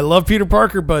jerk. I love Peter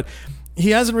Parker, but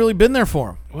he hasn't really been there for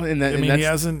him. Well, he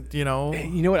hasn't. You know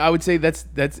what I would say. That's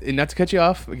and not to cut you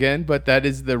off again, but that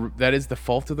is the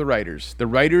fault of the writers. The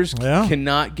writers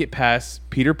cannot get past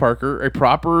Peter Parker, a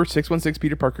proper 616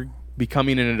 Peter Parker,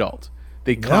 becoming an adult.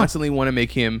 They constantly want to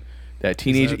make him that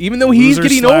teenager, even though he's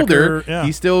getting older.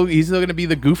 He's still going to be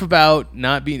the goof about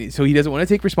not being. So he doesn't want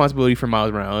to take responsibility for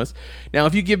Miles Morales. Now,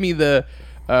 if you give me the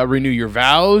Renew Your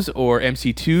Vows or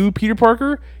MC2 Peter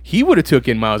Parker, he would have took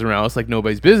in Miles Morales like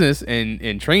nobody's business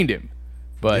and trained him.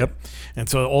 But and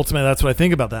so ultimately that's what I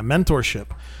think about that mentorship.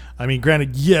 I mean,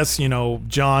 granted, yes,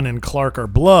 John and Clark are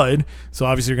blood, so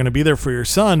obviously you're going to be there for your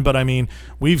son, but I mean,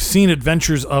 we've seen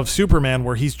adventures of Superman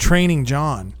where he's training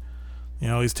John.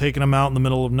 He's taking him out in the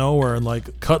middle of nowhere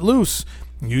and cut loose,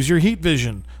 use your heat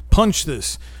vision, punch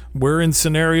this. We're in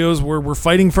scenarios where we're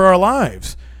fighting for our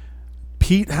lives.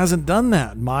 Pete hasn't done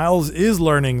that. Miles is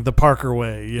learning the Parker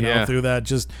way, through that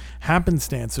just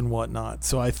happenstance and whatnot.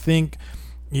 So I think,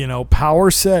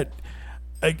 power set,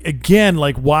 again,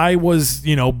 why was,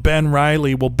 Ben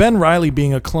Reilly? Well, Ben Reilly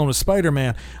being a clone of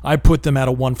Spider-Man, I put them at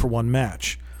a 1-for-1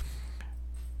 match.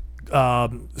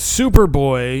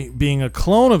 Superboy being a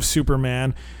clone of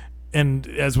Superman, and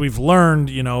as we've learned,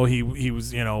 he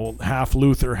was half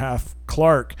Luthor, half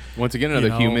Clark. Once again,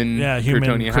 another human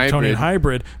Kryptonian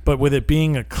hybrid. But with it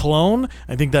being a clone,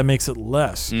 I think that makes it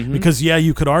less. Mm-hmm. Because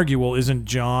you could argue, well, isn't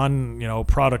John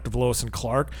product of Lois and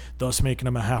Clark, thus making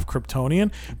him a half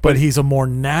Kryptonian? But he's a more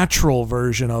natural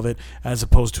version of it as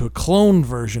opposed to a clone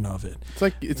version of it.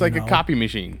 It's like a copy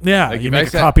machine. Yeah, like you make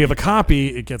a copy of a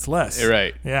copy, it gets less.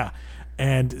 Right. Yeah.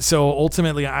 And so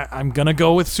ultimately, I'm going to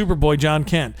go with Superboy John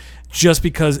Kent just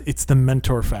because it's the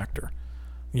mentor factor.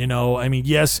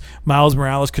 Yes, Miles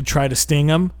Morales could try to sting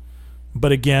him,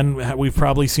 but again, we've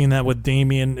probably seen that with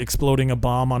Damian exploding a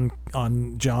bomb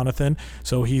on Jonathan,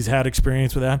 so he's had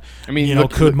experience with that.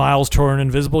 Could Miles turn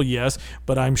invisible? Yes,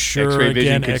 but I'm sure X-ray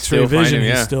vision,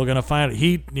 he's still going to find it.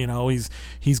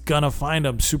 He's going to find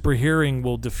him. Super hearing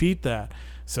will defeat that.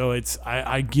 So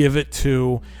I give it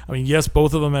to, yes,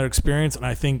 both of them had experience, and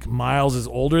I think Miles is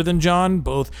older than John,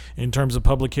 both in terms of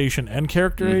publication and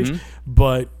character age,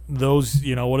 but those,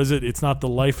 what is it? It's not the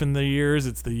life in the years,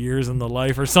 it's the years in the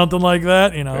life or something like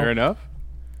that, Fair enough.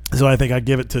 So I think I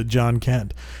give it to John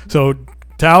Kent. So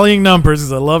tallying numbers,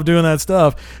 because I love doing that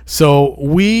stuff. So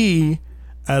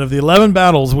out of the 11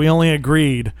 battles, we only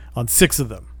agreed on 6 of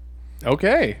them.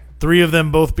 Okay. 3 of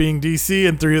them both being DC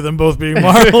and 3 of them both being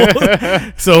Marvel.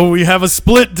 So we have a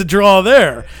split to draw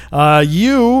there.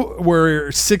 You were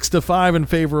 6-5 in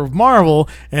favor of Marvel,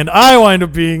 and I wind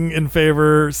up being in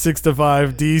favor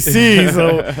 6-5 DC.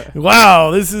 So wow,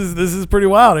 this is pretty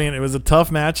wild. It was a tough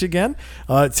match again.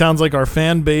 It sounds like our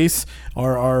fan base,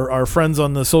 our friends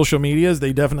on the social medias,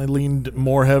 they definitely leaned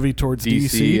more heavy towards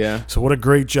DC. Yeah. So what a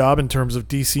great job in terms of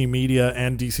DC media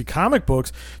and DC comic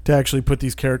books to actually put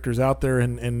these characters out there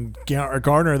and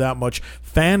garner that much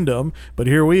fandom. But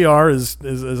here we are, as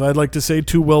I'd like to say,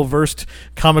 2 well-versed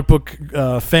comic book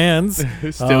fans.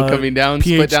 Still coming down,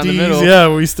 PhDs, split down the middle.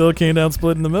 Yeah, we still came down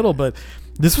split in the middle. But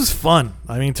this was fun.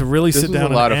 To really sit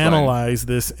down and analyze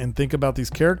this and think about these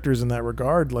characters in that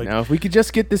regard. Now, if we could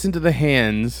just get this into the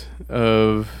hands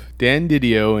of Dan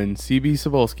Didio and CB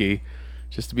Cebulski,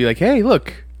 just to be like, hey,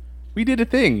 look, we did a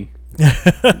thing.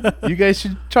 You guys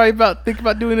should think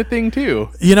about doing a thing too.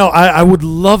 I would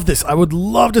love this. I would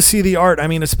love to see the art.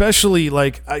 Especially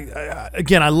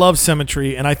I love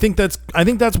symmetry, and I think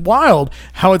that's wild.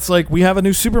 How it's like we have a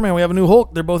new Superman, we have a new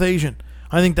Hulk. They're both Asian.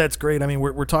 I think that's great.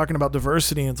 We're talking about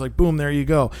diversity, and it's like, boom, there you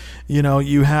go.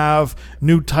 You have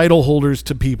new title holders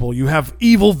to people. You have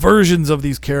evil versions of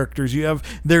these characters. You have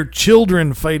their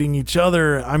children fighting each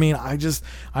other. I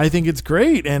think it's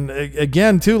great. And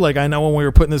again, too, I know when we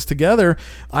were putting this together,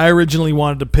 I originally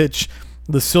wanted to pitch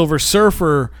the Silver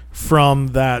Surfer from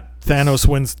that Thanos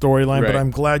wins storyline, but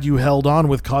I'm glad you held on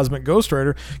with Cosmic Ghost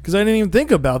Rider, because I didn't even think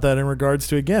about that in regards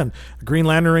to, again, a Green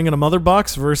Lantern ring in a mother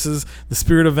box versus the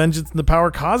Spirit of Vengeance and the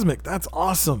Power Cosmic. That's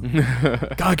awesome.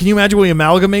 God, can you imagine when we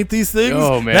amalgamate these things?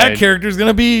 Oh, man. That character's going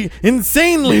to be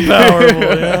insanely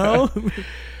powerful,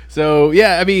 So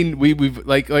yeah, we've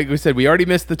like we said, we already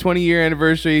missed the 20-year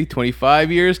anniversary. 25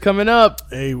 years coming up.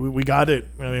 Hey, we got it.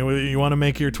 You want to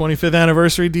make your 25th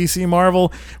anniversary, DC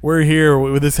Marvel? We're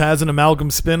here. This has an amalgam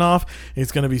spinoff.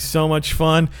 It's going to be so much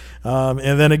fun.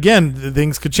 And then again,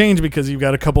 things could change because you've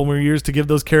got a couple more years to give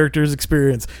those characters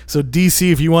experience. So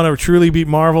DC, if you want to truly beat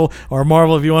Marvel, or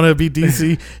Marvel, if you want to beat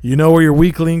DC, you know where your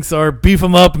weak links are. Beef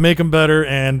them up, make them better,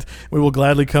 and we will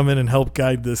gladly come in and help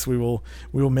guide this. We will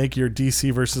make your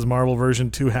DC versus Marvel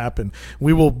version 2 happen.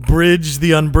 We will bridge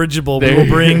the unbridgeable. We will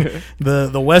bring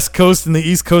the West Coast and the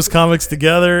East Coast comics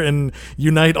together and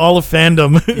unite all of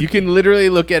fandom. You can literally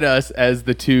look at us as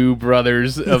the 2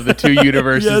 brothers of the 2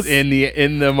 universes in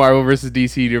the Marvel versus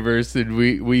DC universe, and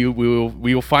we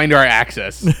will find our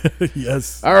access.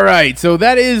 Yes. All right, so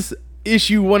that is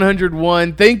issue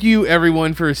 101. Thank you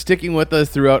everyone for sticking with us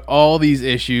throughout all these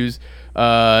issues.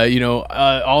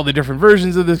 All the different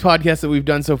versions of this podcast that we've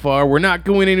done so far. We're not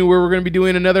going anywhere. We're going to be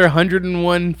doing another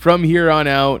 101 from here on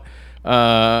out.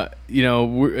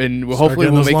 And hopefully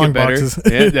we'll make it better.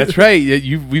 Yeah, that's right.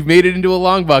 We've made it into a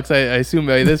long box, I assume,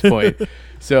 by this point.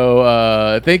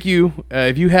 So thank you.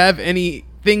 If you have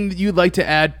anything that you'd like to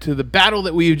add to the battle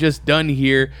that we've just done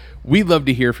here, we'd love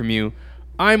to hear from you.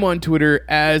 I'm on Twitter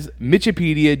as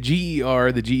Mitchipedia,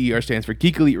 GER. The GER stands for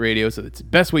Geek Elite Radio, so it's the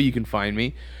best way you can find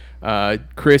me.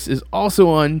 Chris is also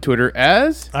on Twitter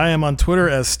as... I am on Twitter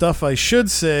as Stuff I Should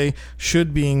Say,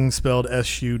 should being spelled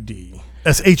S-U-D.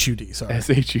 S-H-U-D, sorry.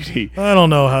 S-H-U-D. I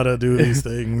don't know how to do these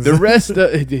things. The rest,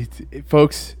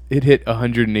 folks, it hit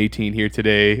 118 here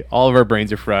today. All of our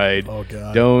brains are fried. Oh,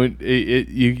 God.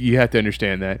 You have to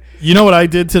understand that. You know what I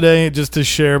did today, just to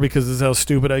share, because this is how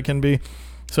stupid I can be?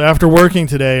 So after working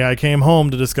today, I came home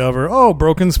to discover,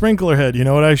 broken sprinkler head. You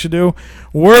know what I should do?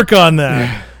 Work on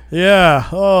that. Yeah.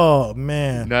 Oh,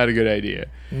 man. Not a good idea.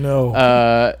 No.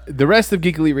 The rest of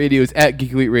Geek Elite Radio is at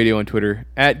Geek Elite Radio on Twitter,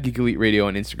 at Geek Elite Radio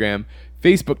on Instagram.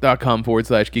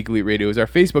 Facebook.com/Geek Elite Radio is our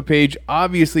Facebook page.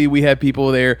 Obviously, we have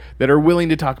people there that are willing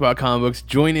to talk about comic books.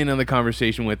 Join in on the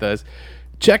conversation with us.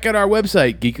 Check out our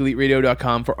website,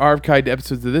 geekeliteradio.com, for archived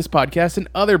episodes of this podcast and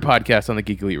other podcasts on the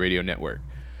Geek Elite Radio Network.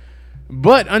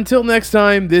 But until next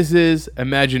time, this is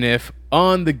Imagine If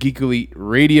on the Geek Elite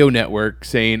Radio Network,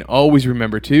 saying always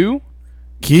remember to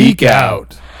Geek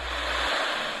out.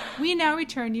 We now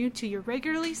return you to your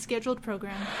regularly scheduled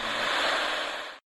program.